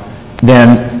now,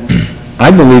 then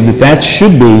I believe that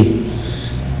should be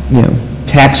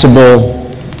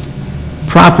taxable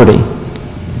property,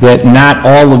 that not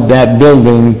all of that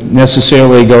building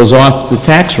necessarily goes off the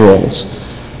tax rolls.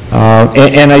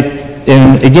 And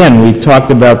again, we've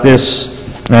talked about this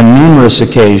on numerous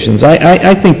occasions.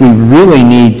 I think we really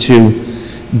need to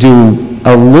do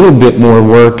a little bit more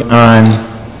work on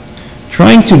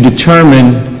trying to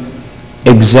determine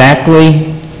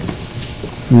exactly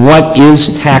what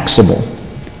is taxable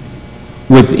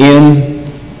within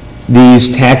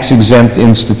these tax-exempt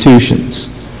institutions.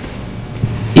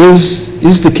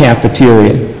 Is the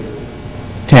cafeteria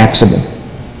taxable?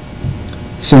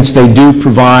 Since they do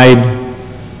provide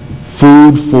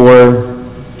food for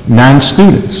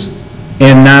non-students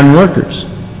and non-workers.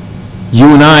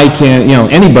 You and I can,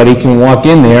 anybody can walk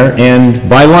in there and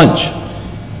buy lunch.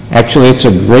 Actually, it's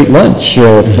a great lunch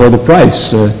for the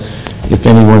price, if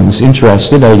anyone's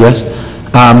interested, I guess.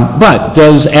 But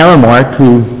does Aramark,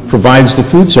 who provides the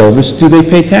food service, do they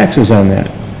pay taxes on that?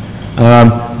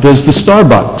 Does the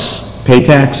Starbucks pay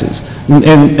taxes?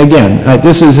 And again,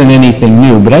 this isn't anything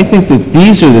new, but I think that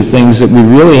these are the things that we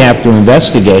really have to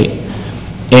investigate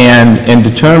and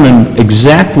determine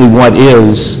exactly what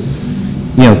is,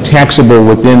 taxable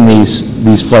within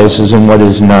these places and what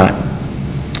is not.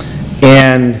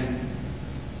 And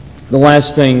the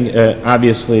last thing,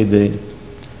 obviously,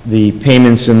 the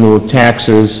payments in lieu of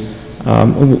taxes.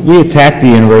 We attacked the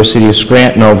University of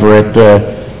Scranton over it,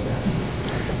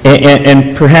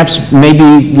 and perhaps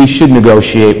maybe we should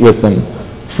negotiate with them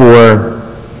for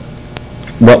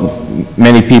what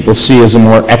many people see as a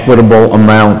more equitable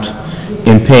amount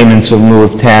in payments in lieu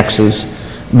of taxes.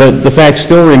 But the fact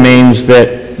still remains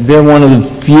that they're one of the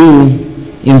few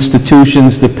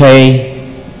institutions that pay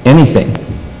anything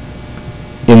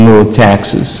in lieu of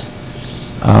taxes.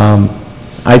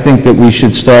 I think that we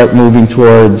should start moving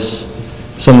towards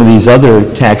some of these other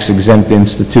tax-exempt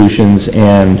institutions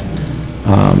and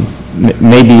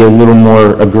maybe a little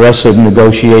more aggressive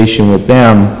negotiation with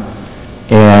them,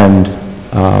 and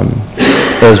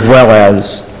as well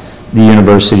as the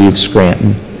University of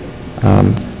Scranton.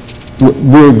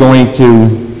 We're going to,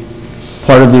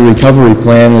 part of the recovery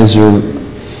plan is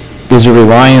a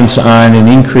reliance on an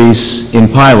increase in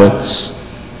pilots,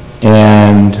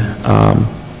 and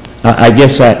I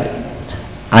guess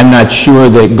I'm not sure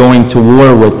that going to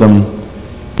war with them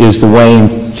is the way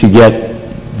to get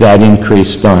that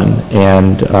increase done.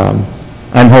 And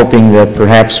I'm hoping that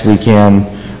perhaps we can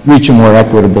reach a more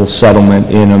equitable settlement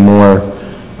in a more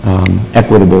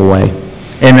equitable way.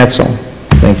 And that's all.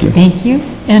 Thank you. Thank you.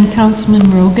 And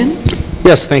Councilman Rogan?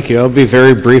 Yes, thank you. I'll be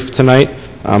very brief tonight.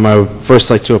 I would first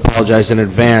like to apologize in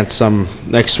advance.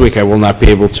 Next week I will not be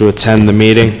able to attend the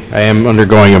meeting. I am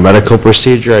undergoing a medical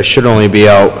procedure. I should only be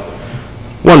out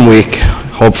 1 week,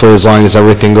 hopefully as long as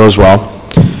everything goes well.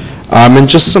 And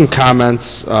just some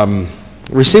comments.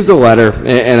 Received a letter,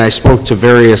 and I spoke to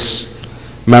various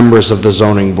members of the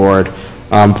zoning board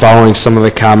following some of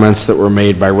the comments that were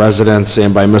made by residents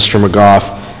and by Mr.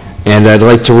 McGough. And I'd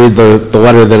like to read the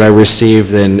letter that I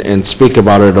received and speak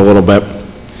about it a little bit.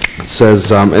 It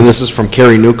says, and this is from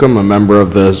Carrie Newcomb, a member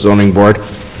of the zoning board.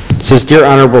 It says, Dear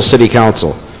Honorable City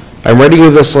Council, I'm writing you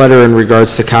this letter in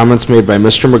regards to comments made by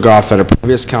Mr. McGough at a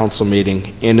previous council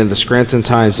meeting and in the Scranton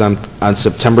Times on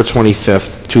September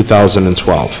 25th,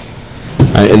 2012.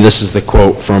 And this is the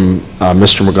quote from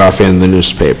Mr. McGough in the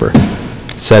newspaper.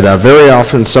 It said, very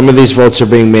often some of these votes are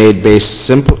being made based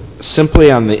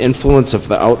simply on the influence of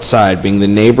the outside, being the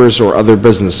neighbors or other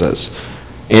businesses,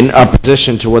 in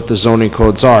opposition to what the zoning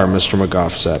codes are, Mr.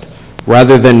 McGough said,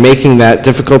 rather than making that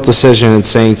difficult decision and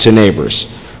saying to neighbors,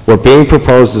 what being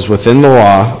proposed is within the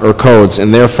law or codes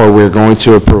and therefore we are going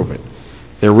to approve it.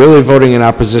 They're really voting in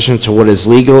opposition to what is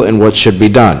legal and what should be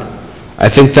done. I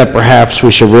think that perhaps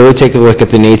we should really take a look at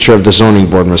the nature of the zoning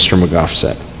board, Mr. McGough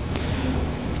said.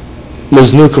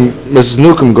 Mrs.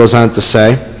 Newcomb goes on to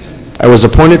say, I was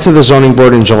appointed to the zoning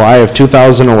board in July of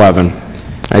 2011.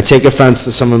 I take offense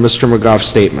to some of Mr. McGough's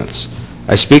statements.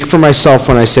 I speak for myself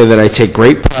when I say that I take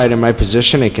great pride in my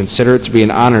position and consider it to be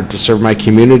an honor to serve my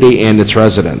community and its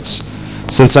residents.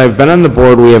 Since I've been on the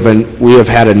board, we have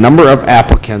had a number of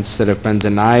applicants that have been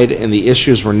denied, and the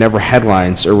issues were never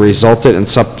headlines or resulted in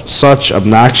such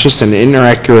obnoxious and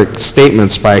inaccurate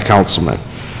statements by a councilman.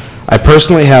 I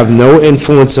personally have no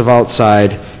influence of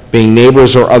outside, being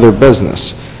neighbors or other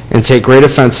business, and take great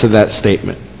offense to that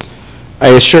statement. I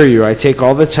assure you, I take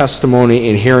all the testimony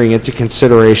and hearing into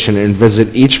consideration and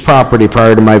visit each property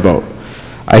prior to my vote.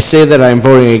 I say that I am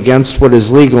voting against what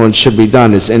is legal and should be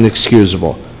done is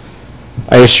inexcusable.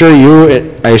 I assure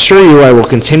you I will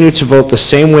continue to vote the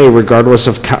same way regardless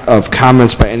of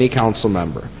comments by any council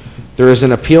member. There is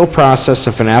an appeal process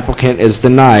if an applicant is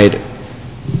denied,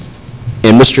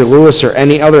 and Mr. Lewis or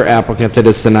any other applicant that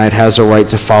is denied has a right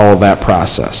to follow that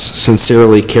process.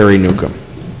 Sincerely, Carrie Newcomb.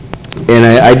 And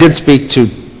I did speak to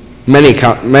many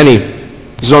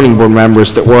zoning board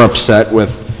members that were upset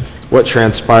with what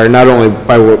transpired, not only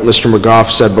by what Mr. McGough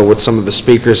said, but what some of the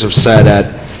speakers have said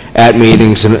at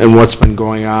meetings and what's been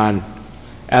going on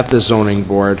at the zoning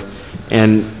board.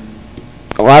 And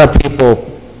a lot of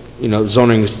people, you know,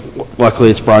 zoning, luckily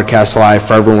it's broadcast live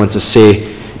for everyone to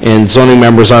see, and zoning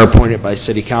members are appointed by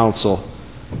city council.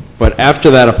 But after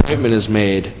that appointment is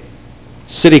made,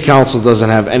 city council doesn't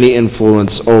have any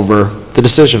influence over the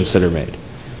decisions that are made.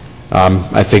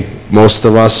 I think most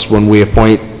of us, when we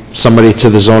appoint somebody to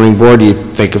the zoning board, you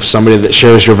think of somebody that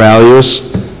shares your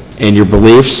values and your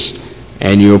beliefs,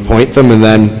 and you appoint them, and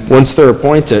then once they're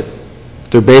appointed,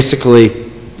 they're basically,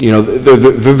 you know,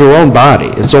 they're their own body.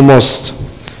 It's almost,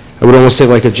 I would almost say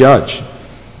like a judge.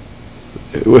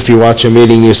 If you watch a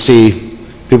meeting, you see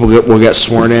people will get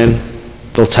sworn in,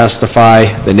 they'll testify,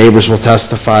 the neighbors will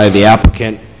testify, the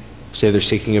applicant, say they're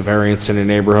seeking a variance in a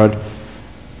neighborhood,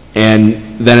 and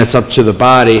then it's up to the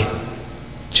body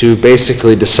to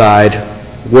basically decide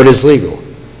what is legal.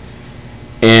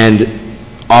 And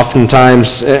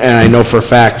oftentimes, and I know for a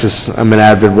fact, as I'm an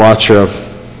avid watcher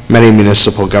of many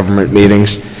municipal government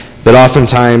meetings, that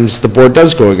oftentimes the board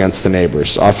does go against the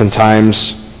neighbors.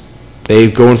 Oftentimes, they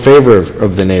go in favor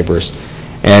of the neighbors.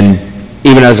 And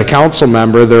even as a council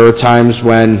member, there are times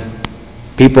when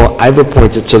people I've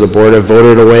appointed to the board have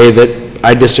voted a way that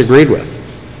I disagreed with.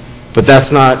 But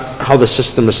that's not how the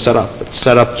system is set up. It's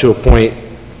set up to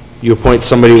you appoint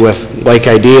somebody with like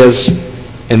ideas,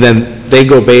 and then they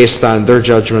go based on their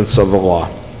judgments of the law.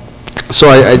 So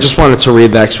I just wanted to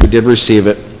read that because we did receive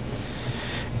it.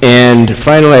 And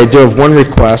finally, I do have one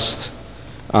request.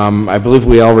 I believe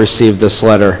we all received this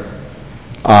letter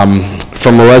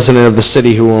from a resident of the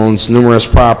city who owns numerous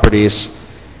properties,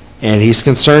 and he's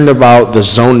concerned about the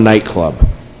Zone nightclub.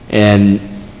 And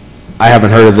I haven't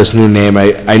heard of this new name.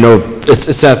 I know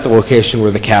it's at the location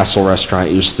where the Castle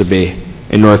restaurant used to be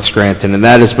in North Scranton, and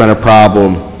that has been a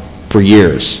problem for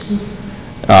years.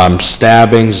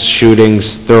 Stabbings,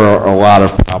 shootings, there are a lot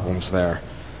of problems there.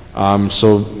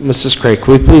 So, Mrs. Craig,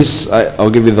 could we please, I'll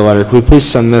give you the letter, could we please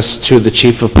send this to the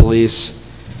Chief of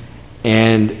Police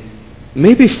and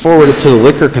maybe forward it to the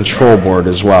Liquor Control Board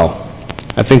as well.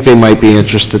 I think they might be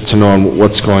interested to know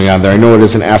what's going on there. I know it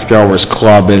is an after-hours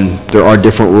club, and there are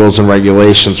different rules and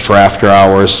regulations for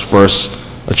after-hours versus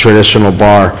a traditional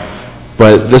bar,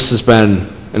 but this has been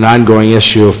an ongoing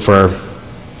issue for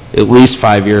at least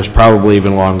 5 years, probably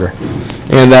even longer.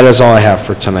 And that is all I have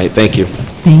for tonight. Thank you.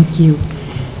 Thank you.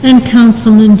 And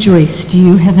Councilman Joyce, do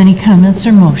you have any comments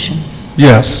or motions?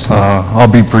 Yes, I'll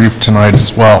be brief tonight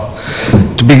as well.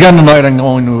 To begin tonight, I'm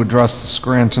going to address the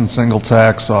Scranton Single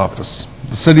Tax Office.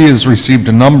 The city has received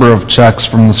a number of checks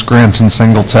from the Scranton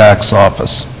Single Tax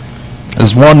Office.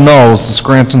 As one knows, the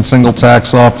Scranton Single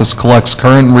Tax Office collects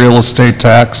current real estate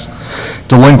tax,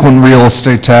 delinquent real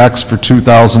estate tax for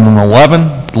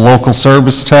 2011, the local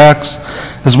service tax,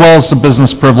 as well as the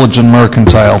business privilege and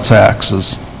mercantile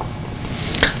taxes.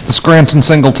 The Scranton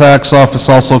Single Tax Office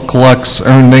also collects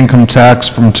earned income tax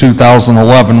from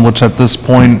 2011, which at this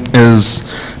point is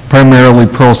primarily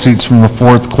proceeds from the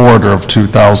fourth quarter of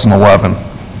 2011.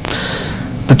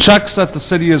 The checks that the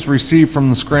city has received from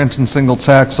the Scranton Single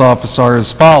Tax Office are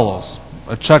as follows.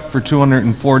 A check for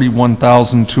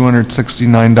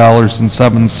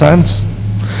 $241,269.07,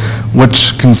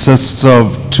 which consists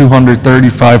of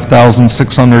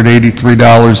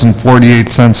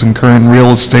 $235,683.48 in current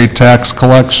real estate tax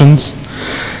collections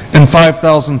and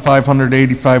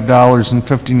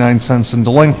 $5,585.59 in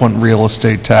delinquent real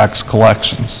estate tax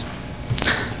collections.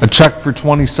 A check for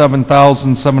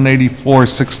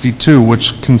 $27,784.62,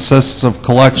 which consists of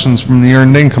collections from the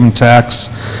earned income tax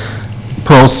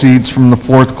proceeds from the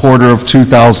fourth quarter of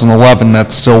 2011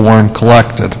 that still weren't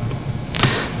collected.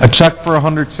 A check for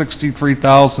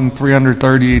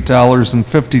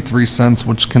 $163,338.53,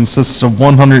 which consists of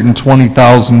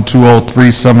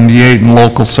 $120,203.78 in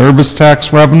local service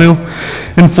tax revenue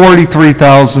and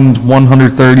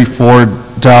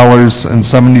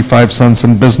 $43,134.75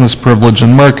 in business privilege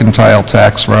and mercantile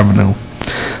tax revenue.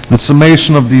 The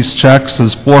summation of these checks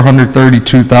is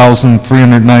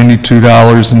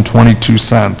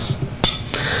 $432,392.22.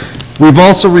 We've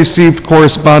also received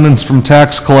correspondence from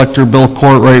tax collector Bill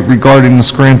Courtright regarding the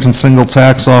Scranton Single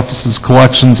Tax Office's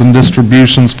collections and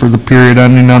distributions for the period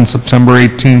ending on September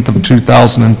 18th of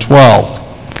 2012.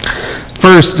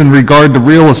 First, in regard to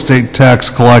real estate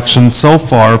tax collections so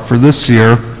far for this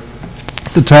year,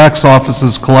 the tax office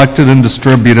has collected and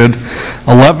distributed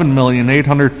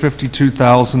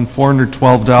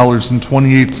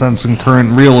 $11,852,412.28 in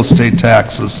current real estate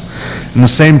taxes. In the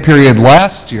same period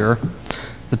last year,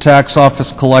 the tax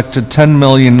office collected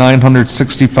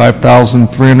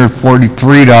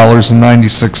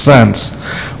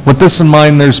 $10,965,343.96. With this in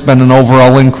mind, there's been an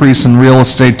overall increase in real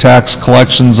estate tax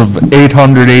collections of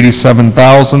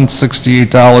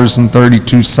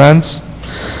 $887,068.32.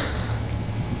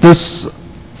 This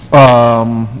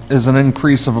is an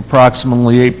increase of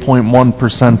approximately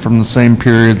 8.1% from the same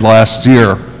period last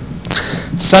year.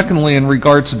 Secondly, in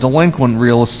regard to delinquent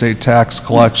real estate tax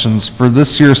collections, for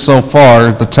this year so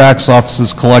far, the tax office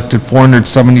has collected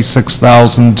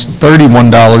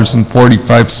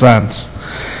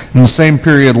 $476,031.45. In the same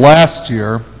period last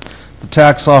year, the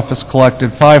tax office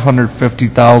collected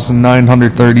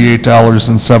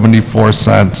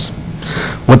 $550,938.74.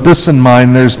 With this in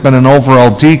mind, there's been an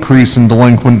overall decrease in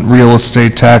delinquent real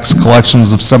estate tax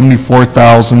collections of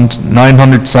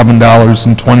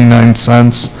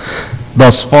 $74,907.29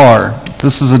 thus far.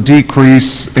 This is a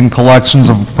decrease in collections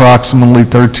of approximately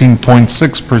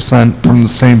 13.6% from the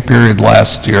same period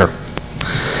last year.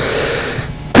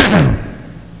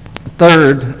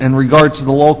 Third, in regard to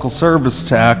the local service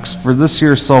tax, for this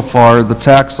year so far, the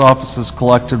tax office has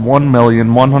collected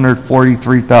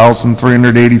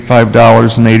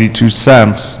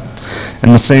 $1,143,385.82.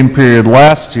 In the same period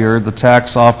last year, the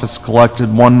tax office collected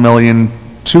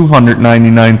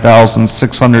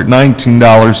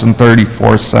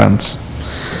 $1,299,619.34.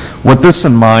 With this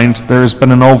in mind, there has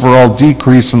been an overall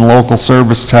decrease in local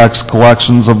service tax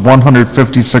collections of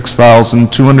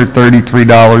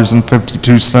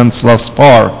 $156,233.52 thus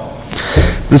far.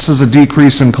 This is a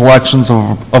decrease in collections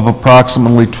of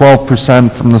approximately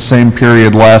 12% from the same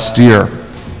period last year.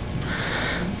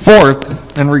 Fourth,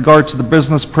 in regard to the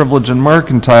business privilege and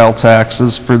mercantile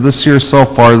taxes, for this year so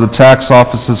far, the tax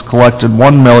office has collected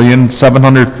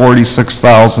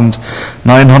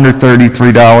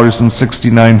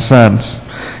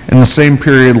 $1,746,933.69. In the same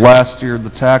period last year, the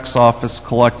tax office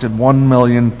collected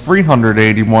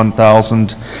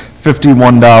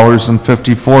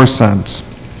 $1,381,051.54.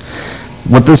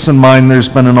 With this in mind, there's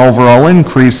been an overall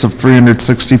increase of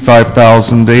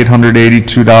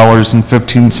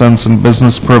 $365,882.15 in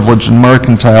business privilege and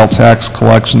mercantile tax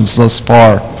collections thus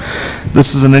far.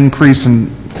 This is an increase in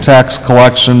tax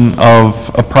collection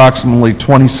of approximately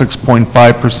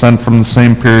 26.5% from the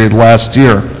same period last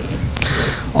year.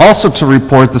 Also to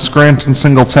report, the Scranton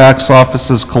Single Tax Office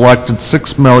has collected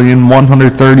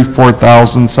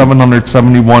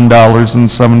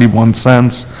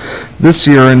 $6,134,771.71 this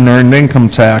year in earned income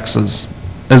taxes.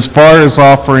 As far as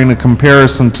offering a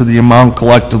comparison to the amount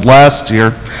collected last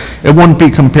year, it wouldn't be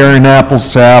comparing apples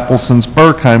to apples since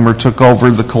Berkheimer took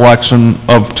over the collection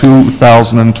of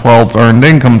 2012 earned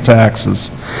income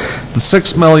taxes. The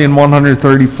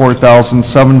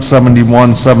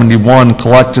 $6,134,771.71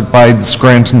 collected by the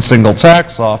Scranton Single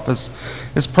Tax Office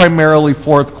is primarily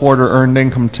fourth quarter earned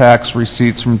income tax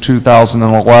receipts from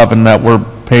 2011 that were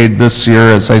paid this year,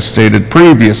 as I stated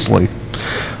previously.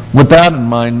 With that in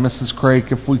mind, Mrs.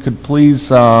 Craik, if we could please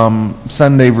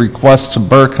send a request to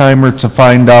Berkheimer to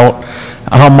find out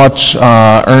how much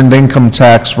earned income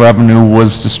tax revenue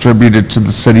was distributed to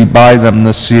the city by them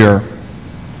this year.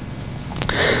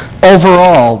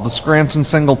 Overall, the Scranton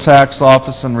Single Tax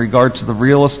Office, in regard to the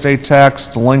real estate tax,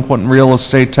 delinquent real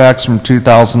estate tax from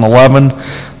 2011,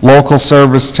 local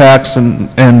service tax,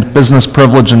 and business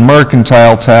privilege and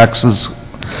mercantile taxes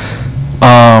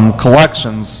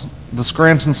collections, the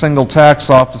Scranton Single Tax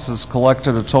Office has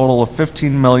collected a total of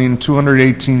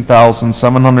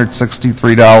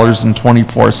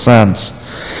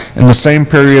 $15,218,763.24. In the same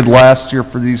period last year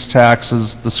for these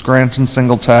taxes, the Scranton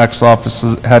Single Tax Office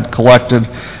had collected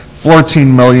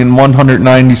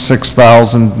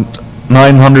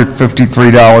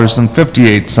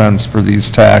 $14,196,953.58 for these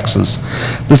taxes.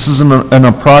 This is an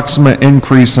approximate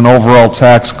increase in overall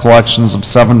tax collections of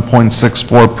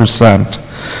 7.64%.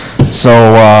 So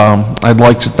I'd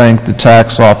like to thank the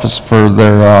tax office for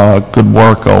their good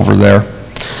work over there.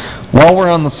 While we're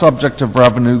on the subject of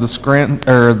revenue, the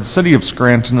city of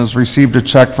Scranton has received a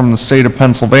check from the state of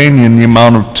Pennsylvania in the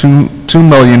amount of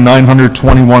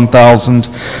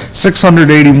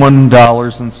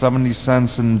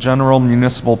 $2,921,681.70 in general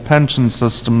municipal pension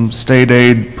system state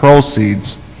aid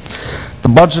proceeds. The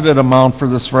budgeted amount for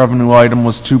this revenue item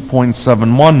was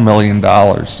 $2.71 million.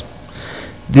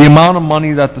 The amount of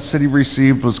money that the city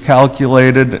received was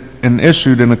calculated and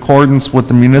issued in accordance with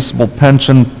the Municipal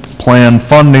Pension Plan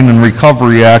Funding and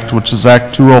Recovery Act, which is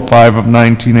Act 205 of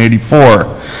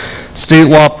 1984. State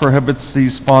law prohibits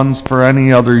these funds for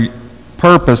any other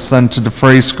purpose than to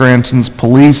defray Scranton's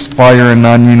police, fire, and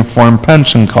non-uniform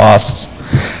pension costs.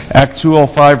 Act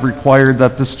 205 required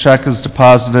that this check is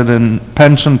deposited in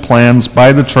pension plans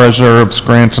by the treasurer of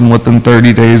Scranton within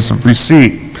 30 days of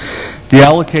receipt. The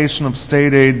allocation of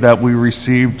state aid that we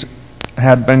received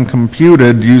had been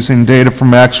computed using data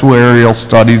from actuarial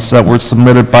studies that were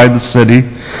submitted by the city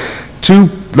to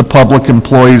the Public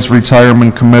Employees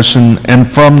Retirement Commission and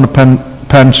from the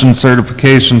pension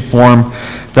certification form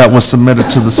that was submitted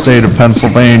to the state of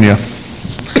Pennsylvania.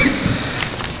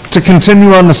 To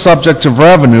continue on the subject of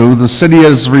revenue, the city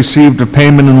has received a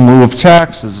payment in lieu of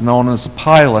taxes known as a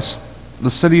pilot. The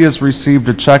city has received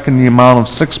a check in the amount of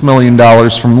 $6 million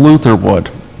from Lutherwood.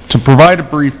 To provide a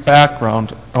brief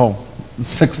background,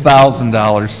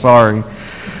 $6,000, sorry.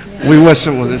 We wish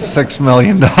it was $6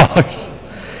 million.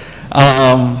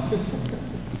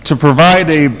 To provide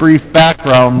a brief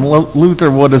background,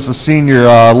 Lutherwood is a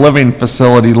senior living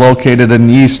facility located in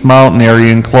the East Mountain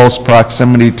area in close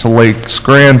proximity to Lake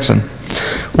Scranton.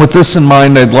 With this in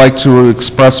mind, I'd like to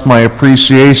express my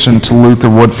appreciation to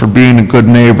Lutherwood for being a good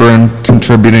neighbor and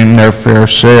contributing their fair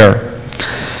share.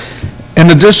 In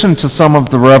addition to some of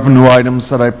the revenue items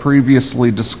that I previously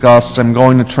discussed, I'm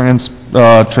going to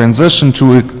transition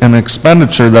to an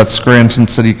expenditure that Scranton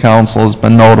City Council has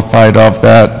been notified of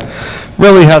that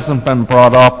really hasn't been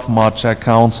brought up much at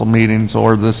council meetings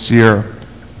or this year.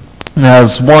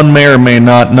 As one may or may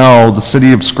not know, the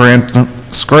city of Scranton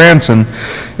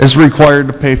is required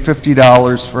to pay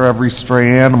 $50 for every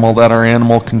stray animal that our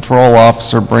animal control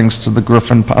officer brings to the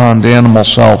Griffin Pond Animal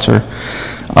Shelter.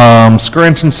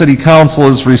 Scranton City Council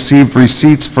has received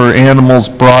receipts for animals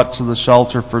brought to the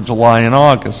shelter for July and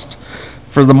August.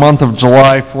 For the month of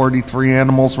July, 43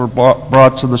 animals were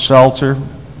brought to the shelter.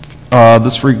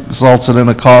 This resulted in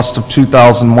a cost of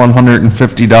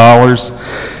 $2,150.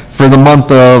 For the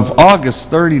month of August,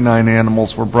 39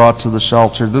 animals were brought to the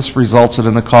shelter. This resulted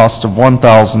in a cost of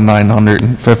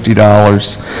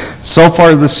 $1,950. So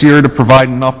far this year, to provide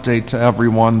an update to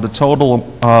everyone, the total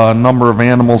number of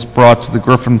animals brought to the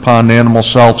Griffin Pond Animal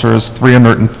Shelter is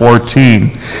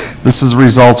 314. This has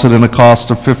resulted in a cost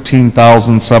of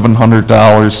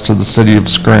 $15,700 to the city of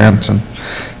Scranton.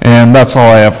 And that's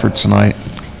all I have for tonight.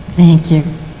 Thank you.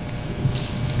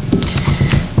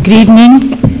 Good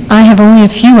evening. I have only a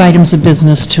few items of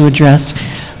business to address.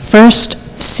 First,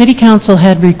 City Council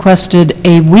had requested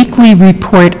a weekly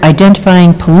report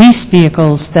identifying police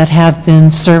vehicles that have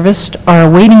been serviced, are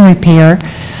awaiting repair,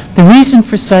 the reason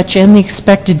for such, and the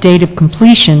expected date of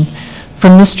completion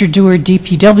from Mr. Dewar,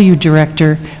 DPW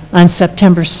Director, on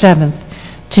September 7th.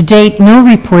 To date, no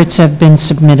reports have been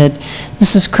submitted.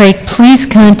 Mrs. Craik, please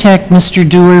contact Mr.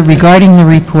 Dewar regarding the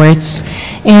reports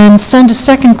and send a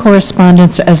second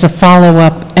correspondence as a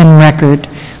follow-up and record,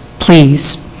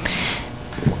 please.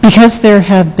 Because there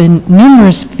have been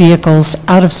numerous vehicles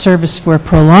out of service for a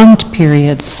prolonged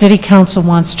period, City Council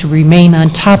wants to remain on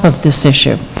top of this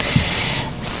issue.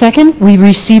 Second, we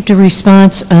received a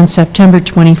response on September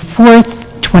 24th,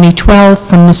 2012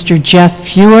 from Mr. Jeff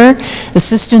Fewer,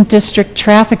 Assistant District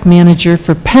Traffic Manager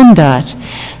for PennDOT,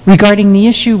 regarding the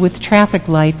issue with traffic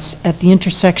lights at the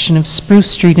intersection of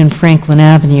Spruce Street and Franklin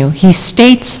Avenue. He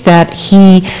states that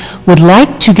he would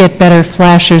like to get better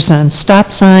flashers on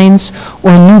stop signs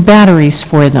or new batteries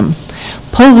for them,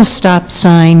 pull the stop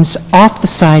signs off the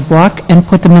sidewalk and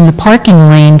put them in the parking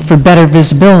lane for better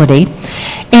visibility,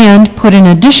 and put an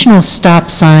additional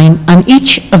stop sign on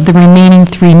each of the remaining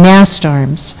 3 mast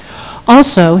arms.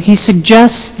 Also, he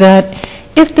suggests that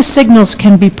if the signals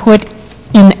can be put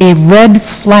in a red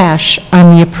flash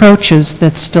on the approaches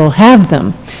that still have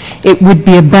them, it would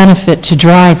be a benefit to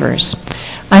drivers.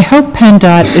 I hope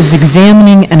PennDOT is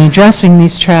examining and addressing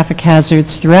these traffic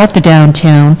hazards throughout the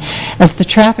downtown as the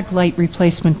traffic light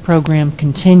replacement program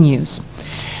continues.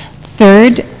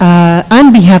 Third,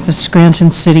 on behalf of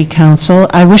Scranton City Council,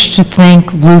 I wish to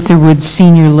thank Lutherwood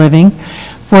Senior Living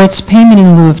for its payment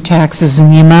in lieu of taxes in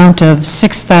the amount of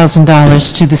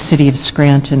 $6,000 to the City of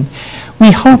Scranton.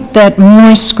 We hope that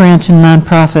more Scranton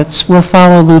nonprofits will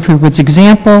follow Lutherwood's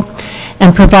example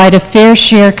and provide a fair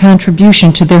share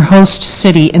contribution to their host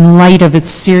city in light of its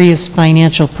serious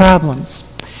financial problems.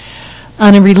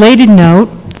 On a related note,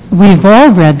 we've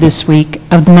all read this week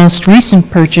of the most recent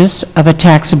purchase of a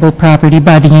taxable property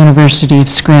by the University of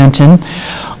Scranton,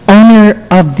 owner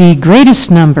of the greatest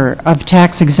number of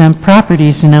tax-exempt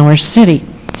properties in our city.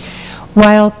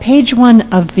 While page 1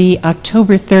 of the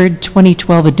October 3rd,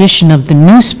 2012 edition of the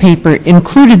newspaper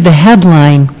included the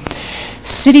headline,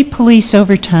 "City Police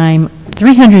Overtime,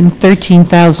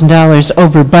 $313,000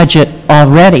 over budget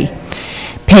already,"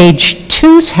 page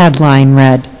 2's headline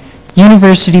read,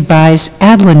 "University buys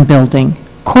Adlin Building,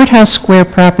 Courthouse Square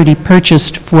property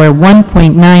purchased for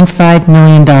 $1.95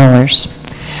 million.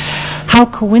 How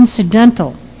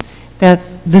coincidental that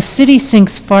the city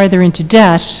sinks farther into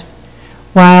debt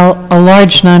while a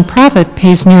large nonprofit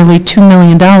pays nearly $2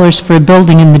 million for a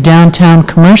building in the downtown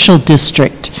commercial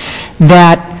district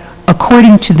that,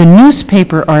 according to the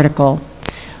newspaper article,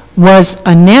 was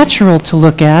unnatural to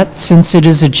look at since it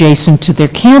is adjacent to their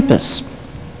campus.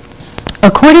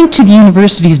 According to the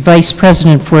university's vice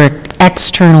president for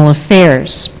external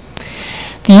affairs,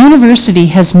 the university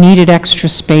has needed extra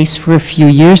space for a few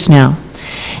years now.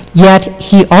 Yet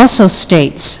he also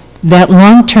states that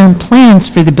long-term plans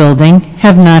for the building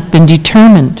have not been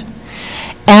determined,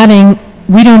 adding,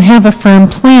 "We don't have a firm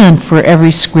plan for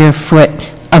every square foot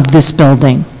of this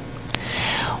building."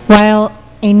 While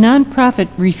a nonprofit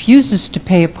refuses to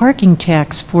pay a parking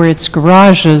tax for its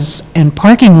garages and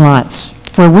parking lots,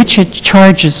 for which it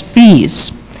charges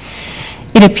fees,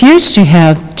 it appears to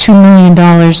have $2 million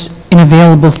in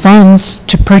available funds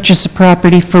to purchase a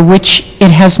property for which it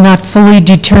has not fully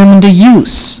determined a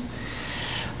use.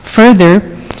 Further,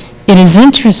 it is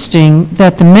interesting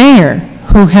that the mayor,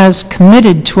 who has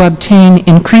committed to obtain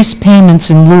increased payments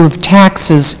in lieu of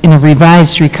taxes in a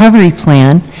revised recovery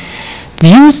plan,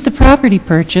 views the property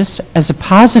purchase as a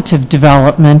positive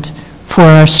development for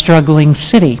our struggling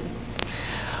city.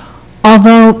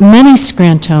 Although many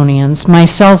Scrantonians,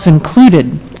 myself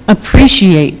included,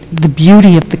 appreciate the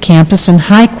beauty of the campus and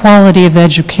high quality of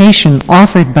education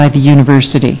offered by the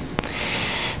university,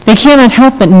 they cannot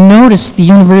help but notice the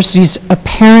university's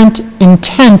apparent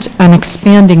intent on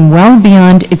expanding well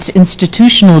beyond its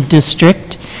institutional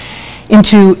district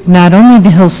into not only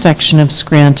the hill section of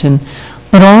Scranton,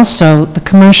 but also the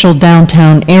commercial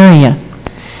downtown area.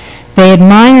 They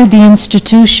admire the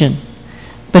institution,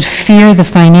 but fear the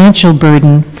financial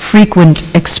burden frequent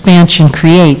expansion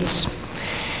creates.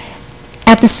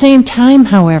 At the same time,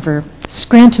 however,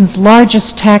 Scranton's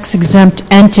largest tax-exempt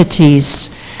entities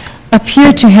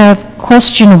appear to have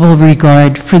questionable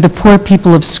regard for the poor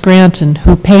people of Scranton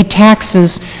who pay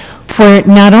taxes for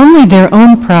not only their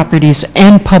own properties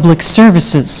and public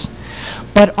services,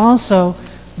 but also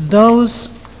those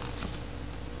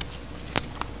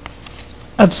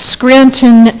of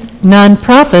Scranton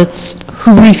nonprofits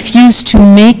who refuse to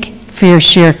make fair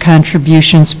share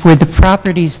contributions for the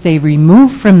properties they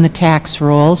remove from the tax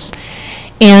rolls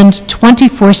and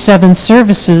 24/7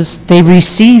 services they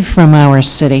receive from our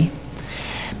city.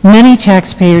 Many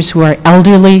taxpayers who are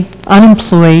elderly,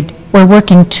 unemployed, or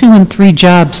working 2 and 3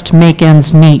 jobs to make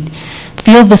ends meet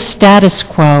feel the status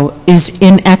quo is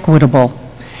inequitable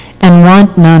and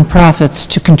want nonprofits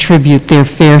to contribute their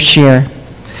fair share.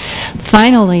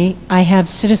 Finally, I have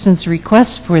citizens'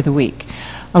 requests for the week.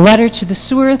 A letter to the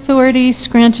Sewer Authority.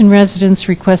 Scranton residents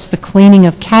request the cleaning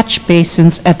of catch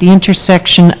basins at the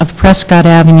intersection of Prescott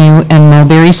Avenue and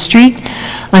Mulberry Street,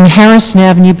 on Harrison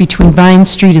Avenue between Vine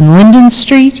Street and Linden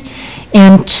Street,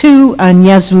 and 2 on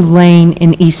Yazoo Lane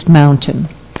in East Mountain.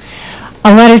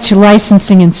 A letter to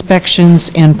licensing,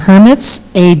 inspections, and permits.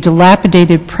 A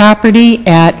dilapidated property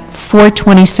at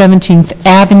 420 17th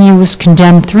Avenue was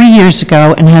condemned 3 years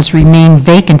ago and has remained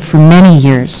vacant for many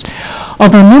years.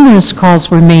 Although numerous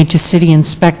calls were made to city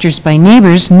inspectors by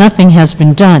neighbors, nothing has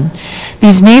been done.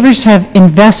 These neighbors have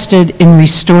invested in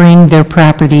restoring their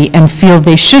property and feel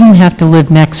they shouldn't have to live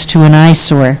next to an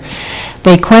eyesore.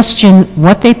 They question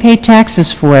what they pay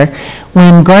taxes for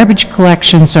when garbage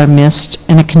collections are missed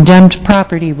and a condemned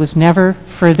property was never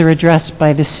further addressed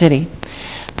by the city.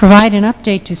 Provide an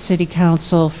update to City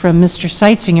Council from Mr.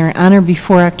 Seitzinger on or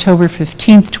before October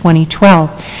 15th,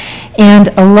 2012, and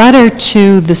a letter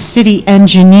to the city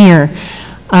engineer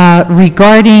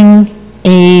regarding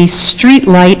a street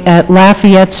light at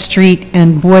Lafayette Street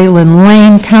and Boylan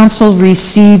Lane. Council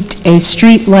received a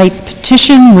street light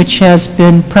petition which has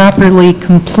been properly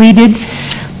completed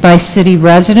by city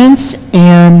residents,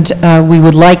 and we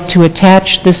would like to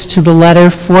attach this to the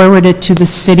letter, forward it to the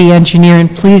city engineer,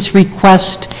 and please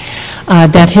request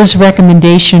that his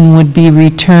recommendation would be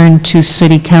returned to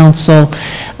City Council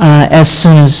as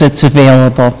soon as it's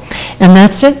available. And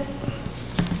that's it.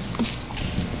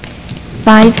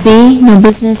 5B, no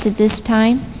business at this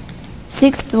time.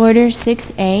 Sixth order,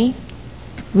 6A,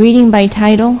 reading by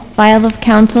title, file of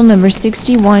council number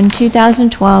 61,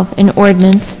 2012, an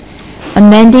ordinance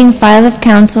amending file of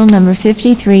council number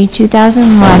 53,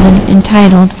 2011,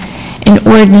 entitled, an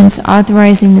ordinance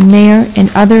authorizing the mayor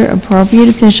and other appropriate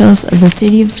officials of the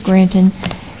city of Scranton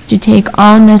to take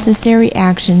all necessary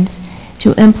actions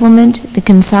to implement the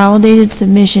consolidated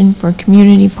submission for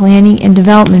community planning and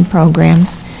development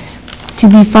programs to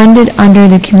be funded under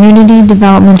the Community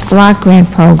Development Block Grant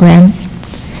Program,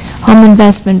 Home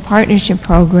Investment Partnership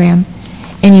Program,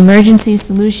 and Emergency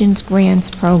Solutions Grants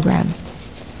Program.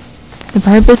 The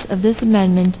purpose of this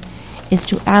amendment is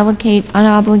to allocate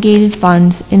unobligated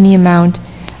funds in the amount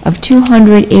of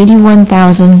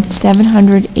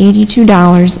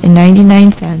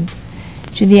 $281,782.99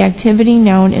 to the activity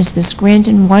known as the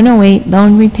Scranton 108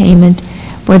 Loan Repayment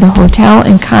for the Hotel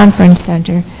and Conference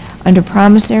Center under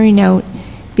promissory note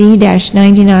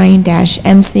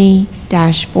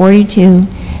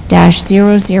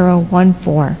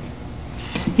B-99-MC-42-0014.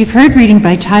 You've heard reading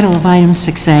by title of item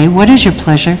 6A. What is your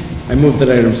pleasure? I move that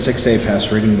item 6A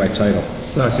pass reading by title.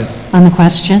 Second. On the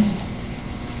question?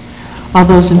 All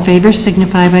those in favor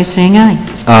signify by saying aye.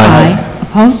 Aye.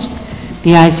 Opposed?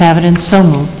 The ayes have it, and so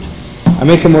moved. I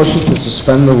make a motion to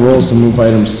suspend the rules and move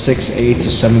item 6A to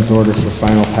 7th order for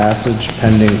final passage,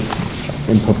 pending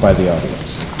input by the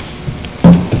audience.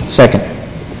 Second.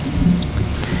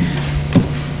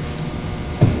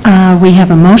 We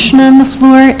have a motion on the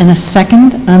floor and a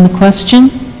second on the question.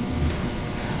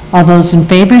 All those in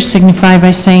favor signify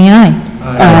by saying aye.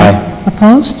 Aye.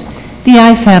 Opposed? The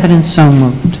ayes have it, and so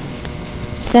moved.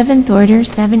 Seventh order,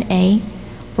 7A,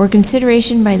 for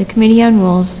consideration by the Committee on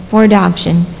Rules for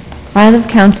adoption, file of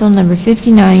council number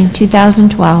 59,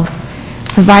 2012,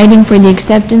 providing for the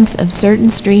acceptance of certain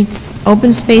streets,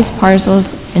 open space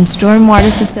parcels, and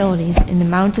stormwater facilities in the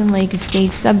Mountain Lake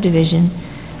Estates subdivision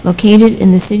located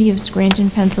in the city of Scranton,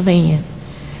 Pennsylvania.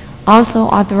 Also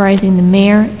authorizing the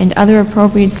mayor and other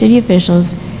appropriate city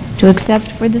officials to accept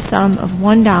for the sum of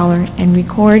 $1 and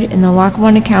record in the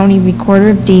Lackawanna County Recorder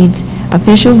of Deeds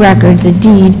official records a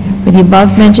deed for the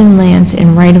above-mentioned lands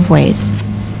and right-of-ways.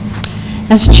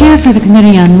 As chair for the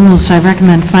Committee on Rules, I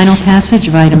recommend final passage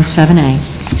of item 7A.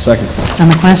 Second. On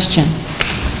the question.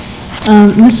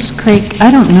 Mrs. Craig, I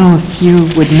don't know if you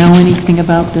would know anything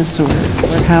about this or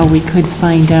how we could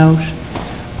find out.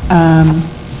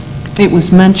 It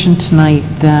was mentioned tonight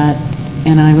that,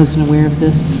 and I wasn't aware of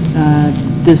this,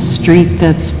 this street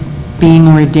that's being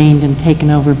ordained and taken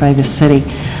over by the city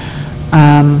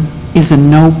is a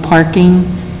no parking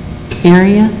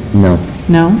area? No.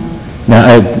 No?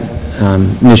 Now,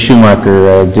 Ms.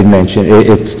 Schumacher did mention,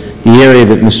 it's, the area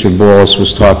that Mr. Bolles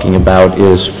was talking about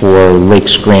is for Lake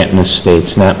Scranton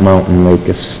Estates, not Mountain Lake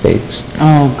Estates.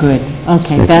 Oh, good.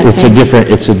 Okay. It's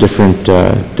a different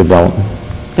development.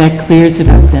 That clears it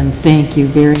up then. Thank you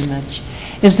very much.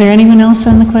 Is there anyone else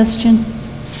on the question?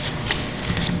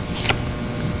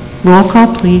 Roll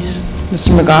call, please.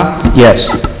 Mr. McGough? Yes.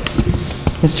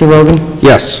 Mr. Rogan?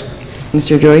 Yes.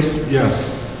 Mr. Joyce? Yes.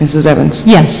 Mrs. Evans?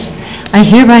 Yes. I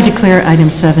hereby declare item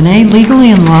 7A legally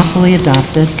and lawfully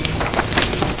adopted.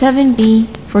 7B,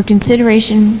 for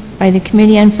consideration by the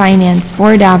Committee on Finance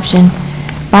for adoption,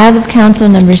 file of Council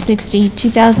Number 60,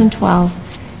 2012,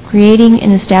 creating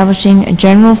and establishing a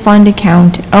general fund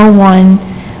account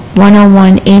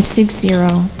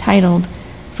 01-101-860 titled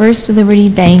First Liberty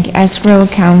Bank Escrow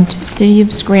Account, City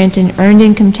of Scranton Earned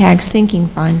Income Tax Sinking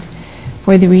Fund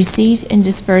for the receipt and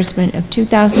disbursement of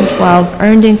 2012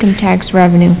 earned income tax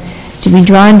revenue to be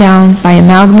drawn down by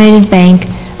Amalgamated Bank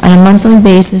on a monthly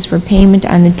basis for payment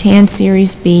on the TAN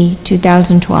Series B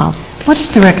 2012. What is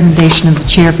the recommendation of the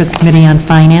Chair for the Committee on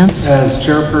Finance? As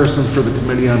chairperson for the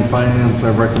Committee on Finance,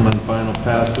 I recommend final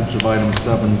passage of item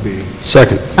 7B.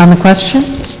 Second. On the question?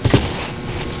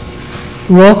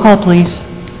 Roll call, please.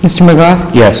 Mr.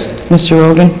 McGough? Yes. Mr.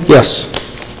 Rogan? Yes.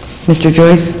 Mr.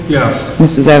 Joyce? Yes.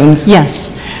 Mrs. Evans?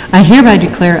 Yes. I hereby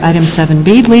declare item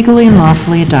 7B legally and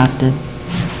lawfully adopted.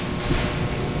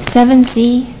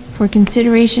 7C, for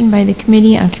consideration by the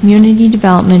Committee on Community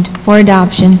Development for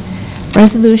adoption,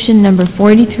 Resolution Number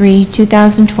 43,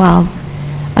 2012,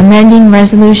 amending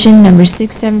Resolution Number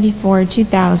 674,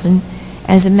 2000,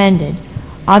 as amended,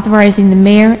 authorizing the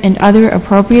mayor and other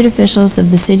appropriate officials of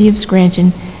the City of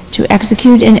Scranton to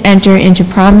execute and enter into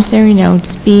promissory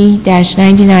notes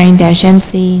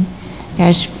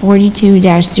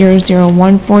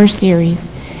B-99-MC-42-0014 series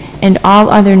and all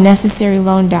other necessary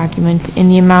loan documents in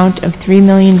the amount of $3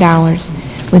 million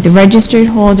with the registered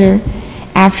holder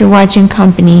After Watching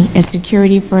Company as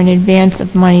security for an advance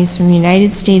of monies from the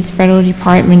United States Federal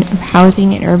Department of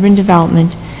Housing and Urban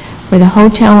Development for the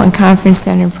Hotel and Conference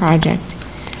Center project.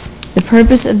 The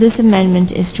purpose of this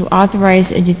amendment is to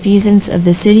authorize a defeasance of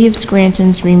the City of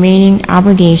Scranton's remaining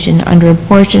obligation under a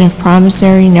portion of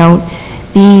promissory note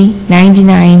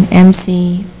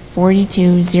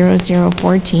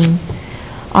B-99-MC-42-0014,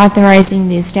 authorizing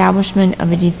the establishment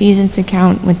of a defeasance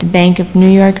account with the Bank of New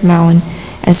York Mellon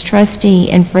as trustee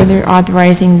and further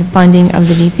authorizing the funding of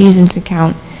the defeasance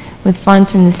account with funds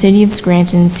from the City of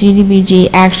Scranton CDBG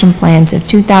action plans of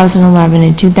 2011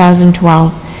 and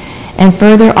 2012, and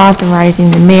further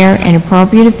authorizing the mayor and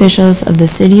appropriate officials of the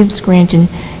City of Scranton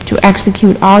to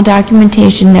execute all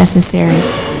documentation necessary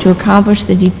to accomplish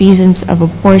the defeasance of a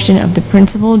portion of the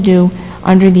principal due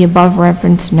under the above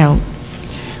referenced note.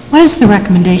 What is the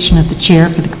recommendation of the Chair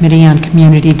for the Committee on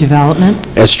Community Development?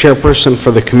 As chairperson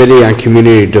for the Committee on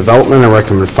Community Development, I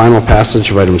recommend final passage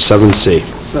of item 7C.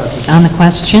 Second. On the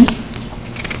question?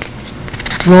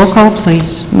 Roll call,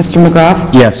 please. Mr.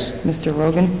 McGough? Yes. Mr.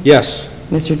 Rogan? Yes.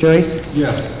 Mr. Joyce?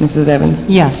 Yes. Mrs. Evans?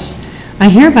 Yes. I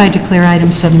hereby declare item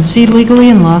 7C legally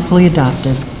and lawfully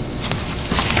adopted.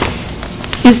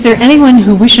 Is there anyone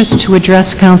who wishes to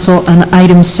address council on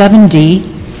item 7D,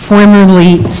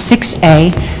 formerly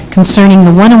 6A, concerning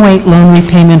the 108 loan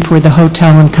repayment for the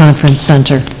Hotel and Conference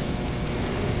Center?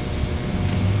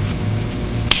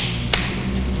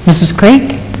 Mrs.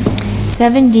 Craig?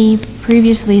 7D,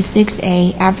 previously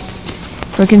 6A,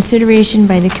 for consideration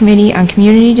by the Committee on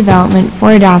Community Development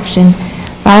for adoption,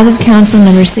 file of Council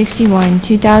Number 61,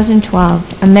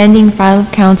 2012, amending file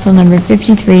of Council Number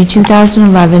 53,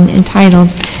 2011, entitled,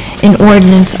 An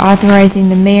Ordinance Authorizing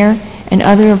the Mayor and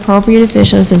Other Appropriate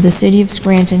Officials of the City of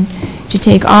Scranton to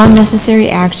take all necessary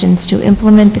actions to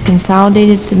implement the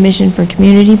Consolidated Submission for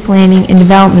Community Planning and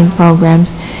Development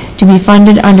Programs to be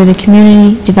funded under the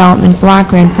Community Development Block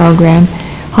Grant Program,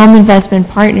 Home Investment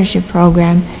Partnership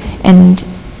Program, and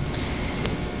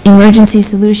Emergency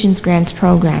Solutions Grants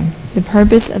Program. The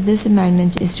purpose of this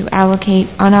amendment is to allocate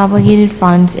unobligated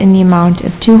funds in the amount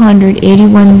of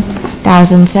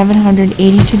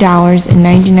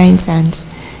 $281,782.99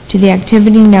 to the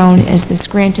activity known as the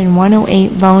Scranton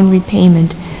 108 Loan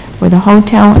Repayment for the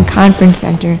Hotel and Conference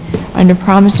Center under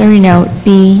promissory note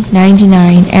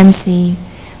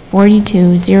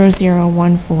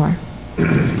B-99-MC-42-0014.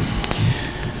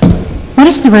 What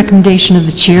is the recommendation of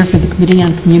the Chair for the Committee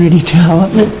on Community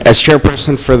Development? As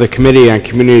chairperson for the Committee on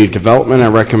Community Development, I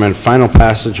recommend final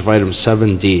passage of item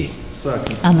 7D.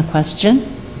 Second. On the question?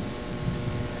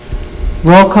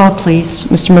 Roll call, please.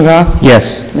 Mr. McGough?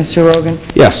 Yes. Mr. Rogan?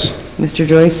 Yes. Mr.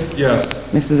 Joyce? Yes.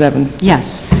 Mrs. Evans?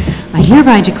 Yes. I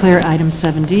hereby declare item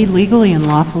 7D legally and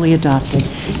lawfully adopted.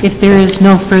 If there is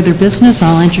no further business,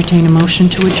 I'll entertain a motion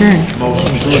to adjourn.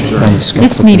 Motion to adjourn.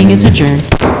 This meeting is adjourned.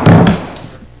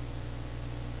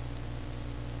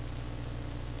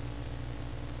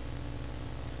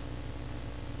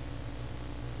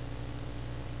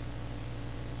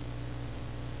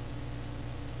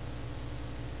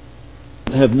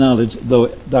 Have knowledge, though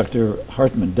Dr.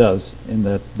 Hartman does in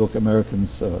that book,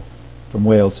 Americans from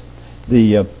Wales.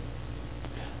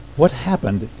 What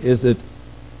happened is that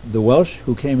the Welsh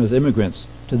who came as immigrants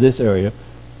to this area,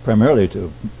 primarily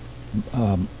to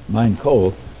mine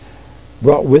coal,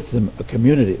 brought with them a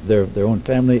community, their own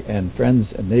family and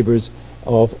friends and neighbors,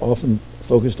 often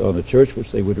focused on a church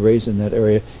which they would raise in that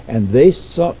area, and they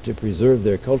sought to preserve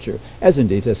their culture, as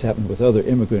indeed has happened with other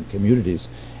immigrant communities.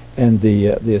 And the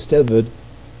Eisteddfod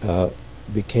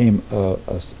became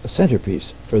a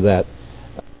centerpiece for that